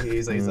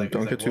 He's like,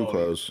 don't get too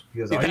close. He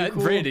goes, yeah,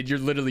 cool? Brandon, you're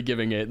literally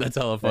giving it. That's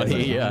hella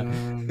funny. Yeah.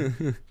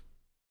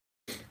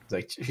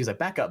 She's like,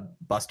 back up,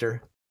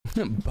 Buster.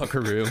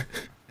 Buckaroo.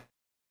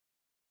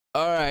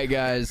 All right,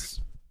 guys.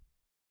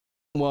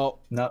 Well,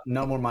 no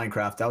more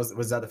Minecraft.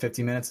 Was that the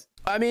 15 minutes?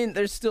 I mean,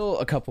 there's still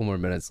a couple more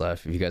minutes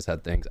left if you guys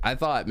had things. I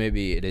thought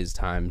maybe it is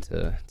time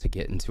to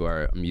get into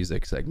our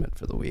music segment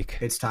for the week.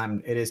 It's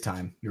time. It is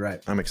time. You're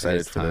right. I'm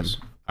excited for this.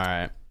 All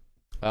right.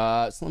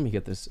 So let me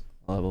get this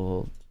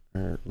leveled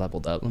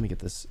up. Let me get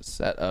this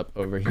set up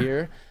over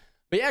here.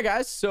 But yeah,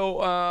 guys.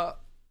 So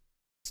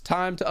it's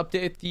time to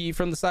update the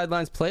From the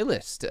Sidelines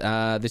playlist.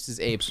 This is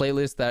a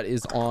playlist that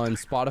is on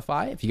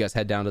Spotify. If you guys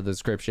head down to the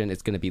description,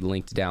 it's going to be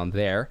linked down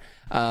there.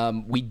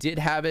 We did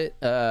have it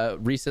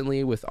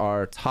recently with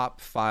our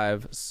top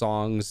 5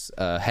 songs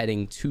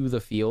heading to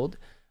the field,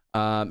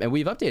 and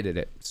we've updated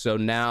it. So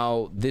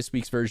now this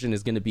week's version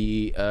is going to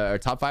be our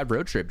top 5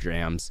 road trip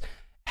jams.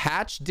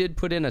 Hatch did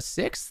put in a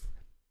 6th.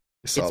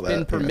 It's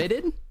been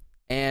permitted.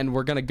 And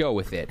we're gonna go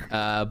with it.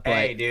 But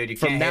hey, dude, you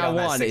from can't now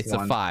on, it's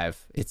a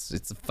 5. It's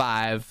a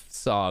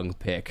 5-song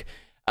pick.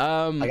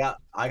 I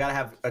gotta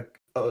have a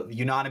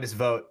unanimous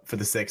vote for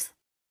the 6th.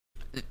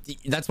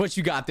 That's what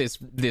you got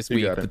this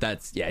week, but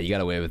that's you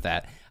got away with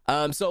that.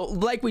 So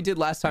like we did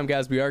last time,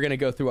 guys, we are gonna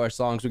go through our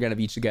songs. We're gonna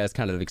have each of you guys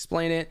kind of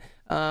explain it.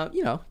 Talk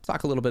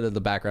a little bit of the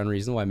background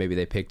reason why maybe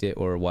they picked it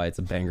or why it's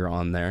a banger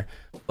on there.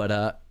 But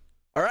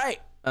all right.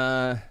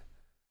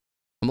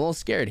 I'm a little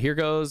scared. Here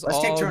goes. Let's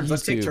take turns.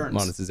 Let's take turns.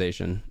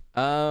 Monetization.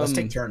 Let's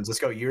take turns.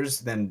 Let's go yours,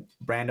 then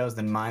Brando's,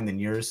 then mine, then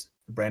yours.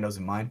 Brando's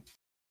and mine.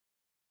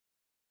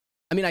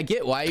 I mean, I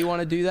get why you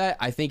want to do that.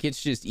 I think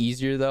it's just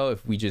easier though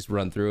if we just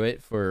run through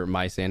it for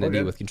my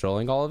sanity with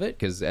controlling all of it,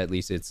 because at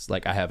least it's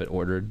like I have it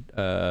ordered.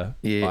 And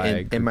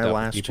my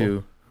last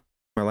two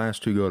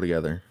go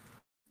together.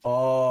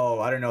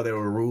 Oh, I didn't know there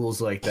were rules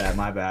like that.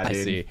 My bad,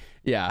 dude. I see.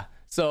 Yeah.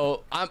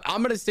 So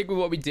I'm gonna stick with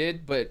what we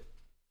did, but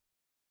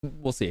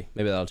we'll see.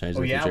 Maybe that'll change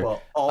in the future.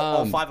 Well,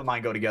 all 5 of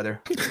mine go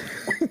together.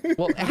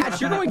 Well,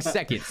 Hatch, you're going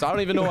second, so I don't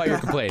even know why you're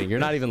complaining. You're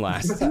not even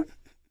last. All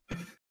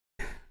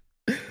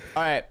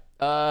right.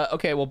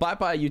 Okay. Well,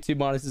 bye-bye YouTube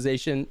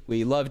monetization.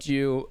 We loved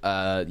you.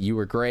 You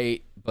were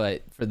great,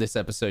 but for this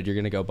episode, you're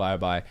gonna go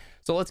bye-bye.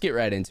 So let's get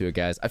right into it,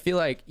 guys. I feel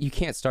like you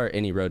can't start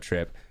any road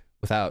trip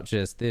without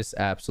just this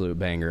absolute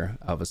banger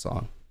of a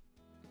song.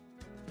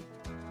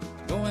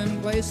 Going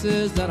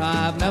places that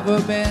I've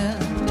never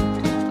been.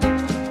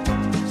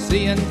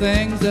 Seeing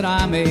things that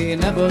I may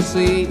never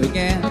see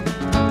again.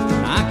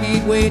 I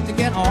can't wait to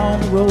get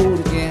on the road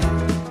again.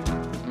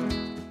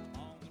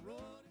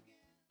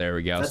 There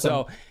we go.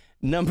 So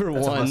number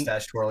that's one, a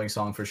mustache twirling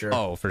song for sure.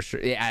 Oh, for sure.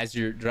 Yeah, as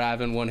you're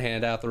driving one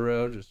hand out the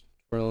road, just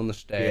twirling the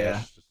stash. Yeah.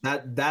 Just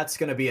that's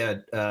gonna be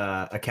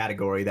a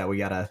category that we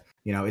gotta,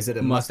 is it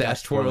a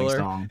Mustache twirling twirler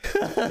song?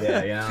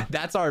 Yeah.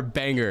 That's our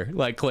banger,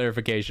 like,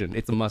 clarification.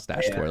 It's a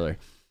mustache twirler.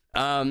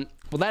 Well,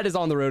 that is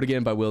On the Road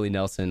Again by Willie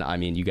Nelson. I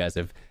mean, you guys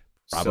have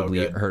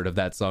probably heard of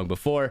that song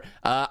before.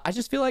 I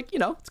just feel like,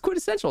 it's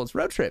quintessential. It's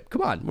road trip.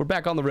 Come on, we're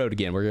back on the road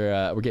again.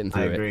 We're getting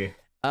through it. I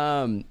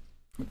agree.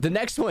 The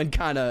next one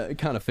kind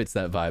of fits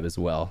that vibe as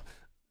well.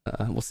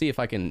 We'll see if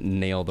I can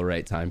nail the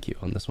right time cue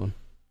on this one.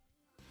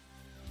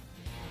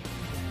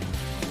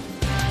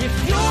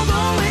 If you're going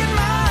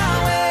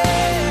my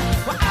way,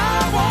 well,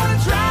 I wanna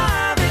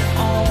drive it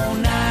all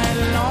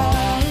night long.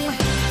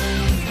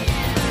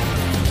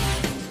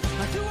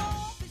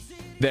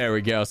 There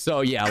we go.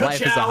 So yeah, Life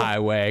is a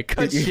Highway.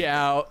 Cut you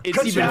out.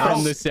 It's even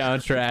from the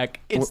soundtrack.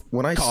 It's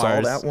when I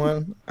Cars. saw that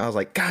one, I was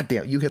like, God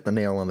damn, you hit the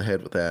nail on the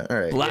head with that. All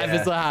right. Life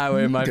is a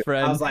Highway, my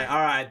friend. I was like,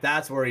 all right,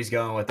 that's where he's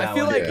going with that. I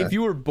feel like if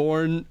you were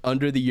born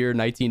under the year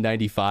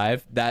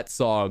 1995, that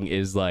song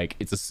is like,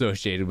 it's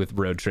associated with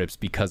road trips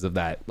because of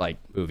that like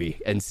movie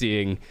and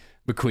seeing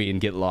McQueen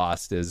get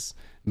lost as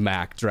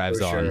Mac drives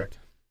on.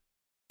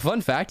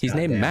 Fun fact, he's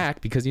named Mac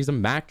because he's a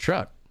Mack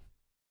truck.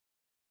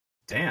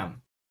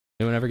 Damn.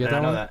 Anyone ever get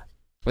that one?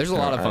 There's a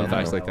lot of fun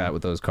facts like that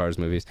with those Cars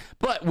movies,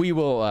 but we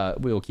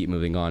will keep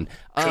moving on.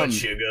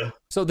 Sugar.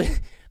 So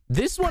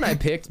this one I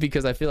picked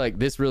because I feel like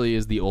this really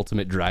is the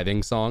ultimate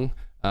driving song.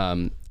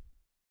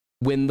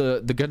 When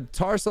the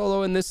guitar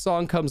solo in this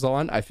song comes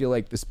on, I feel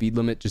like the speed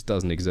limit just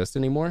doesn't exist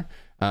anymore.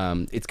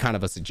 It's kind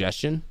of a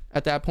suggestion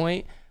at that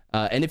point.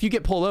 And if you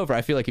get pulled over,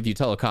 I feel like if you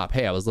tell a cop,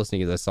 "Hey, I was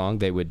listening to this song,"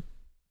 they would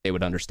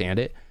understand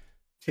it.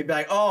 He'd be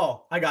like,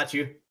 "Oh, I got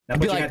you. Now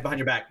put your hands behind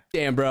your back."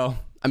 Damn, bro.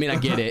 I mean, I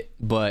get it,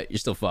 but you're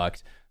still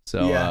fucked.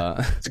 So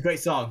it's a great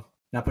song.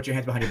 Now put your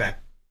hands behind your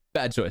back.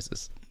 Bad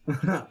choices.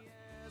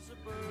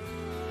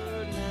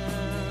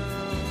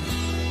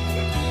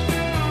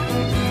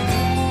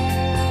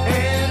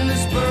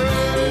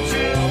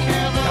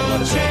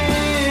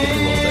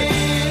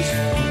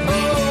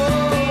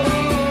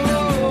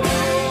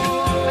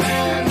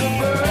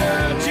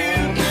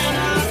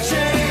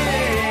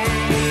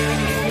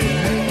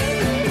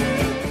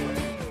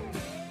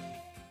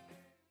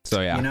 So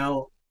yeah,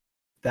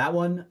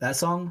 that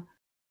song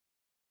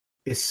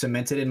is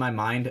cemented in my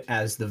mind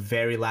as the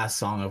very last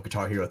song of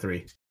Guitar Hero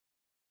 3.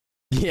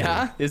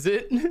 Yeah, is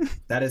it?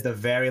 That is the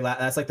very last.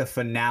 That's like the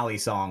finale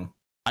song.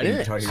 I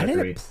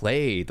didn't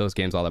play those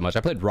games all that much.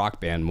 I played Rock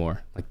Band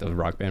more, like the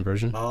Rock Band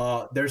version.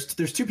 There's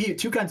two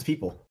kinds of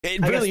people.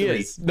 It really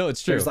is. No,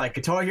 it's true. There's like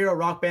Guitar Hero,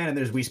 Rock Band, and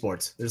there's Wii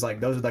Sports. Those are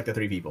like the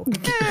three people.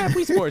 Yeah,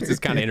 Wii Sports is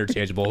kind of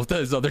interchangeable with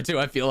those other two,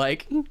 I feel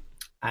like.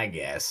 I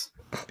guess.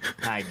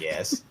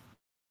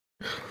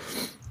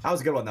 That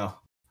was a good one though.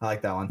 I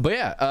like that one. But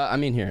yeah, I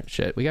mean,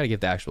 we gotta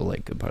get the actual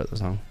like good part of the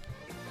song.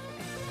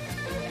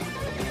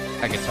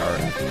 That guitar,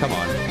 come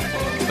on.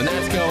 When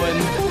that's going,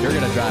 you're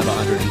gonna drive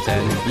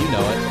 110. You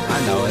know it.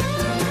 I know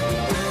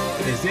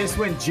it. Is this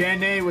when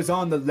Jenny was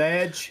on the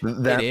ledge?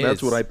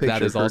 That's what I pictured.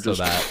 That is also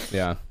that.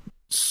 Yeah.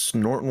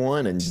 Snorting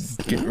one and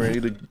getting ready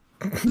to.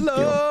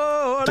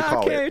 Lord,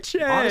 I can't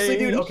change. Honestly,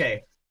 dude.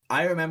 Okay,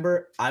 I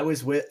remember I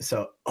was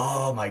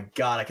oh my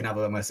god, I cannot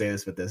believe I'm gonna say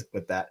this with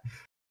that.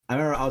 I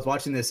remember I was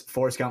watching this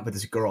Forrest Gump with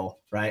this girl,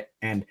 right?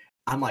 And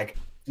I'm like,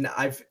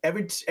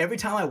 every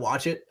time I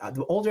watch it,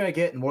 the older I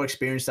get and more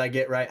experienced I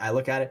get, right? I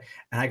look at it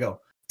and I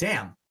go,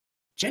 damn,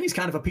 Jenny's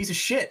kind of a piece of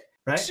shit,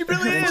 right? She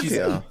really is.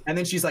 And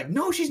then she's like,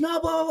 no, she's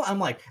not, blah, blah, blah. I'm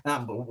like, and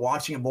I'm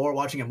watching it more.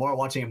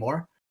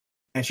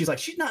 And she's like,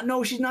 she's not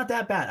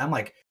that bad. I'm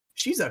like,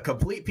 she's a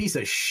complete piece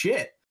of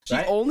shit. She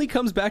only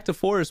comes back to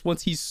Forrest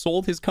once he's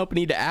sold his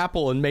company to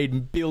Apple and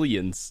made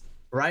billions.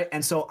 Right?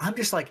 And so I'm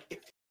just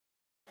like,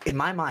 in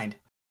my mind,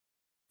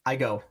 I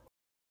go,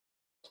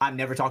 I'm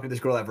never talking to this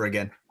girl ever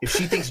again. If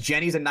she thinks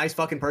Jenny's a nice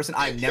fucking person,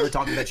 I'm never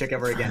talking to that chick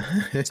ever again.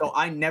 So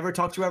I never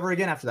talked to her ever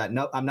again after that.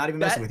 No, I'm not even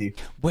messing with you.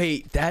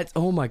 Wait,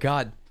 oh my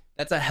God.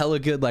 That's a hella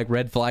good like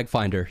red flag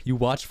finder. You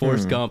watch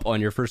Forrest Gump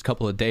on your first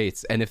couple of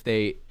dates, and if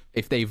they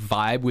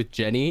vibe with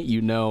Jenny,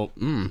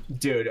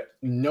 Dude,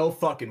 no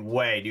fucking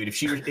way, dude. If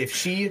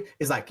she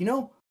is like,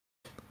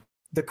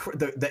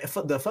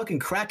 the fucking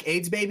crack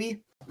AIDS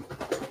baby,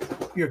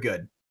 you're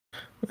good.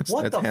 That's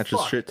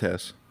Hatch's shit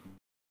test.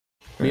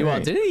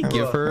 Meanwhile, didn't he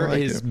give her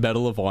his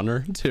Medal of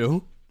Honor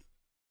too?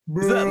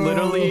 Is that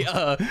literally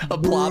a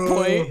plot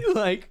point?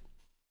 Like,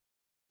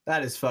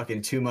 that is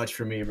fucking too much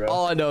for me, bro.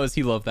 All I know is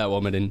he loved that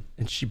woman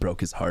and she broke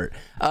his heart.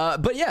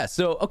 But yeah,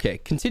 so okay,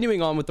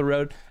 continuing on with the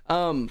road.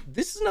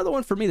 This is another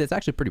one for me that's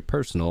actually pretty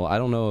personal. I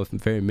don't know if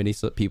very many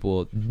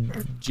people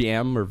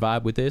jam or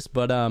vibe with this,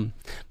 but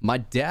my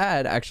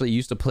dad actually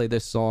used to play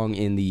this song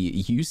in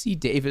the UC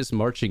Davis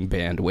marching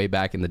band way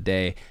back in the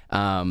day.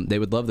 They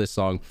would love this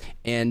song,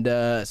 and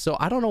so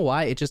I don't know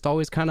why it just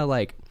always kind of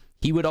like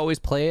he would always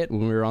play it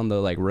when we were on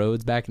the like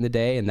roads back in the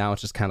day, and now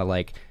it's just kind of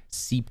like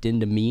seeped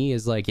into me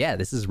as like, yeah,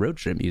 this is road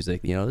trip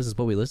music. This is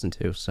what we listen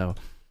to. So,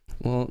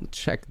 well,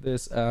 check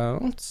this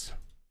out.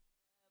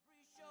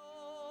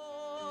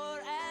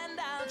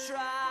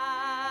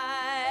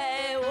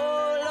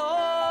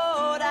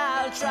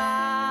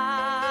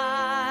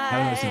 Try,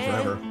 haven't listened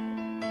forever.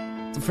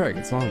 It's a very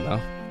good song though.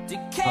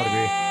 I would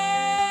agree.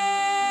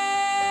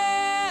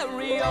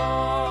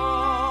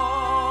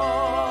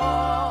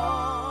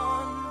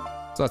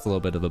 So that's a little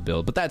bit of a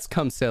build, but that's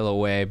 "Come Sail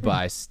Away"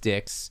 by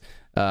Styx.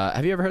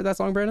 Have you ever heard that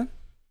song, Brandon?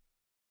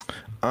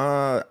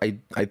 I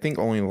think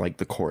only like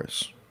the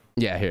chorus.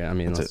 Yeah, here. I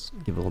mean, let's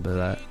give a little bit of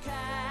that.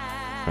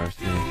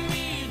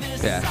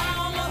 Yeah.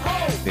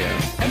 Yeah.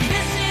 And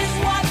this is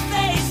what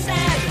they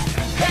said.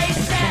 They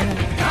said,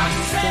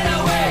 come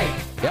sail away.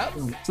 Yep.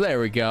 So there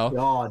we go.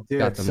 Oh, dude,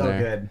 Got it's them so there.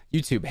 good.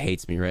 YouTube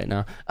hates me right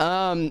now.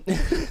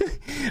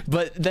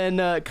 But then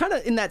kind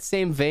of in that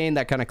same vein,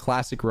 that kind of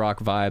classic rock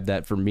vibe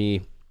that for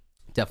me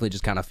definitely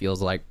just kind of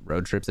feels like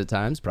road trips at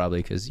times, probably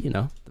because, you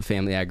know, the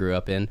family I grew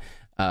up in.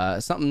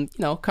 Something, you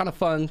know, kind of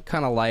fun,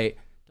 kind of light.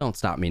 Don't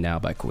Stop Me Now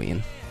by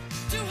Queen.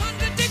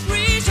 200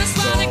 degrees, just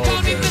wanna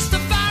call me Mr.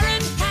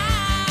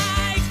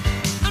 Fahrenheit.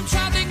 I'm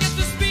traveling at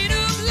the speed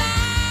of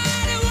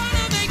light. I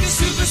wanna make a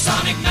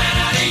supersonic man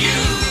out of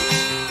you.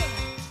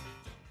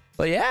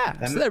 But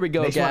yeah, so there we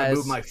go, Makes me wanna guys.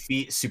 move my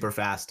feet super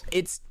fast.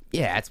 It's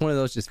one of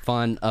those just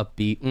fun,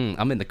 upbeat.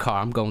 I'm in the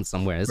car. I'm going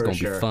somewhere. It's For gonna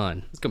sure. be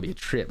fun. It's gonna be a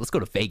trip. Let's go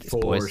to Vegas, For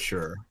boys.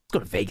 sure. Let's go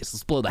to Vegas.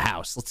 Let's blow the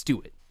house. Let's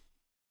do it.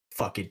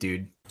 Fuck it,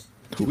 dude.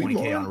 We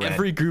 20K on red.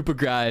 Every group of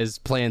guys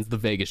plans the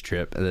Vegas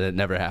trip, and then it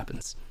never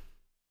happens.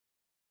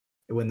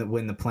 When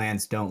the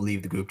plans don't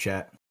leave the group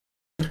chat.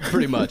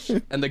 Pretty much.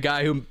 And the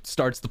guy who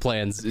starts the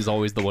plans is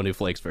always the one who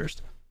flakes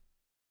first.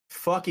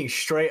 Fucking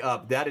straight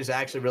up. That is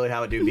actually really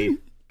how it do be.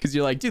 Because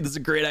you're like, dude, this is a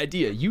great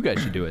idea. You guys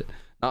should do it,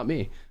 not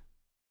me.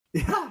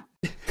 Yeah.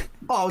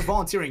 Oh, I was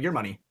volunteering your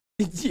money.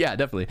 Yeah,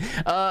 definitely.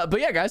 But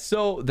yeah, guys.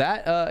 So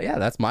that,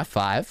 that's my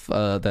 5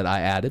 that I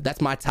added. That's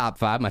my top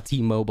 5, my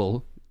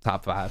T-Mobile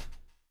top 5.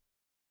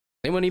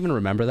 Anyone even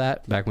remember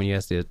that back when you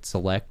had to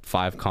select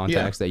 5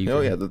 contacts that you?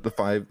 Oh could... yeah, the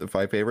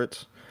five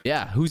favorites.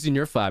 Yeah. Who's in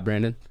your 5,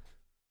 Brandon?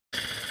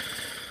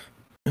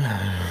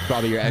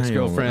 Probably your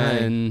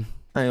ex-girlfriend.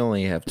 I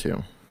only have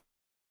 2.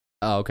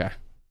 Oh, okay.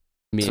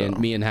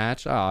 Me and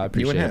Hatch. Oh, I You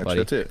appreciate and it, Hatch. buddy.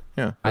 That's it.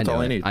 Yeah, that's all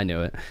I need. I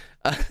knew it.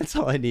 That's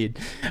all I need.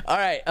 All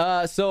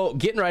right. So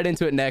getting right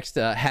into it next,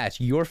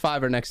 Hatch, your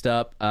 5 are next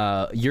up.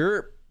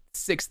 Your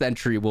 6th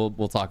entry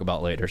we'll talk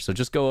about later. So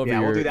just go over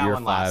we'll do that your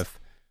one 5. last.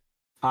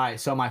 All right,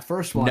 so my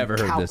first one. Never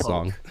heard this Cowpoke.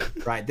 song.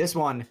 Right, this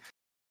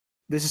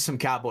is some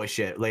cowboy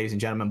shit, ladies and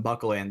gentlemen.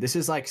 Buckle in. This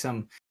is like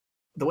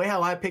the way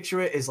how I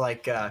picture it is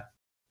like, at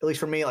least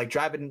for me, like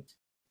driving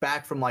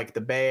back from like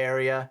the Bay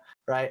Area,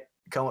 right?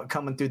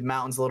 Coming through the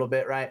mountains a little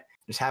bit, right?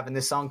 Just having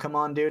this song come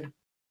on, dude.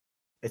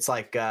 It's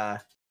like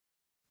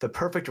the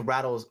perfect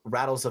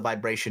rattles of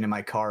vibration in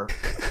my car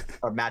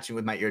are matching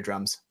with my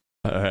eardrums.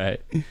 All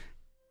right.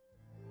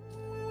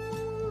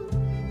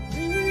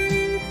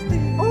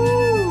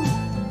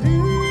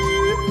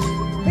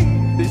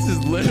 This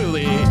is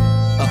literally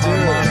a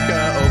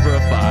harmonica over a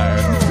fire.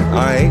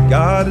 I ain't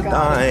got a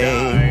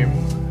dime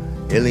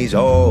in these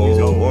old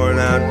worn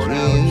out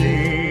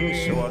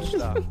jeans. So I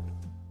stop.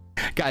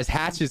 Guys,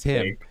 Hatch is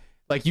him.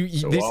 Like this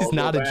is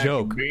not a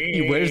joke.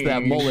 He wears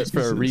that mullet for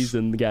a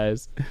reason,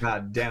 guys.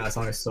 God damn, that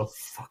song is so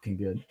fucking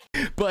good.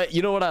 But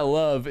you know what I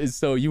love is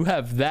so you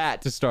have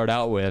that to start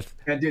out with.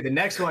 And dude, the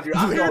next one, dude,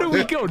 Where do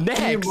we go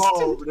next?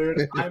 Emo,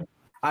 dude.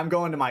 I'm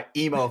going to my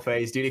emo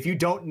phase, dude. If you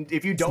don't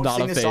Not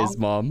sing a this phase, song,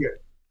 Mom.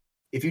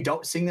 if you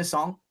don't sing this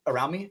song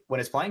around me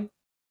when it's playing,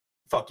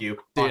 fuck you.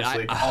 Dude,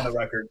 honestly, on the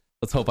record.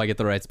 Let's hope I get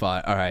the right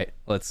spot. All right,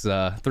 let's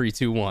 3,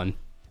 2, 1.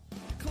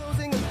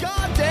 Closing a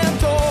goddamn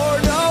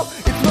door, no.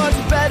 It's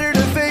much better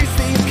to face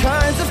these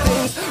kinds of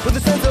things with a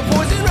sense of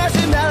voice and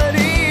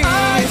rationality.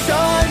 I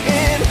shine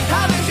in.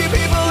 Haven't you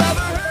people ever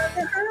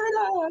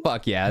heard of?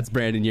 Fuck yeah, it's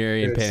Brandon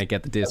Urie and Yes. Panic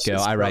at the Disco.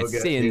 just I write so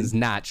good, sins, dude.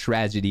 not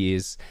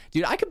tragedies.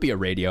 Dude, I could be a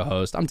radio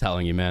host. I'm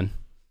telling you, man.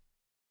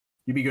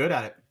 You'd be good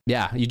at it.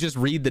 Yeah, you just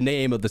read the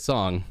name of the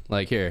song.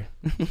 Like here.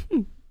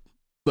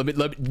 let me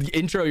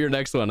intro your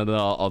next one, and then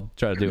I'll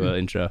try to do an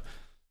intro.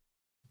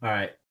 All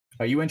right.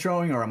 Are you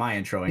introing or am I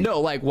introing?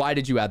 No, like, why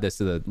did you add this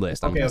to the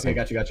list? I'm Okay, guessing.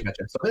 gotcha.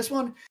 So this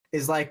one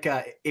is like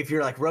if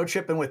you're like road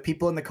tripping with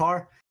people in the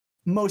car,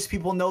 most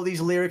people know these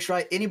lyrics,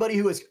 right? Anybody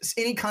who is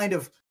any kind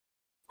of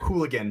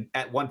hooligan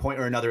at one point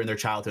or another in their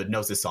childhood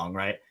knows this song,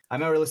 right? I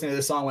remember listening to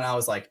this song when I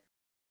was like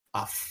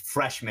a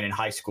freshman in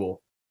high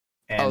school.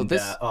 And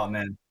oh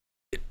man.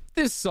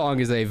 This song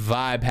is a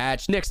vibe,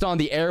 Hatch. Next on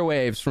the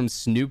airwaves from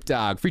Snoop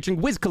Dogg, featuring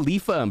Wiz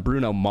Khalifa and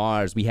Bruno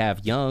Mars, we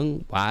have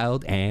Young,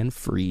 Wild, and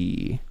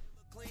Free.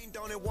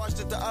 On it, watched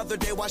it the other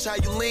day, watch how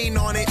you lean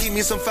on it. Eat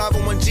me some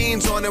 501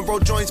 jeans on it, roll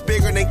joints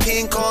bigger than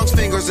King Kong's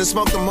fingers, and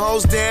smoke them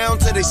hoes down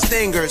to they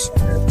stingers.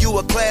 You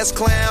a class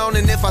clown,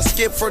 and if I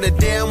skip for the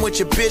damn with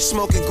your bitch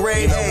smoking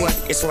gray, hey,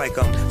 It's like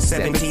I'm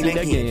 17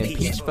 again.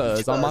 Peach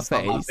fuzz on my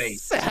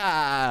face.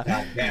 God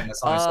damn, that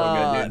song is so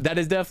good, dude. That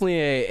is definitely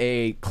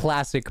a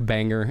classic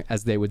banger,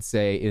 as they would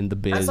say in the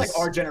biz. That's like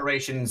our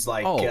generation's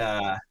like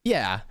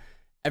Yeah.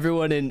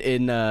 Everyone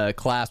in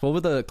class, what were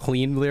the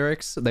clean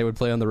lyrics they would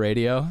play on the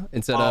radio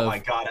instead of? oh my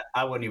god,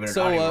 I wouldn't even.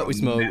 So I don't what? even We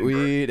smoke remember.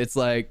 weed. It's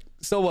like,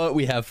 so what?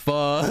 We have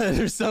fun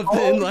or something.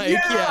 Oh, like,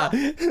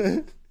 yeah.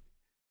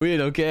 We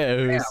don't care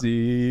who Damn.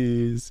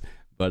 sees.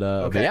 But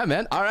Okay. yeah,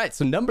 man. All right.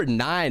 So number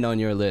 9 on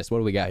your list. What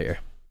do we got here?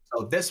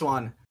 So this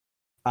one,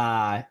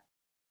 like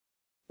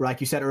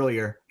you said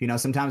earlier, you know,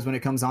 sometimes when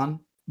it comes on,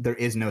 there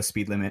is no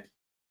speed limit.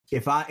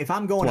 If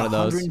I'm going One of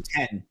those.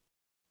 110,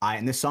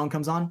 and this song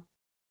comes on,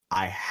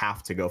 I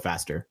have to go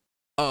faster.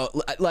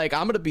 Like,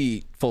 I'm gonna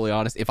be fully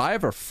honest. If I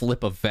ever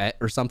flip a vet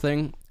or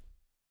something,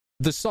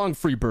 the song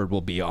 "Free Bird"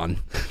 will be on.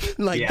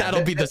 Like, Yeah,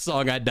 that'll be the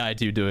song I die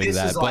to doing This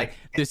that. is But like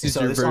this is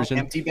so your this song, version.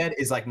 Empty Bed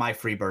is like my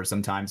free bird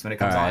sometimes. When it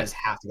comes All on, right. I just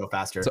have to go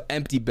faster. So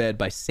 "Empty Bed"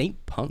 by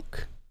Saint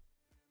Punk.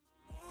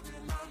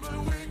 I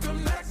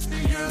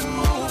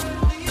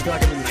feel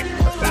like I'm in like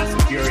a Fast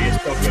and Furious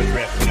Tokyo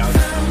Drift, you know?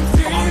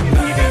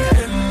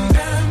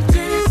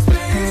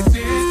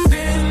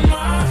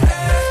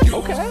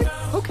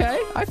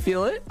 Okay. I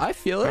feel it. I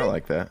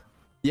like that.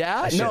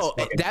 Yeah, That shit's no,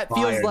 fucking that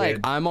fire, feels like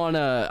dude.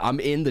 I'm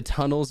in the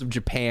tunnels of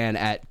Japan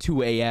at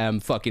 2 a.m.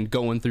 fucking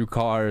going through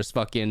cars,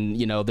 fucking,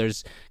 you know,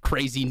 there's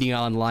crazy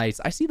neon lights.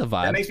 I see the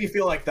That vibe. makes me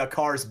feel like the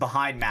cars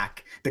behind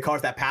Mac, the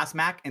cars that pass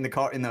Mac in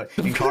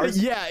cars.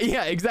 yeah,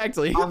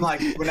 exactly. I'm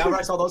like, whenever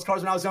I saw those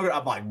cars when I was younger,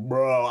 I'm like,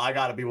 bro, I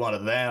gotta be one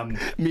of them.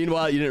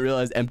 Meanwhile, you didn't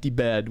realize "Empty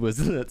Bed" was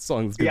that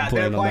song that's been Yeah,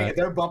 they're playing on playing that. it.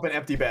 They're bumping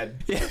Empty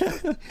Bed. Yeah,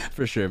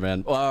 for sure,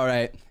 man. Well, all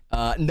right.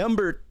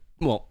 Number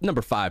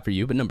 5 for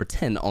you, but number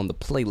 10 on the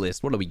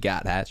playlist. What do we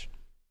got, Hatch?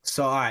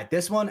 So, all right,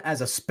 this one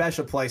has a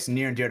special place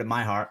near and dear to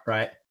my heart,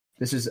 right?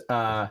 This is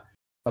a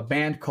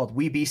band called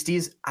We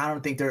Beasties. I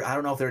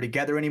don't know if they're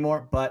together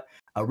anymore, but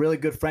a really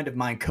good friend of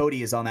mine,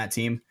 Cody, is on that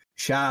team.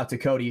 Shout out to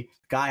Cody.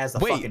 Guy has the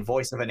Wait, fucking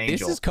voice of an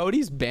angel. This is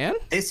Cody's band?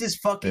 This is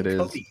fucking It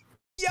is. Cody.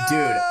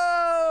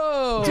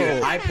 Yo!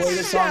 Dude, I play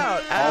this song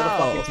Shout all the out.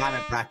 fucking time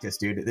at practice,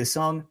 dude. This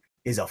song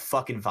is a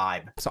fucking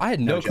vibe. So I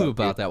had no No clue joke,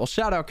 about dude. that. Well,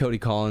 shout out Cody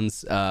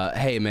Collins.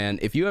 Hey, man,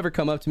 if you ever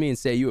come up to me and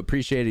say you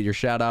appreciated your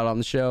shout out on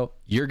the show,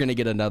 you're going to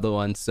get another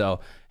one. So,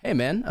 hey,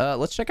 man,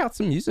 let's check out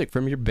some music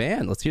from your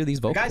band. Let's hear these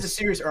The vocals. guy's a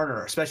serious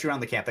earner, especially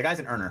around the camp. The guy's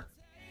an earner.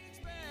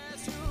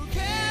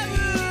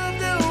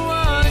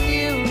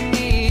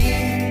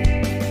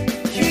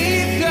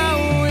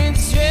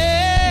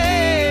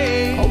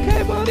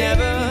 Okay, buddy.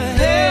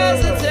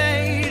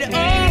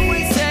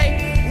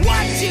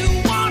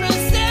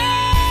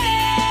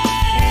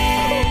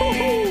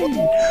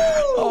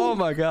 Oh,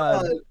 my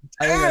God.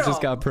 I think I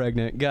just got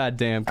pregnant. God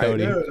damn,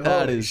 Cody. Dude,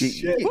 That holy is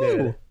shit, Woo.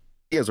 dude.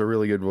 He has a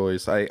really good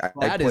voice.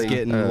 That is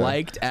getting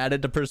liked,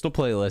 added to personal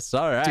playlists.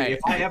 All right. Dude, if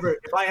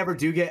I ever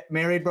do get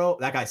married, bro,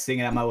 that guy's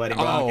singing at my wedding,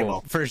 bro. I don't give a Oh,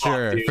 for fuck,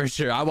 sure, dude. for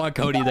sure. I want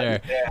Cody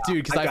there, Yeah, dude,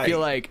 because that I guy- feel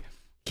like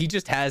he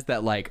just has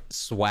that like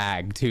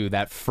swag too,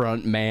 that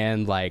front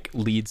man like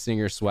lead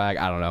singer swag.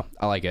 I don't know.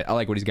 I like it. I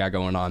like what he's got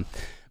going on.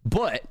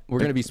 But we're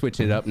gonna be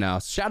switching it up now.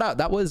 Shout out.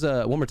 That was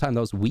one more time.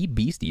 That was We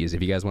Beasties.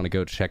 If you guys want to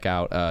go check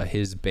out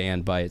his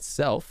band by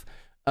itself.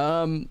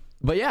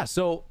 But yeah.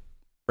 So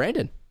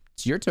Brandon,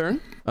 it's your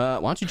turn. Why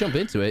don't you jump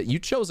into it? You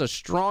chose a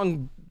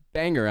strong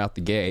banger out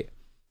the gate.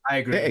 I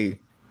agree. Hey,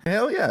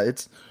 hell yeah!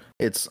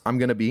 It's I'm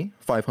gonna be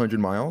 500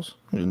 miles.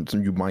 And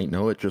you might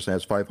know it just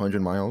has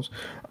 500 miles.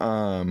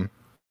 You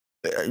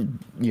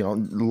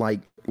know,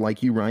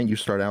 like you, Ryan, you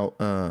start out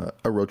a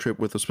road trip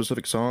with a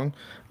specific song.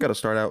 Got to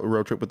start out a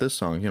road trip with this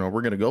song. You know,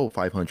 we're gonna go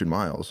 500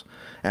 miles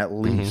at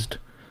least.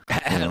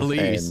 At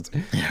least.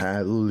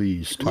 At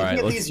least. All right, Looking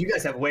at let's- these, you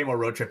guys have way more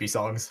road trippy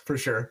songs for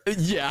sure.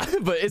 Yeah,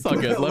 but it's all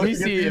good. Let me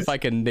see if I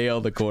can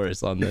nail the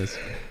chorus on this.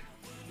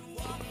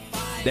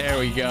 There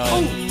we go.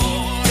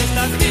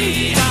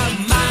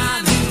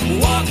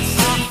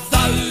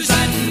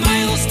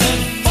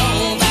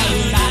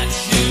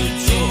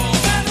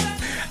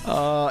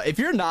 If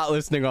you're not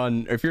listening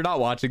on, if you're not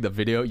watching the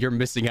video, you're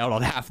missing out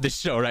on half the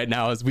show right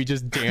now as we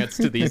just dance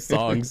to these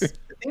songs. The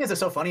thing that's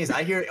so funny is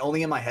I hear it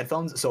only in my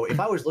headphones. So if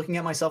I was looking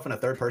at myself in a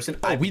third person,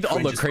 Oh, I'd be we'd all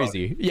cringe look as fuck.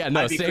 crazy. Yeah,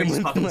 no, I'd be same cringe as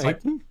with fuck. It's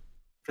like,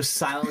 just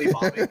silently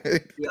bobbing.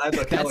 Dude, I'd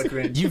look hella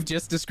cringe. you've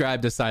just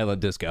described a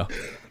silent disco.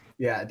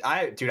 Yeah,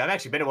 I've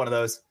actually been to one of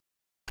those.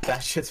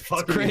 That shit's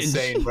fucking cringe.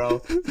 insane,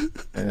 bro.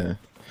 Yeah,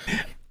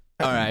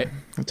 All right.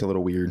 it's a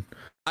little weird.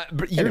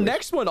 But your Anyways.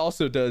 next one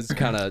also does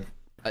kind of,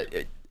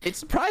 it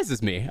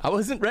surprises me. I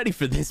wasn't ready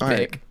for this All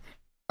right. pick.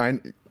 All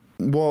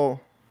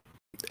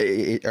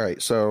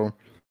right, so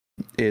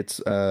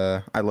it's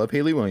I love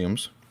Haley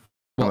Williams.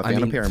 I'm Well, a I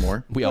fan of mean,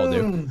 Paramore. We all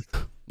do. Mom.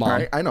 All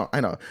right, I know.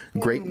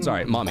 Great,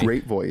 Sorry, mommy.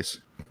 great voice.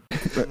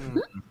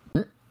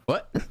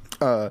 What?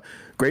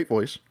 Great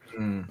voice.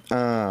 And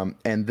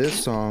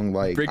this song,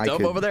 like, Bricked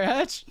up over there,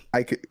 Hatch?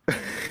 I could,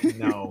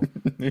 No.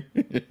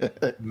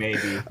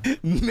 Maybe.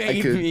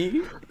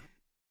 Maybe.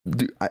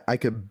 I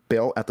could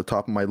bail at the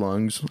top of my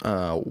lungs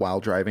while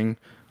driving.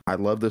 I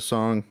love this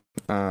song,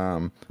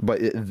 but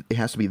it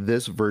has to be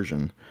this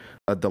version,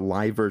 the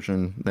live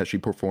version that she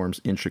performs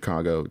in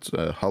Chicago. It's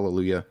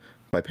Hallelujah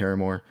by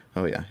Paramore.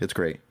 Oh yeah, it's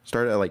great.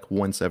 Started at like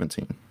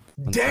 117.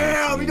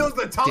 Damn, he knows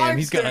the time. Damn,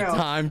 he's got a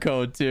time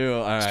code too.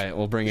 All right,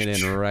 we'll bring it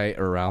in right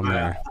around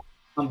there.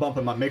 I'm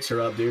bumping my mixer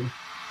up, dude.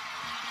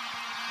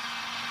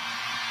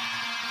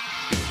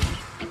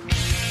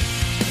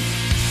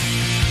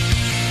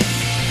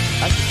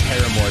 That's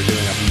Paramore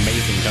doing an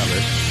amazing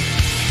cover.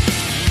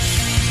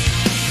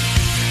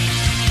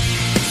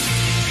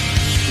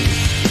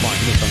 Come on,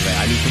 give me some of that.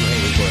 I need some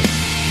Haley Chorus.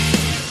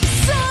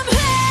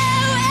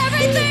 Somehow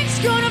everything's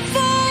gonna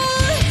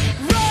fall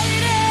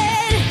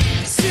right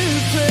into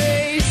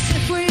place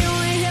if we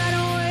only had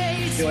a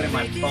way Feel it in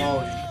my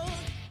phone.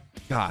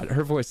 God,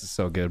 her voice is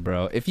so good,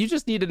 bro. If you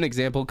just need an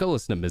example, go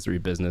listen to Misery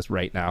Business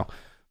right now.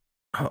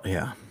 Oh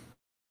yeah.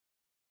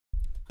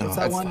 What's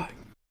that one?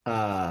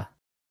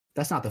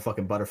 That's not the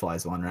fucking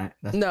Butterflies one, right?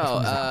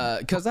 No,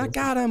 because I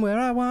got him where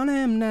I want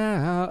him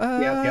now.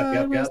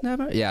 Yep.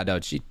 Never... Yeah, no,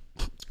 she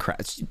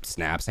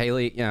snaps.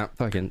 Haley, yeah,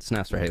 fucking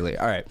snaps for Haley.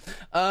 All right,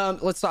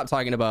 let's stop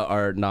talking about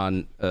our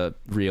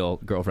non-real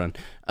girlfriend.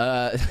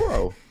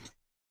 Whoa.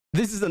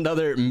 This is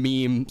another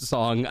meme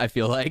song, I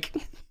feel like.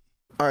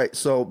 All right,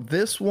 so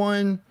this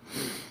one,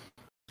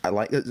 I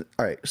like it.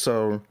 All right,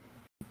 so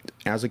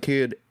as a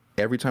kid,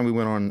 every time we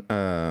went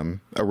on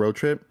a road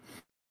trip,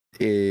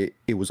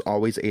 it was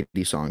always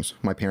 80 songs.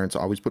 My parents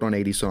always put on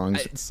 80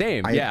 songs.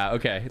 Same, yeah,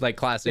 okay, like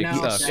classic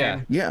stuff.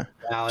 Same. Yeah.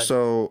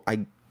 So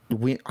I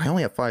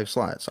only have 5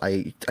 slots.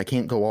 I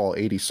can't go all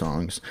 80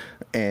 songs,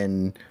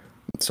 and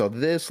so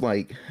this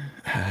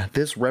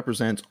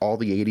represents all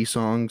the 80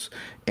 songs,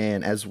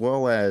 and as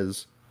well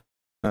as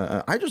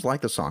I just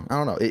like the song. I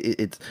don't know.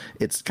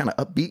 It's kind of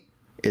upbeat.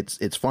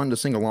 It's fun to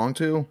sing along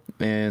to,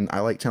 and I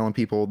like telling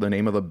people the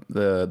name of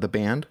the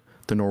band,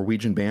 the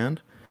Norwegian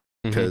band,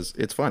 because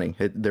it's funny.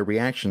 Their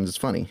reactions is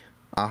funny.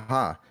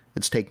 Aha!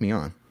 It's Take Me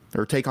On,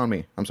 or Take On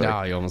Me. I'm sorry.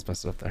 Oh, you almost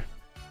messed it up there.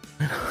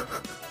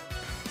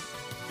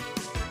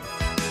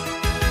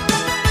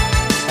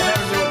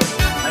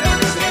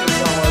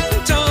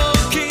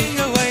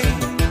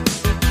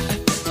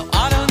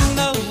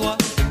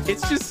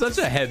 It's just such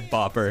a head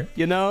bopper,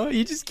 you know.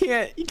 You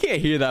can't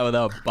hear that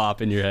without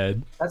bopping your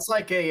head. That's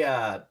like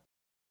an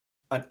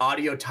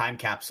audio time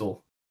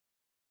capsule,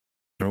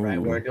 right?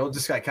 Where it'll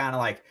just like kind of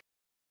like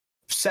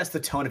sets the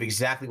tone of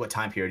exactly what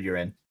time period you're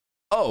in.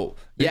 Oh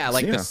yeah,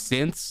 like the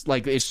synths,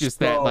 like it's just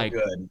that So like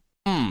good.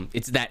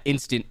 It's that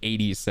instant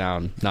 80s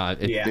sound.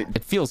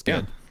 It feels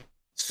good.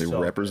 It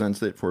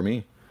represents it for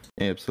me.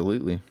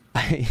 Absolutely.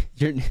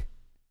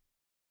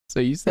 So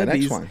you said The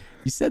next these. one.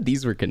 You said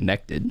these were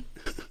connected.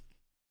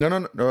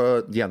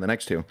 No. Yeah, the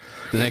next two.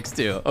 The next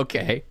two.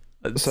 Okay.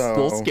 It's a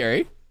So- little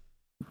scary.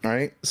 All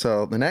right.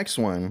 So the next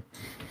one,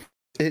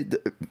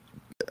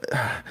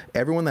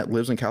 everyone that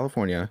lives in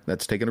California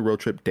that's taking a road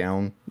trip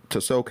down to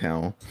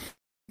SoCal,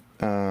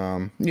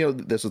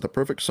 this is the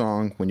perfect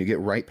song when you get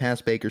right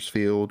past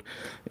Bakersfield.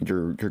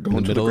 You're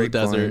going to the middle of the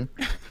Grapevine,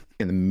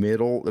 in the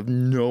middle of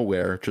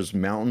nowhere, just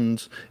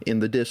mountains in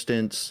the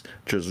distance,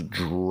 just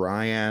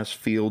dry ass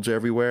fields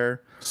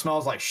everywhere.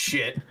 Smells like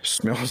shit.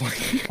 Smells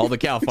like all the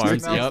cow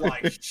farms. Smells Yep.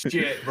 like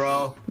shit,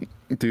 bro.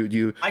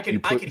 Dude, I can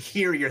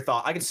hear your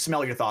thought. I can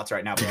smell your thoughts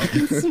right now, bro.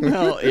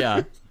 Smell,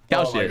 yeah.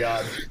 Cow Oh my shit.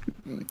 god.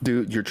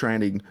 Dude, you're trying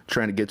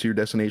to get to your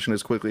destination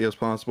as quickly as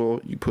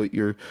possible. You put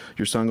your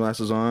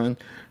sunglasses on,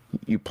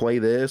 you play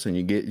this, and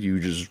you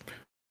just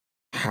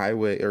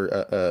highway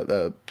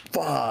or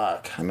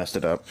fuck, I messed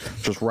it up.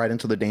 Just right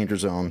into the danger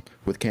zone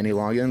with Kenny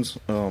Loggins.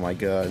 Oh my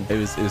god. It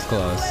was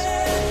close.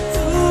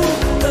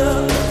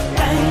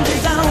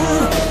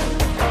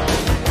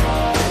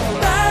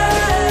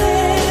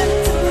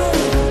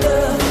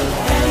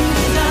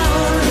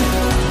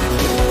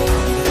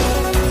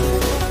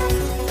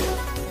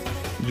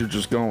 You're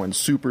just going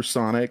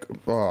supersonic.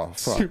 Oh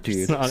fuck,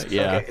 dude. Supersonic,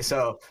 yeah. Okay,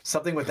 so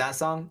something with that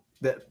song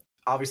that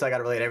obviously I got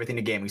to relate everything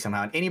to gaming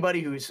somehow. And anybody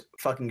who's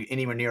fucking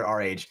anywhere near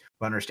our age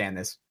will understand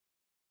this.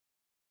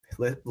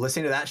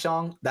 Listening to that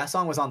song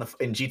was on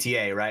in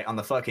GTA, right? On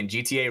the fucking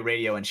GTA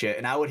radio and shit.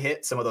 And I would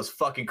hit some of those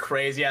fucking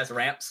crazy ass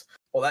ramps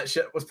while that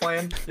shit was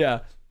playing.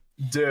 Yeah.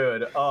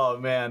 Dude, oh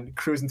man,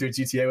 cruising through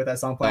GTA with that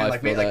song playing, I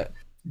like feel me, like that.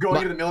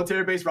 going to the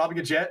military base, robbing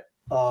a jet.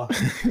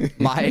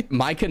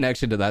 My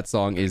connection to that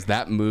song is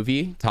that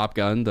movie Top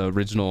Gun, the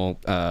original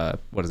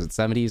what is it,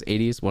 70s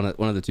 80s, one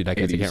of the two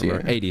decades, 80s, I can't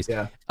remember. 80s.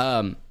 Yeah.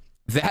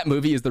 That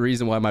movie is the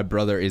reason why my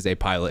brother is a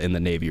pilot in the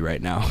Navy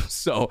right now.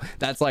 So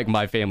that's like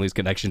my family's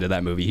connection to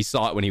that movie. He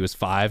saw it when he was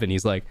 5 and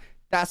he's like,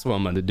 that's what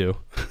I'm gonna do.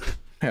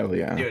 Hell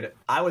yeah. Dude,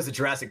 I was a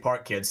Jurassic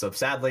Park kid, so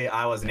sadly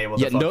I wasn't able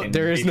to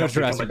there is no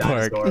Jurassic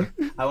Park.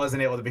 I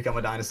wasn't able to become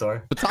a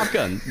dinosaur. But Top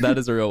Gun, that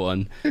is a real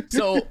one.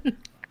 So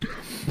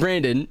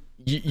Brandon,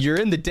 you're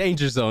in the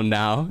danger zone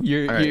now.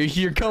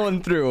 You're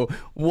going through.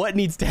 What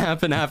needs to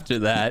happen after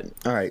that?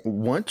 All right.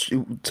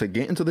 To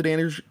get into the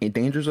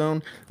danger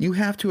zone, you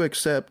have to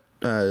accept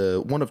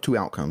one of two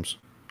outcomes.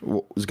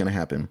 What is going to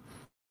happen?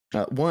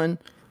 One,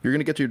 you're going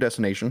to get to your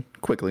destination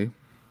quickly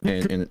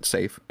and it's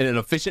safe in an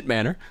efficient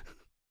manner.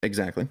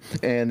 Exactly.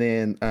 And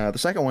then the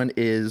second one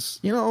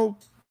is,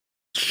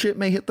 shit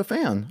may hit the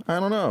fan. I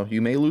don't know.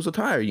 You may lose a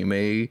tire.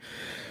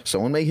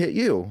 Someone may hit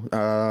you.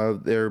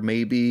 There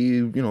may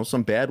be,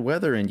 some bad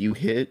weather and you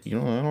hit, I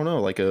don't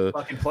know, like a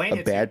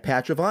bad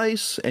patch of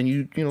ice and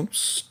you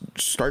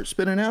start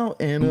spinning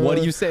out. And what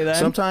do you say then?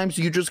 Sometimes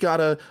you just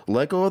gotta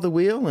let go of the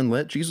wheel and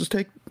let Jesus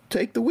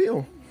take the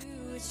wheel.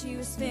 She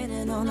was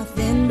spinning on a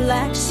thin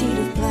black sheet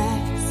of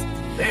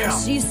glass. Damn.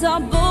 She saw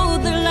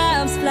both their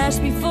lives flash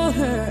before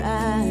her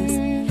eyes.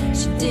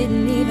 She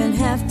didn't even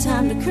have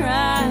time to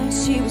cry.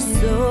 She was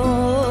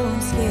so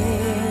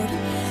scared.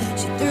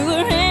 She threw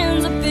her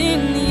hands up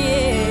in the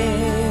air.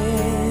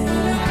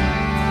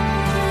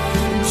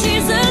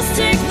 Jesus,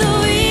 take the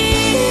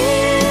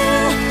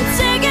wheel.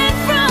 Take it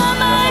from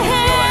my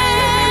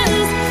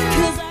hands.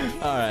 'Cause I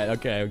can't. All right,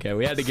 okay.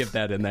 We had to get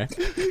that in there.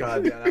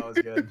 God, yeah, that was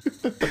good.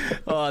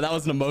 Oh, that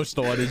was an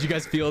emotional one. Did you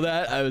guys feel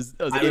that? I was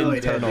really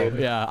did, internal. dude.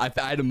 Yeah, I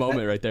had a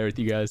moment right there with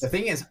you guys. The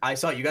thing is, I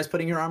saw you guys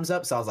putting your arms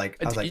up, so I was like,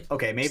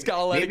 okay, maybe, Just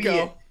gotta let it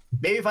go.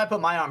 maybe if I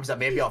put my arms up,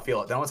 maybe I'll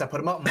feel it. Then once I put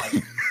them up, I'm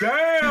like,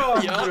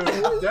 damn,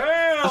 dude,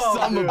 damn,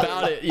 Something dude.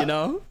 about it, you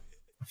know?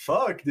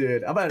 Fuck,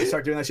 dude, I'm about to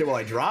start doing that shit while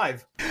I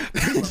drive.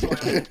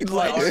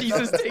 Like,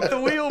 Jesus, take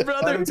the wheel, Let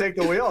brother. him take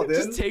the wheel, dude.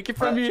 Just take it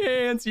from your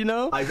hands, you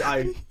know?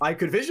 I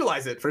could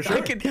visualize it for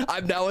sure.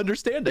 I'm now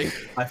understanding.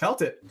 I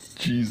felt it.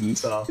 Jesus.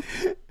 So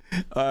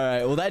All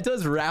right. Well, that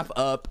does wrap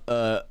up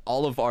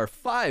all of our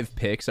 5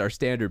 picks, our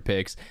standard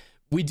picks.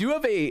 We do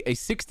have a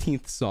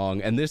 16th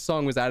song, and this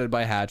song was added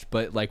by Hatch,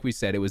 but like we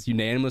said, it was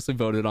unanimously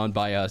voted on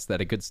by us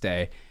that it could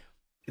stay.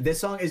 this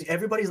song is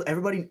everybody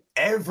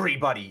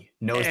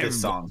knows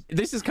this song.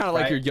 This is kind of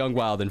like your Young,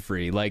 Wild, and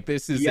Free. Like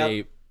this is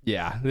Yep.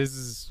 this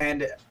is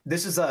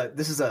This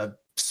is a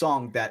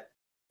song that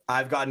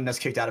I've gotten us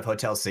kicked out of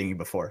hotels singing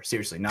before.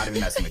 Seriously, not even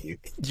messing with you.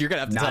 You're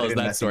gonna have to Not tell us even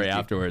that messing story with you.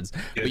 afterwards.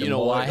 Dude, But you the know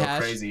more why, I go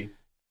Hash? crazy.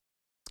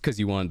 Because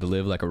you wanted to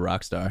live like a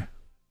rock star.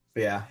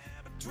 Yeah.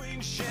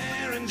 Between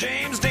Cher and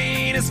James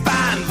Dean is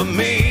fine for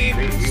me.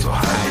 So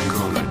how you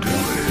gonna do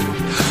it?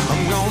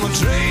 I'm gonna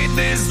trade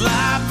this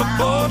life for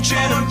fortune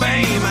and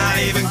fame.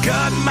 I even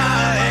cut my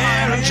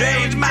hair and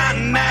change my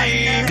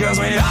name. Cause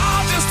we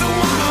all just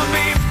wanna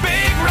be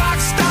big rock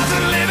stars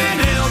and live in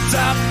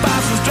hilltop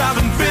bosses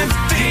driving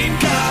 15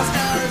 cars.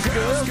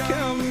 Girls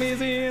come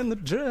easy and the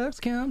drugs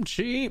come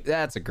cheap.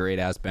 That's a great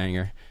ass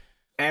banger.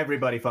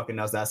 Everybody fucking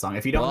knows that song.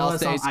 If you don't Well, know I'll that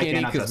song, stay I skinny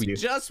cannot because trust we you.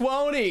 just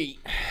won't eat.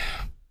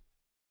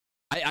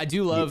 I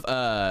do love.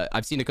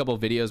 I've seen a couple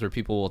of videos where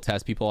people will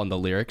test people on the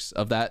lyrics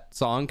of that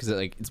song because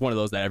it's one of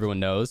those that everyone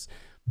knows.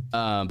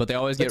 But they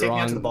always get Take Me Out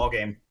wrong. to the Ball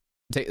Game.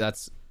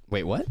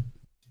 Wait, what?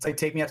 It's like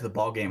Take Me Out to the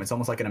Ball Game. It's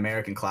almost like an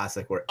American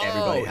classic where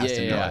everybody has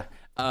to know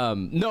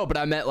it. No, but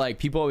I meant like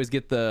people always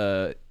get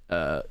the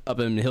up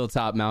in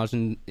hilltop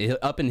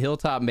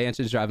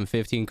mansions driving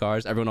 15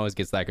 cars. Everyone always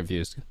gets that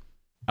confused.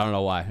 I don't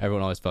know why.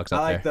 Everyone always fucks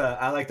up there.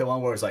 I like the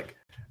one where it's like,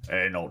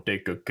 And I'll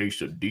take a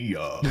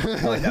quesadilla.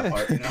 I like that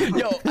part. You know?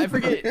 Yo, I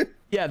forget.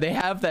 Yeah, they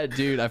have that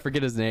dude. I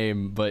forget his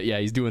name, but yeah,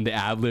 he's doing the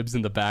ad libs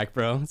in the back,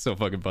 bro. It's so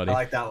fucking funny. I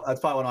like that. That's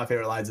probably one of my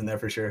favorite lines in there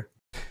for sure.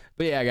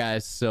 But yeah,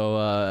 guys.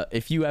 So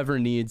if you ever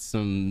need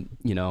some,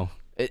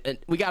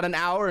 we got an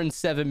hour and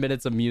 7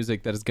 minutes of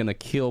music that is gonna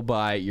kill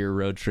by your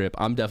road trip.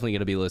 I'm definitely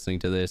gonna be listening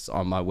to this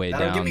on my way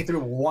That'll down. get me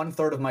through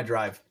 1/3 of my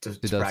drive to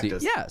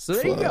practice. Yeah, so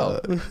there you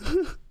go.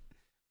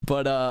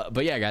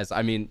 But yeah, guys,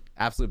 I mean,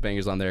 absolute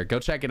bangers on there. Go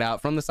check it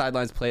out from the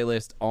Sidelines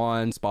playlist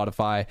on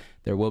Spotify.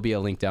 There will be a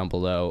link down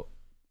below.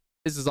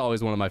 This is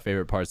always one of my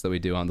favorite parts that we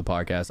do on the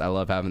podcast. I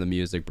love having the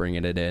music,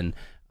 bringing it in.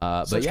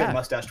 But Such yeah, good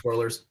mustache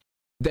twirlers.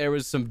 there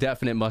was some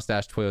definite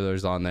mustache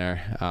twirlers on there.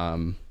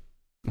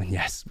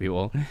 Yes, we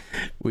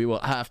will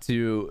have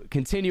to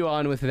continue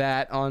on with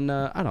that on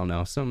I don't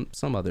know, some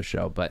other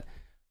show. But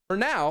for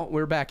now,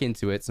 we're back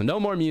into it. So no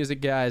more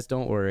music, guys.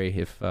 Don't worry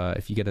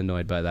if you get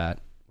annoyed by that.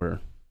 We're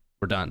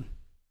done.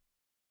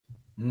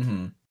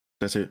 Mm-hmm.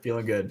 That's it.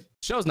 Feeling good.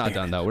 Show's not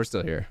done though. We're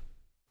still here.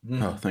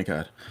 Mm-hmm. Oh, thank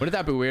God. Wouldn't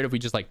that be weird if we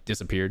just like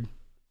disappeared?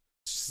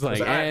 Just like,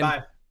 All right, and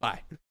bye. bye.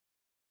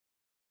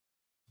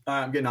 All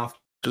right, I'm getting off.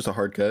 Just a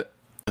hard cut.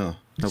 Oh,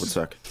 that would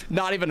suck.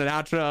 Not even an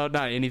outro,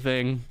 not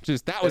anything.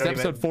 Just that was don't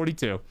episode even-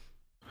 42.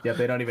 Yep,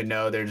 they don't even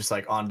know. They're just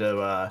like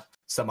onto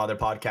some other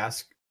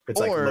podcast. It's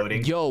like Or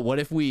loading. what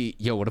if we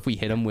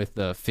hit them with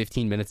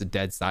 15 minutes of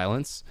dead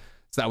silence?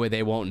 So that way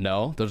they won't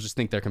know. They'll just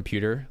think their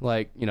computer,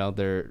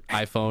 their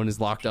iPhone is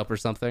locked up or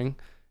something,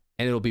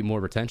 and it'll be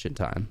more retention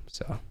time.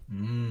 So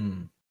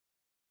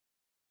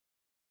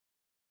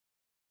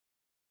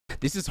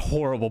this is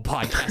horrible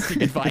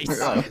podcasting advice.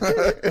 I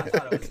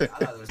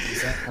thought it was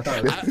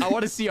decent. I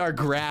want to see our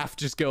graph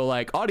just go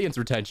like audience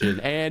retention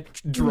and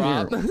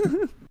drop.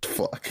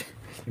 Fuck.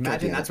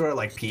 Imagine that's where it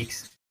like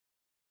peaks.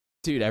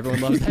 Dude,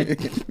 everyone loves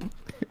that.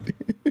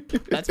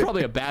 That's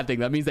probably a bad thing.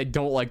 That means they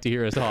don't like to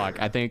hear us talk.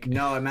 I think.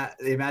 No,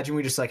 imagine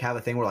we just like have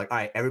a thing where like, all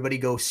right, everybody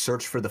go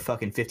search for the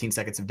fucking 15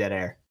 seconds of dead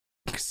air.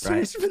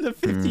 Search for the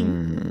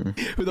 15.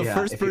 Who the Yeah,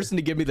 first if you- person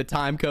to give me the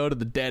time code of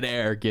the dead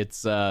air gets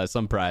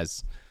some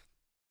prize.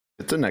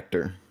 It's a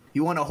nectar.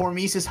 You want a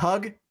hormesis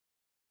hug?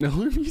 No,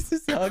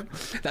 hormesis hug.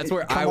 That's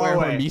where Come I wear our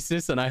way.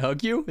 hormesis and I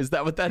hug you. Is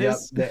that what that Yep,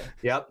 is?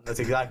 yep, that's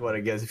exactly what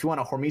it is. If you want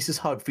a hormesis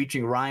hug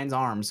featuring Ryan's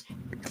arms,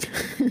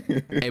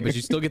 Hey, but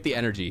you still get the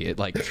energy. It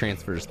like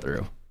transfers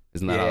through.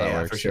 Isn't that how that Yeah,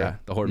 works? for sure. Yeah,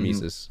 the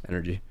hormesis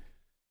energy.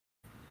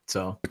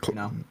 so The you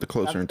know,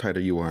 closer and tighter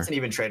you are. it's an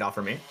even trade off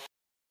for me.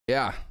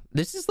 Yeah.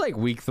 This is like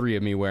week 3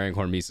 of me wearing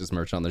Hormesis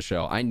merch on the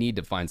show. I need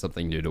to find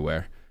something new to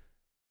wear.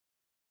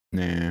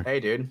 Nah. Hey,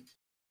 dude.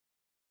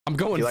 I'm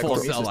going like full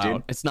Hormesis, sellout.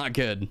 dude? It's not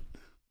good.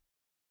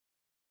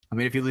 I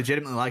mean, if you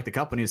legitimately like the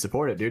company and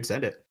support it, dude,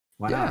 send it.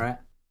 Why not, right?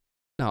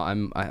 No,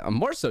 I'm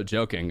more so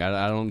joking.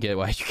 I don't get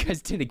why you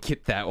guys didn't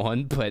get that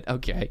one, but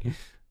okay.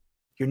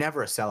 You're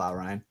never a sellout,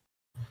 Ryan.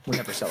 We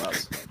never sell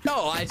outs.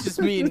 No, I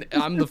just mean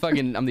I'm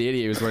the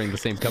idiot who's wearing the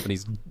same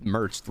company's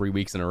merch 3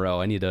 weeks in a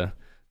row. I need to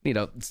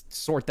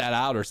sort that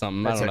out or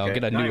something. That's I don't know. okay.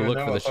 Get a new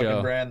look for the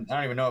show. Brand. I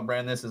don't even know what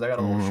brand this is. I got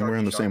a little I'm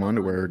wearing the same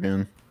underwear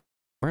again.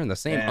 Wearing the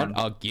same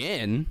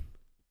again?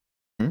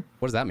 What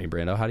does that mean,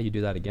 Brando? How do you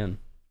do that again?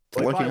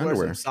 Well, Lucky wear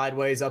underwear. some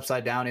sideways,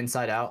 upside down,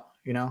 inside out.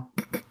 You know.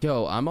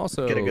 Yo, I'm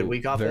also Get a good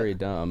week off very it.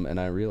 dumb, and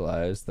I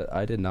realized that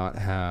I did not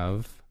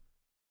have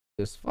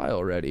this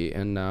file ready,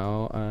 and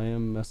now I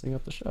am messing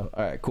up the show.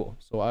 All right, cool.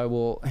 So I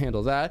will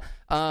handle that.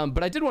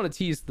 But I did want to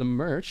tease the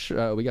merch.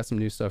 We got some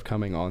new stuff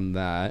coming on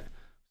that,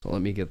 so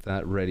let me get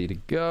that ready to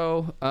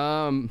go.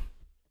 But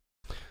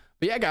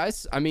yeah,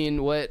 guys. I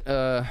mean, what?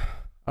 I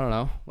don't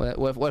know.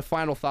 What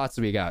final thoughts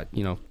do we got?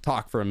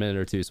 Talk for a minute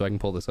or two so I can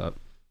pull this up.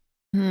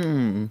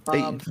 Hey,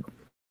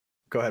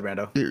 Go ahead,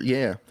 Rando.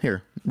 yeah,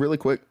 here, really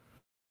quick.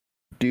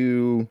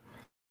 I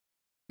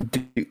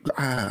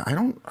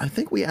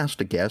think we asked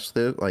a guest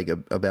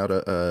that about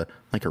a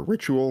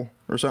ritual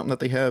or something that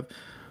they have,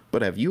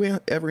 but have you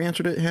ever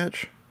answered it,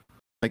 Hatch?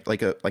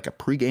 Like a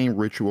pregame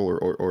ritual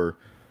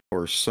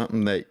or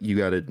something that you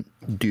got to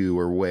do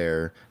or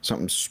wear,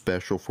 something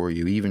special for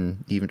you,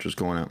 even just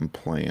going out and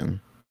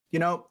playing.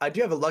 I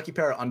do have a lucky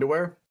pair of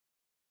underwear,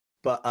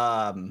 but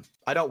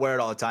I don't wear it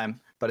all the time.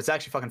 But it's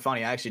actually fucking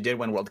funny. I actually did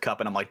win World Cup,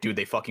 and I'm like, dude,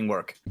 they fucking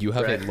work. You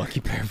have a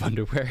lucky pair of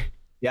underwear.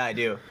 Yeah, I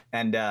do.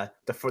 And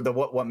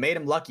what made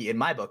him lucky in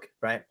my book,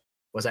 right,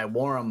 was I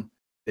wore them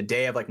the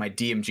day of my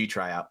DMG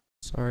tryout.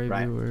 Sorry,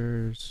 right?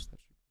 Viewers.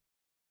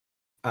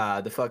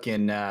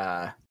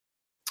 The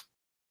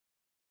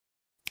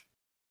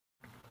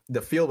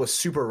field was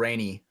super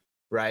rainy,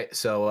 right?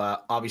 So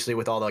obviously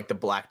with all the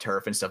black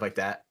turf and stuff like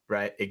that,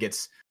 right, it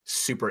gets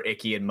super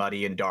icky and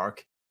muddy and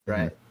dark,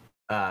 right?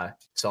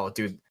 So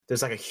dude,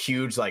 there's a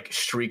huge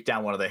streak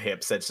down one of the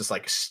hips that's just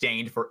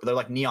stained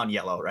they're neon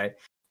yellow, right?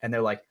 And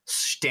they're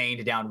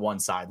stained down one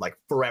side,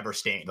 forever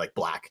stained,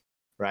 black,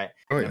 right?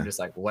 Oh, and yeah. I'm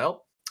just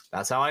well,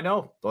 that's how I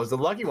know. Those are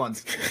the lucky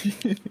ones.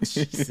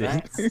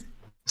 Right?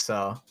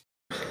 So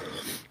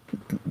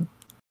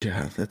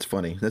yeah, that's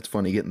funny. That's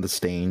funny getting the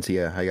stains.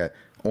 Yeah, I got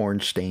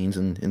orange stains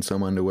in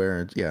some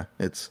underwear. Yeah,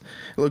 it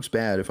looks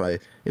bad if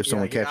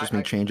someone catches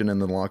me changing in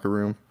the locker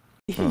room.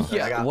 Oh.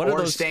 I got what are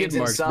orange those skid stains in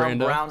marks, some,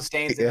 Brando? brown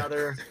stains in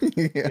other.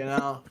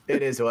 Yeah.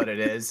 It is what it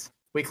is.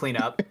 We clean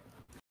up.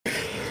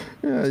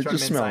 Yeah, Just turn just them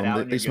smell inside them. out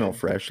They and you're smell good.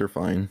 fresh. They're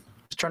fine.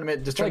 Just turn the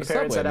Like pair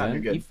Subway, inside out and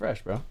man. you're good. Eat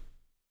fresh, bro.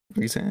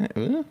 You say, what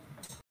are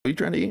you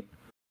trying to eat?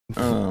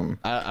 I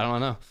don't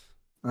know.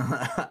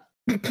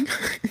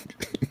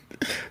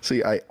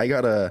 See, I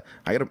got a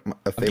I'm getting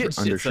favorite shit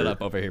set undershirt.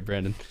 up over here,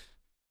 Brandon.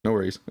 No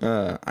worries.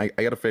 I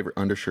got a favorite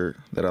undershirt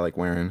that I like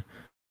wearing.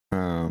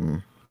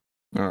 I'll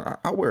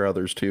wear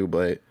others too,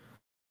 but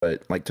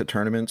to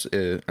tournaments,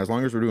 as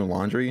long as we're doing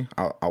laundry,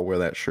 I'll wear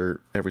that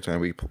shirt every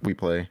time we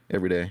play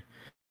every day.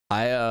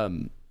 I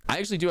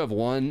actually do have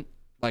one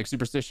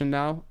superstition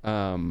now.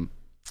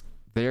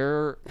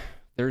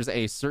 There's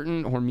a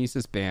certain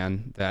Hormesis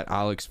band that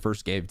Alex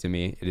first gave to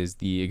me. It is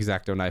the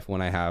X-Acto knife one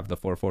I have, the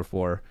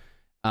 444.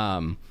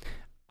 I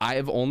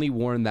have only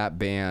worn that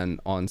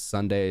band on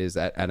Sundays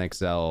at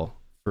NXL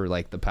for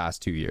the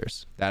past 2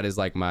 years. That is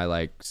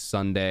my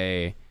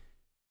Sunday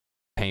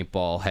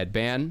paintball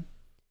headband.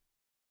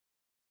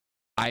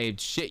 I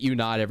shit you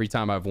not, every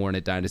time I've worn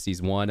it,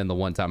 Dynasties won, and the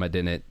one time I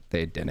didn't,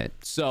 they didn't.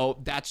 So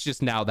that's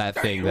just now that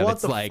thing that What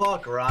it's the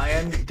fuck,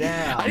 Ryan?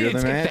 Damn. I need You're to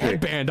the take the magic.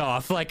 headband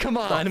off. Come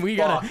on, we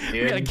fuck,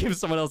 gotta give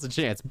someone else a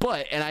chance.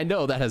 And I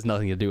know that has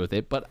nothing to do with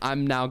it, but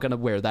I'm now gonna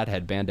wear that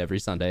headband every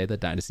Sunday at the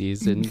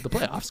Dynasties in the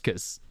playoffs,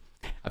 because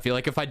I feel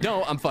like if I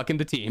don't, I'm fucking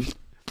the team.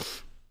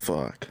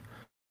 Fuck.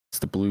 It's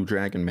the Blue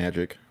Dragon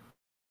magic.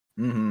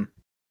 Mm-hmm.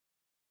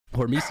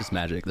 Hormesis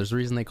magic. There's a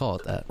reason they call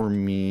it that.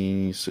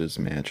 Hormesis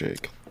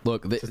magic.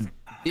 Look, this with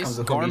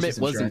garment Hormesis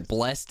wasn't insurance.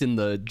 blessed in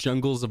the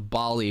jungles of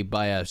Bali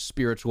by a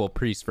spiritual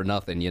priest for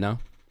nothing, you know?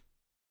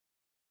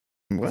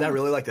 Is that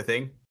really the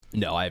thing?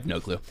 No, I have no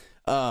clue.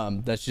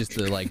 That's just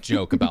the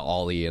joke about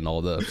Ollie and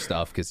all the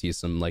stuff, because he's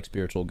some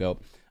spiritual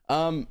goat.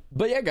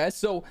 But yeah, guys,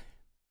 so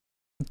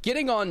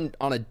getting on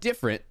a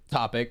different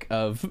topic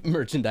of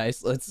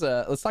merchandise, let's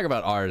talk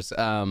about ours.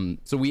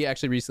 So we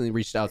actually recently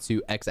reached out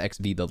to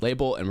XXV, the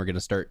label, and we're gonna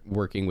start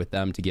working with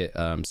them to get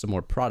some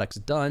more products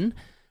done.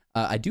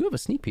 I do have a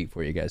sneak peek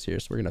for you guys here,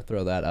 so we're gonna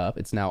throw that up.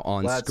 It's now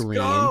on screen.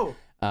 Go!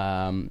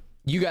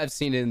 You guys have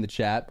seen it in the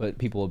chat, but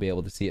people will be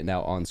able to see it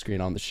now on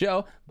screen on the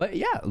show. But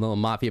yeah, a little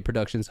Mafia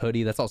Productions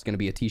hoodie. That's also going to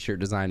be a t-shirt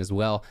design as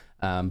well.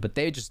 But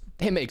they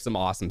make some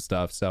awesome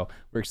stuff. So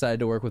we're excited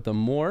to work with them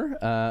more.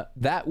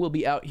 That will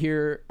be out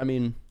here,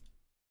 in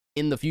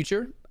the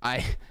future.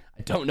 I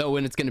I don't know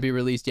when it's going to be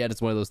released yet.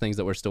 It's one of those things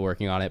that we're still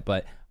working on it,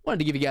 but wanted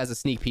to give you guys a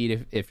sneak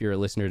peek if you're a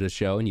listener to the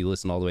show and you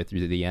listen all the way through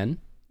to the end.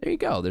 There you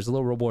go. There's a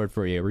little reward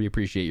for you. We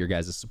appreciate your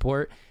guys'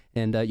 support,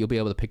 and you'll be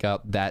able to pick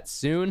out that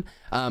soon.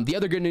 The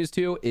other good news,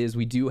 too, is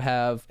we do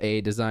have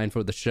a design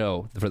for the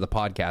show, for the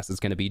podcast. It's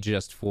going to be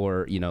just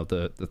for,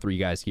 the three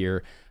guys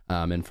here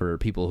and for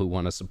people who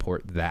want to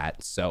support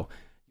that. So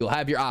you'll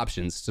have your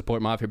options.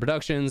 Support Mafia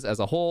Productions as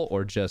a whole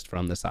or just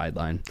from the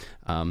sideline.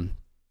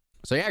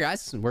 So, yeah,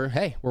 guys,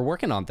 we're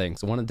working on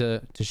things. I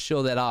wanted to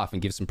show that off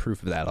and give some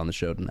proof of that on the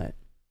show tonight.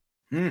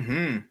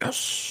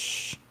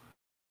 Yes.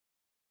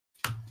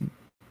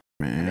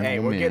 Man, hey,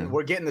 man.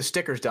 we're getting the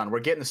stickers done. We're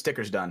getting the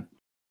stickers done.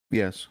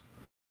 Yes.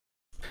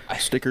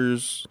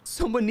 Stickers.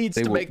 Someone needs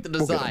to make the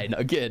design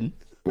again.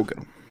 We'll get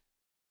them.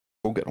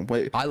 We'll get them.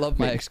 Wait. I love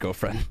my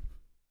ex-girlfriend.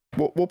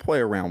 We'll play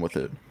around with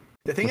it.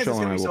 The thing Michelle is,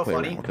 it's gonna and be I so will play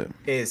funny. around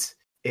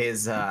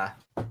with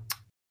it.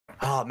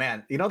 Oh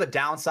man, you know the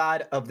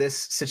downside of this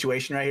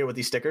situation right here with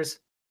these stickers?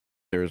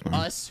 There is none.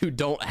 Us who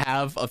don't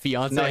have a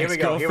fiance, No, here we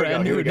go,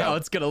 ex-girlfriend, here we who go. now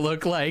it's gonna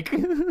look like.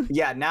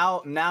 Yeah,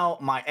 now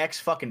my ex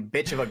fucking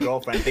bitch of a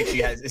girlfriend thinks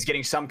is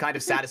getting some kind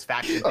of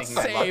satisfaction thinking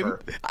I love Same. her.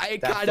 I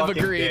That kind of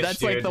fucking agree. bitch,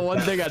 That's like dude. the one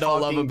That thing I don't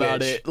love fucking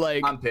about bitch. it.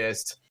 Like, I'm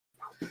pissed.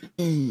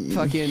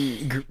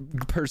 fucking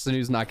person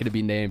who's not going to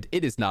be named.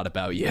 It is not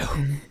about you.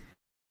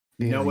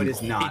 No, it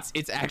is not.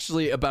 It's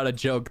actually about a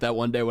joke that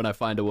one day when I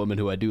find a woman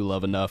who I do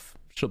love enough,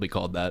 she'll be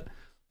called that.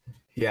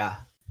 Yeah.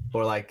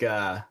 Or like,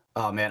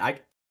 oh man,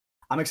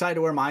 I'm excited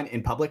to wear mine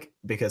in public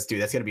because,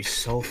 dude, that's gonna be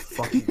so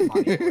fucking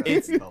funny.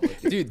 It's in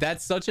public. dude,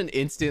 that's such an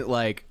instant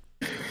like,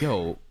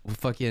 yo,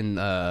 fucking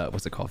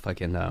what's it called?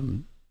 Fucking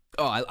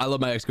I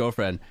love my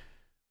ex-girlfriend.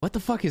 What the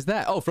fuck is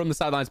that? Oh, from the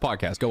Sidelines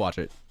podcast. Go watch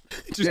it.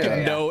 Just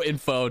give no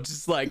info.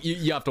 Just like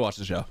you have to watch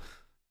the show.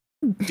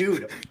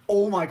 Dude,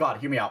 oh my god,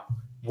 hear me out.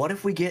 What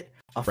if we get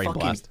a Brain fucking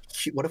blast.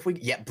 what if we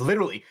get a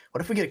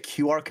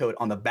QR code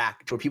on the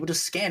back where people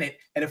just scan it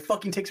and it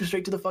fucking takes them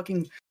straight to the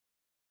fucking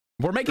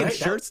We're making Right,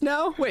 shirts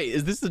now? Wait,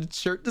 is this a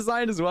shirt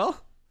design as well?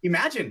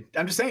 Imagine.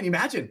 I'm just saying,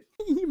 imagine.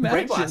 Brain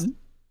Brain blast.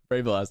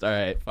 Brain blast. All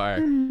right, fire.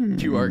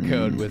 QR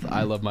code with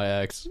I love my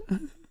ex.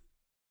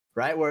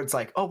 Right? Where it's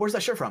like, oh, where's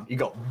that shirt from? You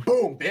go,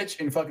 boom, bitch,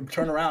 and you fucking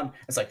turn around.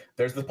 It's like,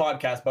 there's the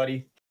podcast,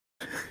 buddy.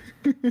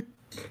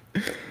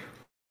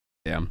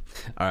 Damn.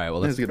 All right, well,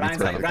 let's get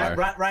Ryan's like,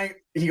 Ryan,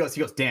 he goes,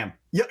 damn.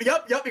 Yep.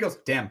 He goes,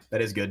 damn, that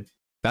is good.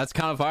 That's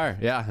kind of fire.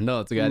 Yeah,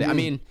 no, it's a good idea. I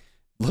mean,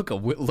 look a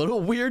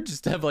little weird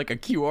just to have like a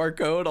QR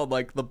code on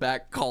like the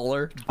back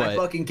collar. But I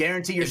fucking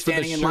guarantee you're for the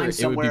standing in line shirt,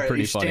 it would be somewhere.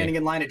 pretty You're funny. standing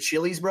in line at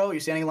Chili's, bro. You're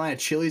standing in line at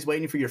Chili's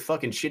waiting for your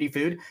fucking shitty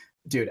food.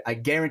 Dude, I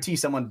guarantee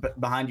someone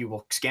behind you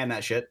will scan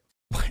that shit.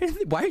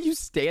 Why are you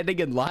standing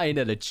in line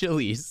at a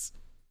Chili's?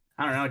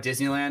 I don't know,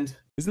 Disneyland.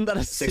 Isn't that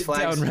a Six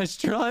sit-down Flags?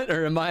 restaurant,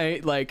 or am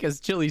I like has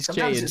Chili's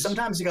changed?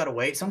 Sometimes you gotta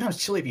wait. Sometimes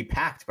Chili be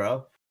packed,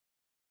 bro.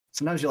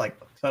 Sometimes you're like,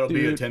 that'll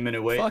be a Dude,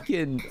 10-minute wait.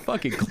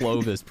 Fucking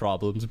Clovis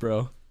problems,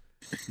 bro.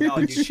 No,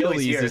 dude, Chili's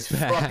Chili's here is is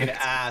fucking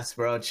packed. ass,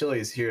 bro.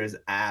 Chili's here is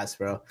ass,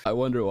 bro. I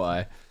wonder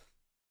why.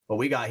 What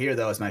we got here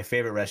though is my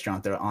favorite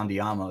restaurant. They're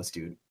Andiamo's,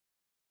 dude.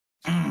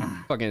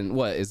 Fucking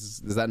what is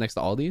that next to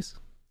Aldi's?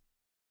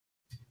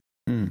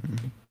 I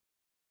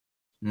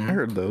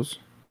heard those.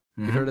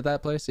 You heard of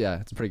that place?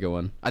 Yeah, it's a pretty good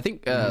one. I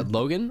think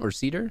Logan or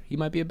Cedar, he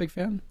might be a big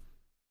fan.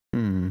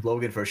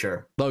 Logan for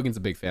sure. Logan's a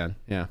big fan.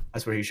 Yeah.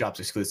 That's where he shops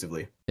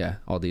exclusively. Yeah,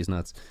 Aldi's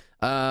nuts.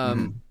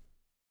 Fucking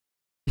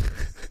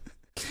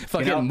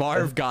You know,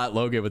 Marv got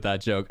Logan with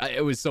that joke.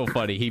 It was so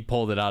funny. He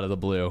pulled it out of the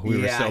blue.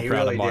 We were so he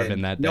proud really of Marvin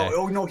did. that day.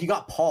 No, he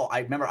got Paul. I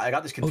remember I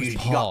got this confusion.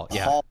 He Paul, got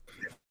yeah. Paul,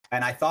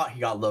 and I thought he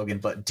got Logan,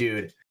 but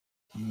dude,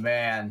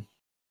 man,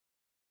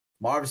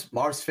 Marv's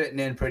fitting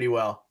in pretty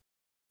well.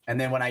 And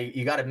then when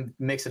you got to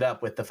mix it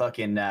up with the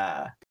fucking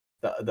the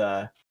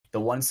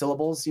one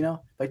syllables, you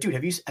know, like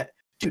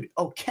dude,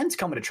 oh, Ken's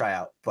coming to try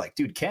out. Like,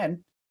 dude,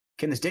 can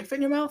this dick fit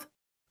in your mouth?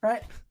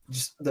 Right?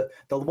 Just the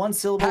one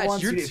syllable Patch,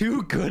 ones. you're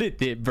too good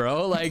at it,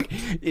 bro. Like,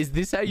 is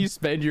this how you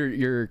spend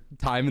your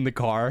time in the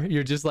car?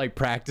 You're just like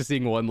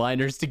practicing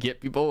one-liners to get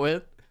people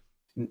with?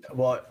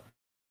 Well,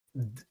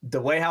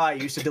 the way how I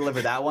used to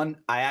deliver that one,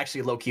 I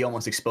actually low-key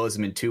almost exposed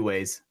them in two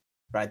ways,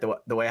 right?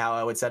 The way how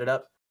I would set it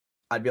up,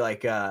 I'd be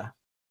like,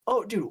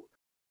 oh, dude,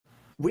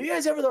 were you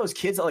guys ever those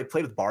kids that like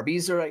played with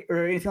Barbies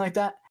or anything like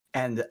that?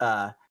 And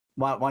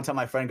one time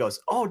my friend goes,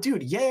 oh,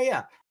 dude,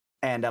 yeah.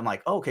 And I'm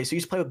like, oh, okay, so you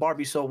used to play with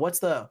Barbie. So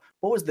what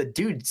was the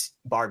dude's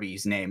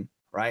Barbie's name,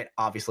 right?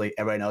 Obviously,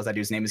 everybody knows that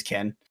dude's name is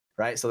Ken,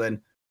 right? So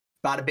then,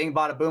 bada bing,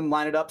 bada boom,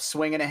 line it up,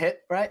 swing and a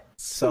hit, right?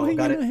 So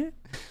got it,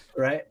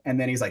 right? And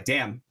then he's like,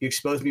 damn, you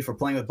exposed me for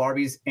playing with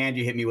Barbies, and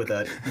you hit me with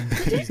a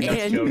tease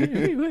nuts joke,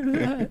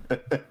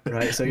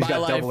 right? So he's My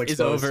got life double is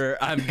exposed. over.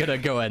 I'm gonna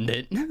go end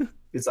it.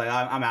 It's like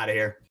I'm out of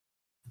here.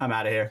 I'm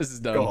out of here. This is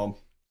done. Go home.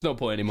 No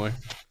point anymore.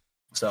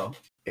 So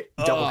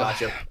double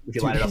gotcha if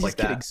you line it up like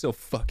It's getting that. so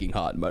fucking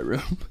hot in my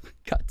room.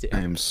 God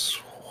damn. I'm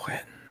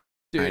sweating.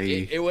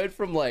 Dude, it went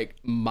from like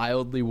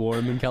mildly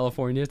warm in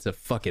California to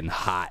fucking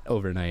hot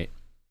overnight.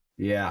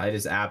 Yeah, it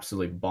is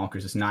absolutely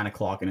bonkers. It's 9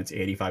 o'clock and it's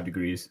 85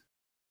 degrees.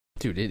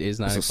 Dude, it is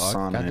 9 There's a o'clock.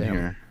 sauna in Goddamn.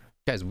 here.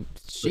 Guys,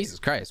 Jesus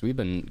Christ, we've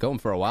been going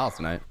for a while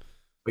tonight.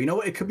 But you know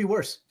what? It could be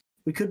worse.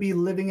 We could be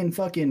living in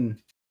fucking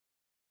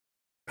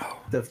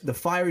the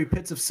fiery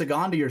pits of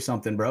Sagandi or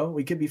something, bro.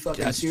 We could be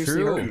fucking That's seriously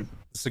true. hurting.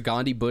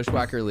 Sagandi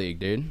Bushwhacker League,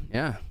 dude.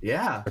 Yeah.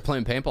 Yeah. They're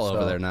playing paintball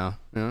over there now.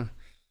 Yeah.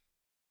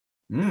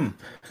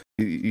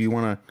 You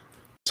want to?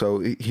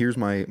 So here's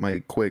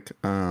my quick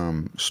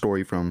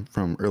story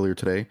from earlier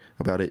today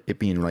about it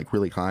being like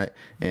really hot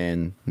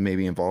and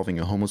maybe involving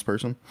a homeless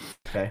person.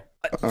 Okay.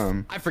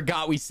 I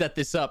forgot we set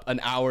this up an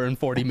hour and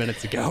 40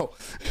 minutes ago.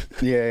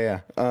 Yeah.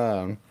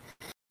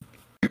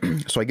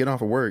 So I get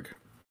off of work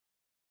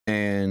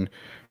and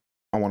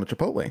I want a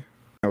Chipotle.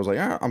 I was like,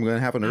 I'm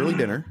gonna have an early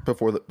dinner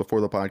before the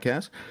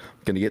podcast. I'm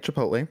gonna get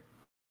Chipotle.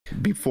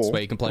 Be full. This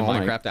way you can play all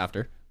night. Minecraft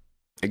after.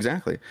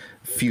 Exactly.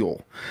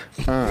 Fuel.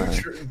 I'm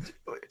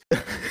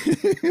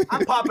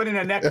popping in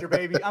a nectar,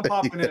 baby. I'm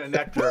popping in a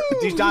nectar.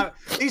 These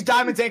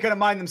diamonds ain't gonna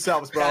mind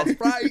themselves, bro. That's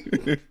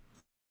right.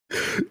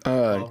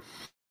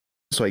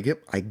 So I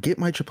get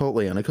my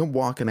Chipotle and I come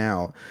walking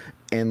out,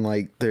 and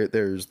like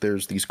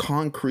there's these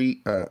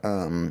concrete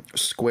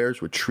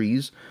squares with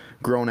trees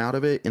growing out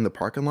of it in the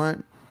parking lot.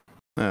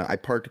 I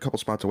parked a couple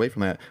spots away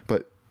from that,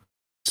 but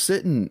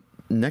sitting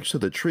next to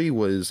the tree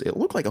it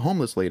looked like a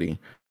homeless lady.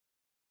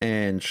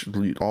 And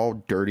she,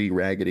 all dirty,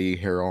 raggedy,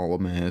 hair all a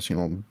mess,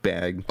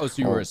 bag. Oh, so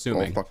you were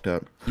assuming. All fucked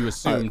up. You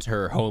assumed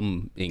her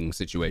homing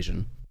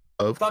situation.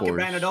 Of Fuck course. it,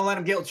 Brandon. Don't let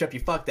him guilt trip you.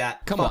 Fuck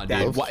that. Come Fuck on,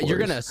 that. dude. What, you're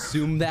gonna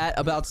assume that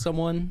about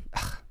someone?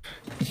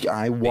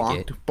 I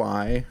walked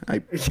by.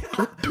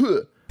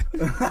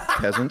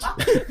 Peasant.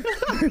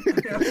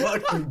 You're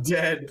fucking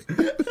dead.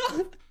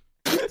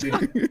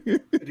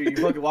 Dude, you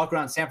fucking walk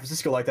around San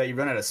Francisco like that, you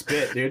run out of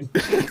spit, dude.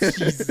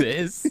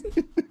 Jesus.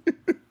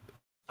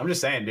 I'm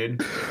just saying,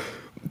 dude.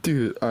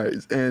 Dude, all right.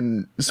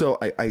 And so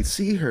I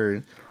see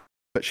her,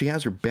 but she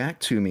has her back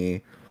to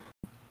me,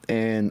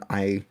 and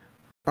I'm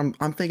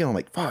thinking, I'm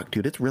like, fuck,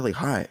 dude, it's really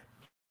hot.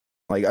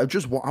 Like,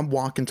 I'm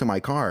walking to my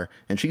car,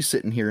 and she's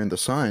sitting here in the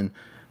sun.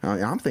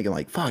 I'm thinking,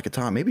 like, fuck, it's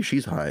hot. Maybe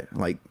she's hot.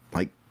 Like,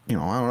 I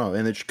don't know.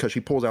 And then because she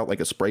pulls out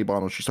like a spray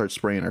bottle, she starts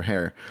spraying her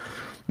hair.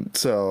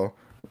 So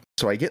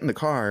I get in the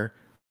car,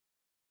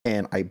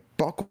 and I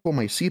buckle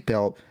my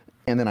seatbelt,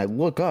 and then I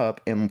look up,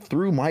 and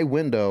through my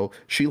window,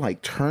 she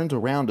like turns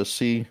around to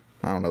see,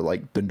 I don't know,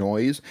 like the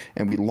noise,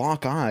 and we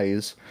lock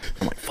eyes.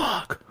 I'm like,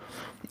 fuck.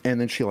 And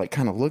then she like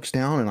kind of looks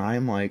down, and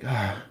I'm like,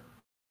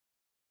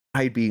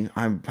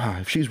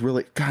 if she's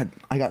really, God,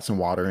 I got some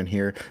water in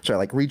here. So I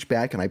like reach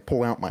back and I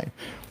pull out my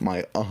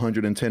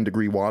 110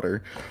 degree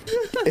water.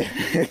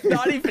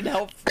 Not even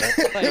helpful.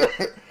 Like,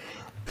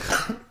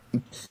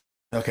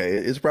 okay,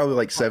 it's probably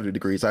like 70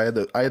 degrees. I had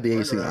the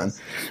AC on,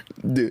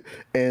 dude.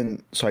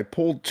 And so I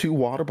pulled 2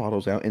 water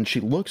bottles out, and she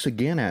looks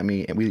again at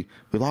me, and we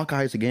lock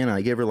eyes again. And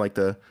I give her like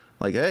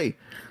hey,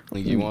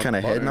 kind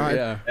of head nod.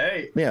 Yeah.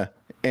 Hey. Yeah.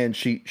 And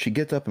she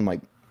gets up and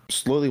like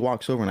slowly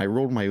walks over, and I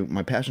rolled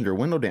my passenger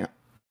window down.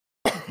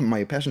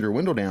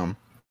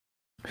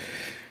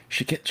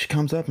 She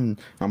comes up, and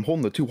I'm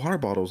holding the 2 water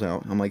bottles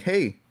out. I'm like,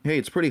 hey,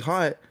 it's pretty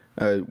hot.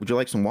 Would you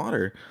like some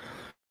water?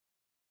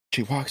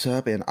 She walks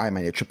up, and I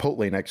made a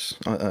Chipotle next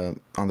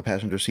on the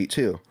passenger seat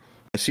too.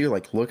 I see her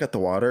like look at the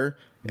water,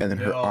 and then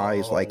her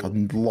eyes like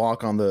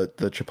lock on the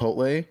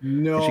Chipotle.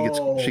 No.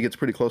 And she gets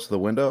pretty close to the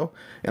window,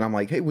 and I'm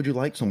like, hey, would you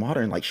like some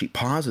water? And like she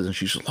pauses, and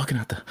she's just looking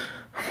at the.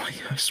 I'm like,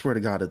 I swear to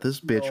God, if this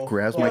bitch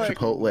grabs my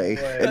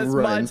Chipotle and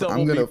runs,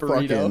 I'm gonna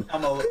fucking.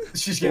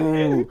 She's getting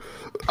hit.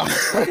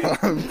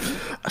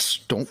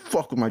 Don't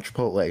fuck with my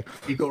Chipotle.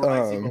 Equal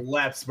rights, equal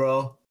lefts,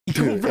 bro.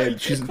 Dude,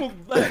 and she's about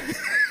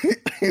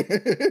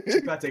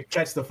to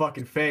catch the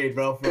fucking fade,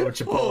 bro, for a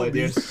Chipotle,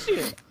 dude.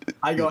 Shit.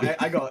 I go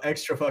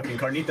extra fucking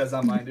carnitas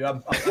on mine, dude.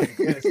 I'm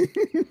pissed.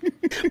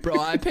 bro,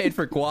 I paid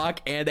for guac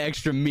and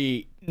extra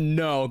meat.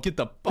 No, get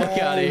the fuck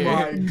out of here.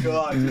 Oh my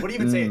God. What are you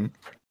even saying?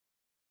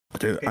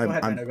 Dude,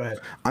 Okay, go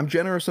ahead. I'm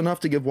generous enough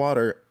to give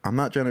water. I'm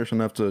not generous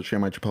enough to share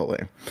my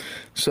Chipotle.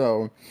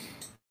 So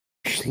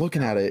she's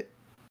looking at it,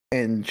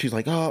 and she's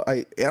like, "Oh,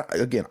 I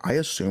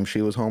assume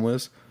she was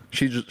homeless."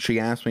 She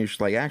asked me,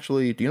 she's like,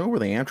 "Actually, do you know where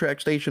the Amtrak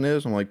station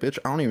is?" I'm like, "Bitch,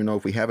 I don't even know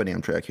if we have an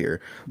Amtrak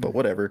here, but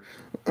whatever."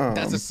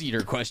 That's a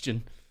Cedar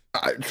question.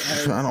 I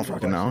don't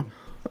fucking know.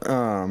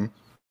 And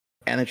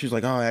then she's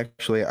like, "Oh,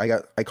 actually,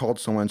 I called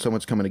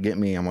someone's coming to get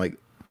me." I'm like,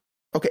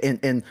 "Okay,"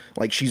 and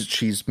like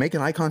she's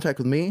making eye contact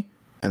with me,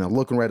 and then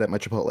looking right at my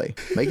Chipotle.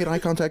 Making eye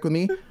contact with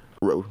me.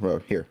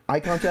 Here. Eye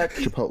contact,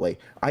 Chipotle.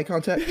 Eye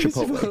contact,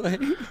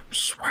 Chipotle.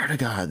 Swear to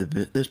God,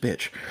 this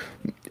bitch.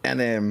 And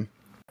then,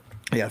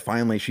 yeah,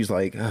 finally she's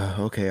like,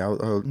 okay,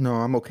 no,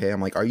 I'm okay. I'm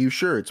like, are you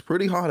sure? It's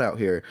pretty hot out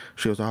here.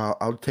 She goes,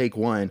 I'll take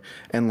one.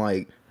 And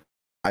like,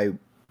 I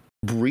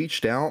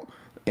reached out,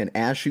 and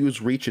as she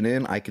was reaching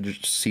in, I could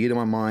just see it in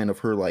my mind of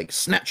her like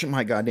snatching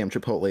my goddamn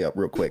Chipotle up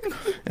real quick,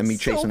 and me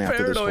chasing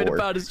after this whore.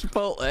 About his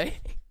Chipotle.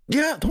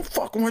 Yeah, don't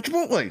fuck with my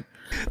Chipotle.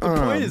 The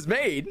point is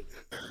made.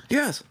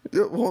 Yes.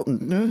 Well,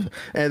 and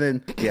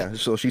then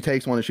so she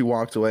takes one and she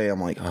walks away.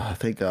 I'm like, oh,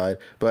 thank God.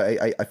 But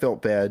I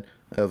felt bad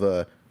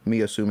of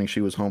me assuming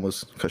she was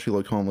homeless because she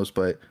looked homeless,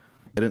 but it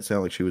didn't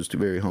sound like she was too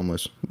very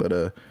homeless.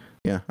 But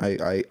yeah,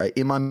 I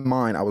in my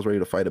mind I was ready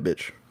to fight a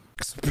bitch.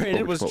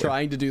 Brandon was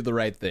trying to do the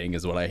right thing,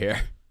 is what I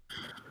hear.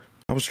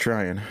 I was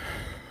trying.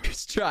 He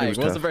was trying. It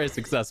wasn't very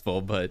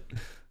successful, but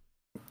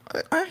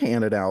I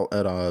handed out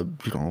at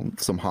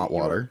some hot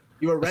water.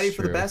 You were ready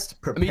for the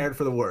best, prepared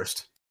for the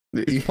worst.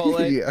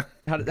 Chipotle. Yeah.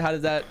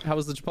 How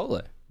was the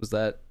Chipotle? Was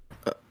that?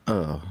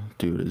 Oh,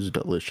 dude, it's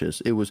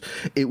delicious. It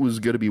was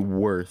gonna be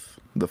worth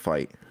the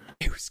fight.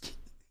 It was.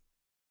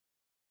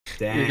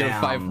 Damn. You're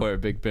gonna fight for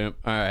it, Big Pimp.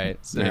 All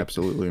right. Sick.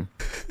 Absolutely.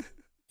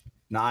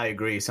 No, I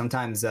agree.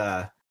 Sometimes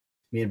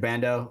me and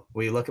Brando,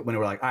 we look at when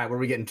we're like, all right, what are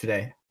we getting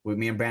today?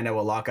 Me and Brando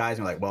will lock eyes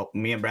and we're like, well,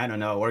 me and Brando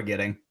know what we're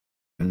getting.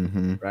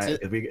 Mm-hmm. Right?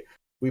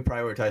 We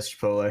prioritize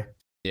Chipotle.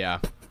 Yeah.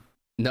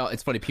 No,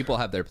 it's funny. People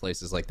have their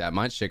places like that.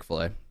 Mine's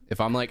Chick-fil-A. If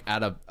I'm like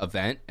at an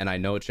event and I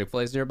know a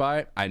Chick-fil-A is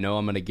nearby, I know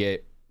I'm gonna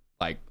get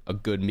like a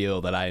good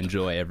meal that I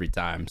enjoy every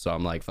time. So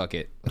I'm like, fuck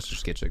it, let's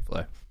just get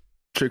Chick-fil-A.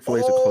 Chick-fil-A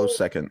is a close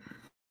second.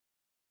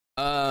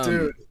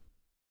 Dude.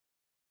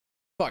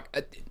 Fuck.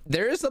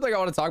 There is something I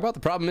want to talk about. The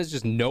problem is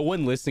just no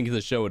one listening to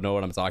the show would know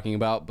what I'm talking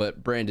about.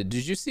 But Brandon,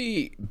 did you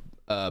see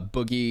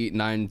Boogie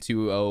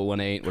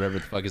 92018, whatever the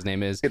fuck his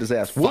name is? Hit his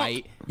ass.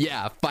 Fight.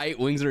 Yeah, fight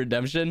Wings of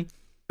Redemption.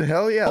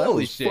 Hell yeah, Holy that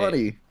was shit.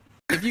 funny.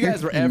 If you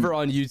guys were ever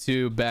on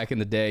YouTube back in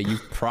the day,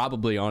 you've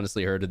probably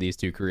honestly heard of these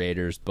two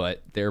creators,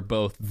 but they're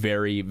both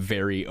very,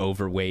 very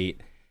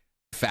overweight,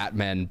 fat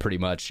men pretty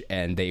much,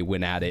 and they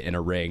went at it in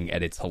a ring,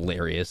 and it's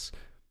hilarious.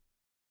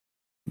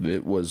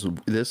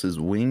 This is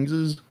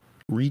Wings'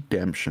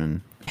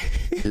 redemption.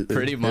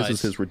 Pretty much. This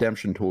is his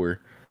redemption tour.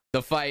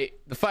 The fight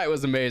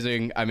was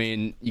amazing. I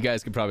mean, you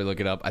guys could probably look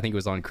it up. I think it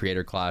was on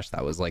Creator Clash.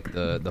 That was like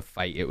the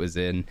fight it was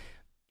in.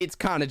 It's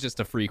kind of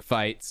just a freak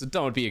fight, so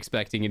don't be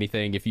expecting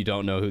anything if you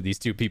don't know who these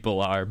two people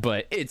are,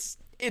 but it's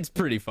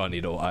pretty funny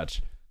to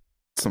watch.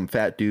 Some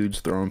fat dudes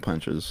throwing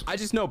punches. I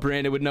just know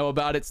Brandon would know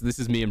about it, so this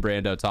is me and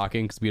Brando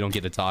talking, because we don't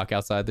get to talk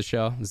outside the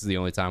show. This is the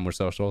only time we're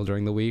social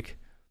during the week.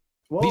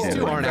 Whoa, These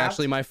two Minecraft? aren't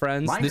actually my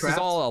friends. This is Minecraft?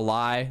 all a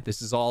lie.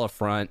 This is all a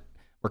front.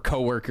 We're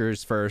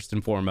coworkers first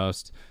and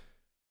foremost.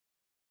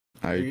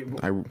 They're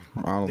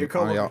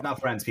coworkers,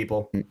 not friends,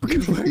 people.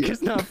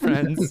 Coworkers, not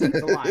friends.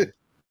 There's a line.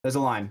 There's a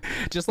line.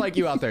 Just like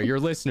you out there, you're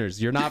listeners.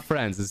 You're not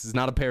friends. This is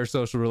not a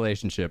parasocial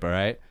relationship, all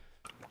right?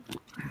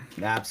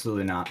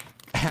 Absolutely not.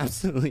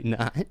 Absolutely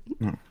not.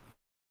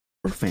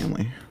 We're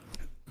family.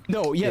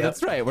 No, yeah,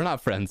 that's right. We're not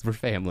friends. We're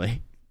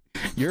family.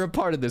 You're a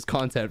part of this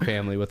content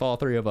family with all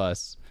three of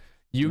us.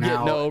 You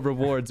get no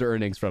rewards or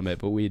earnings from it,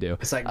 but we do.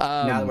 It's like,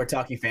 now that we're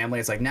talking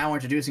family, it's like, now we're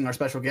introducing our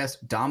special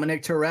guest,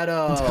 Dominic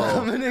Toretto.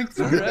 Dominic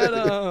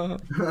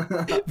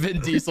Toretto.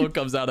 Vin Diesel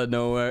comes out of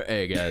nowhere.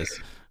 Hey, guys.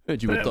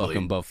 You were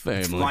talking about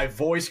family. My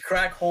voice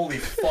crack. Holy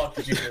fuck,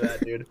 did you hear that,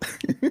 dude?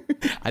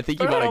 I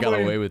think you might have got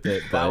away with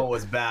it. That one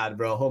was bad,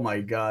 bro. Oh my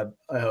god.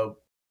 I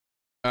hope.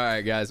 All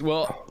right, guys.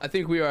 Well, I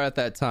think we are at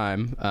that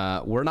time.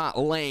 We're not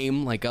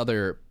lame like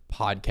other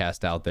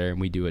podcasts out there,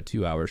 and we do a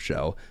 2-hour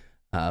show.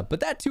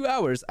 But that 2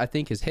 hours, I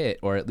think, is hit,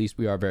 or at least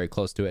we are very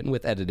close to it. And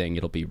with editing,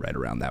 it'll be right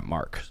around that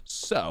mark.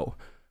 So,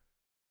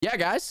 yeah,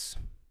 guys,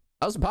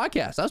 that was a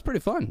podcast. That was pretty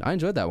fun. I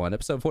enjoyed that one,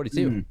 episode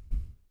 42.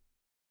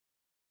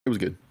 It was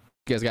good.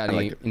 You guys got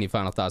any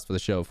final thoughts for the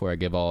show before I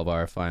give all of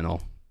our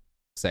final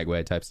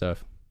segue type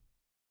stuff?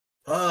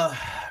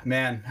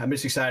 Man, I'm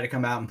just excited to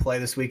come out and play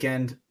this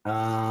weekend.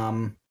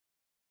 Shout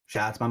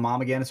out to my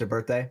mom again. It's her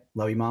birthday.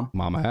 Love you, Mom.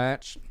 Mama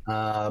Hatch.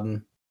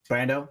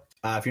 Brando,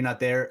 if you're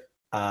not there,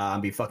 I'll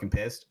be fucking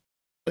pissed.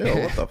 Yo,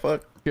 what the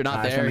fuck? If you're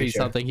not there, he's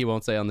something he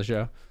won't say on the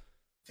show.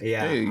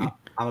 Yeah, hey. I'm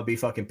gonna be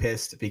fucking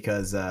pissed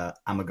because I'm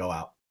gonna go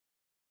out.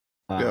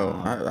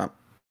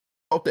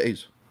 Both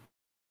days.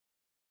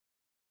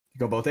 You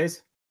go both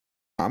days?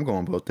 I'm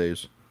going both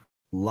days.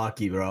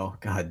 Lucky, bro.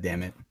 God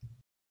damn it.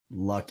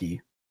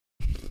 Lucky.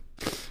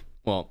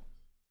 Well,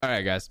 all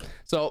right, guys.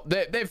 So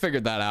they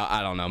figured that out.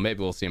 I don't know.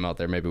 Maybe we'll see him out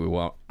there. Maybe we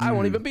won't. I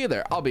won't even be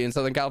there. I'll be in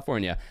Southern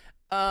California.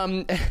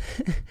 And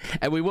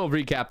we will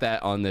recap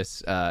that on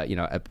this,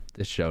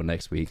 this show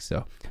next week.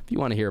 So if you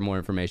want to hear more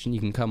information, you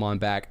can come on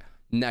back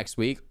next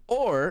week.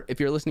 Or if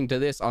you're listening to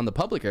this on the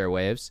public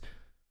airwaves,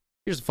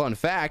 here's a fun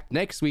fact.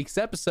 Next week's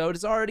episode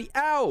is already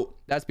out.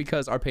 That's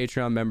because our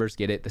Patreon members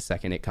get it the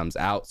second it comes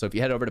out. So if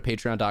you head over to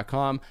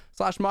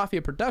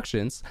patreon.com/Mafia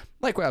Productions,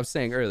 like what I was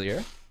saying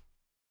earlier,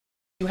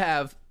 you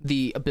have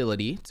the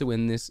ability to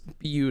win this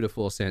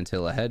beautiful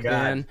Santilla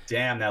headband. God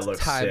damn, that looks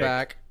tie sick.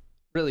 back.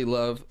 Really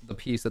love the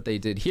piece that they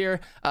did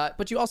here.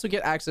 But you also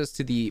get access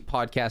to the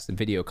podcast and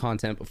video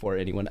content before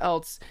anyone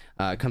else.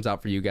 It comes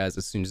out for you guys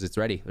as soon as it's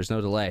ready. There's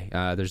no delay.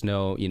 There's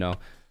no,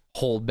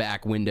 hold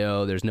back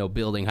window. There's no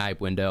building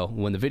hype window.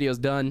 When the video's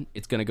done,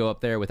 it's going to go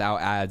up there without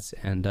ads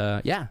and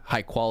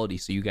high quality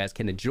so you guys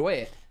can enjoy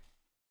it.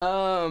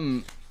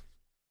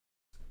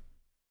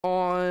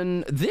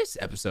 On this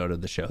episode of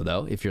the show,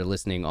 though, if you're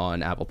listening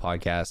on Apple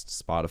Podcasts,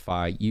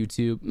 Spotify,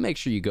 YouTube, make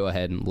sure you go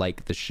ahead and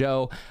like the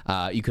show.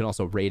 You can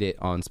also rate it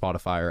on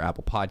Spotify or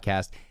Apple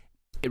Podcast.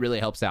 it really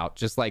helps out.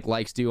 Just like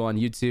likes do on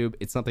YouTube,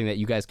 it's something that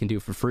you guys can do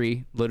for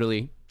free.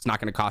 Literally, it's not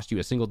going to cost you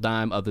a single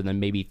dime other than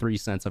maybe 3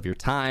 cents of your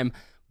time.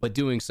 But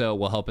doing so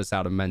will help us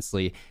out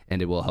immensely,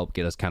 and it will help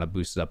get us kind of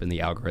boosted up in the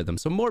algorithm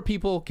so more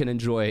people can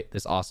enjoy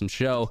this awesome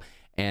show.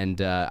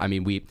 And I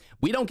mean, we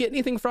don't get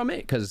anything from it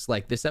because,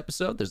 like, this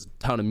episode, there's a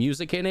ton of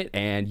music in it,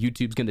 and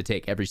YouTube's going to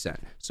take every cent.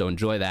 So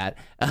enjoy that.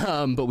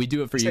 But we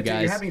do it for you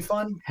guys. You're having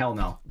fun? Hell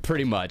no.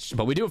 Pretty much.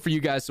 But we do it for you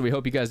guys, so we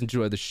hope you guys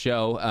enjoy the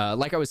show.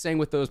 Like I was saying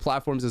with those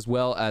platforms, as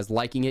well as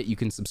liking it, you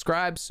can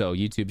subscribe. So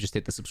YouTube, just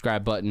hit the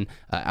subscribe button.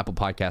 Apple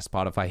Podcast,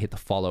 Spotify, hit the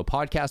follow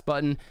podcast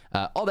button.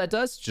 All that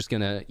does, just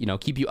going to,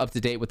 keep you up to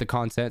date with the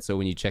content. So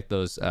when you check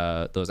those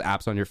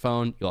apps on your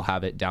phone, you'll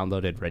have it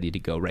downloaded, ready to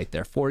go right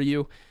there for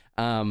you.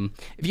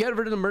 If you head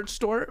over to the merch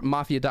store, the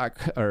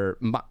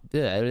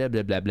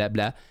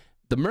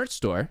merch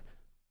store,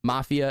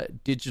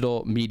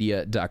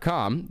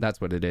 mafiadigitalmedia.com, that's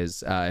what it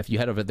is. If you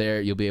head over there,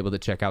 you'll be able to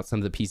check out some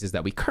of the pieces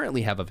that we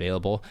currently have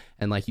available.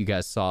 And like you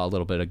guys saw a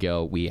little bit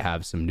ago, we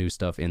have some new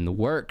stuff in the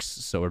works.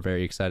 So we're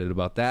very excited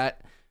about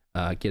that.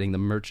 Getting the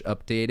merch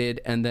updated.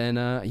 And then,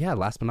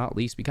 last but not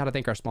least, we got to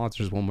thank our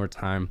sponsors one more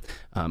time.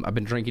 I've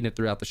been drinking it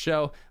throughout the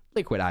show.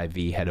 Liquid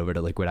IV, head over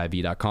to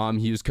liquidiv.com,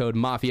 use code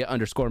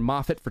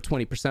mafia_Moffat for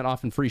 20%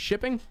 off and free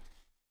shipping.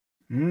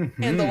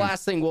 Mm-hmm. And the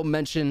last thing we'll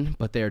mention,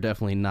 but they're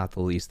definitely not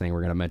the least thing we're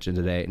going to mention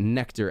today,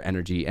 Nectar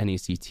Energy,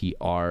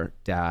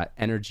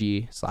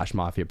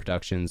 NECTR.energy/Mafia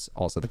Productions.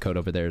 Also, the code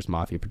over there is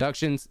Mafia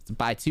Productions. It's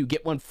buy 2,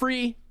 get 1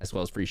 free, as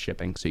well as free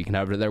shipping. So you can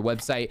head over to their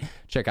website,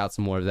 check out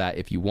some more of that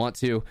if you want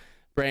to.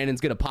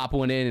 Brandon's going to pop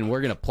one in, and we're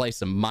going to play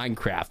some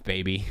Minecraft,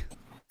 baby.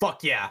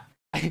 Fuck yeah.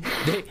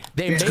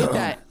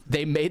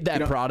 They made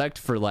that product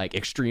for like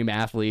extreme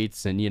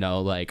athletes and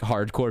like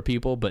hardcore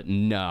people, but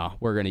no,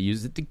 we're gonna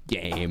use it to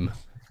game.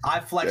 I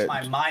flexed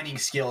my mining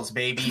skills,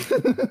 baby.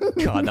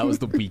 God, that was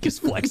the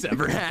weakest flex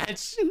ever,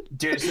 Hatch.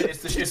 Dude,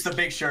 it's the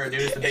big shirt,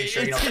 dude. It's the big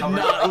shirt. It did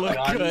not look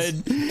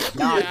good.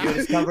 Nah, dude,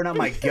 it's covering up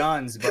my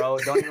guns, bro.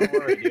 Don't even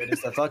worry, dude.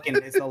 It's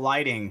the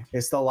lighting.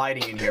 It's the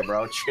lighting in here,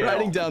 bro. Chill.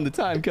 Writing down the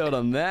time code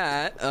on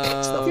that.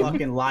 It's the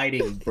fucking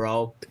lighting,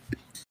 bro.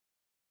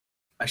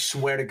 I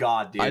swear to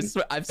God, dude.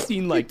 I've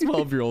seen like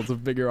 12-year-olds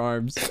with bigger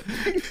arms.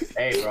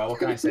 Hey, bro, what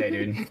can I say,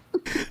 dude?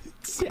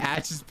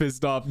 Hatch is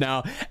pissed off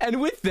now.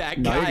 And with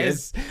that,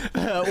 guys,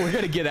 we're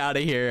going to get out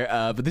of here.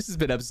 But this has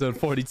been episode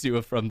 42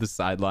 of From the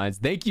Sidelines.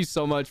 Thank you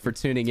so much for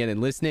tuning in and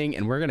listening.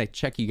 And we're going to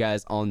check you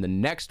guys on the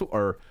next,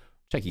 or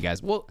check you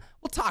guys. We'll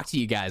talk to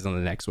you guys on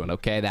the next one.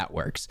 Okay, that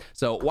works.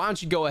 So why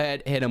don't you go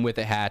ahead, hit them with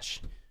a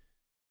Hatch.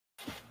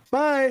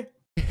 Bye.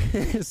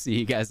 See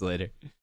you guys later.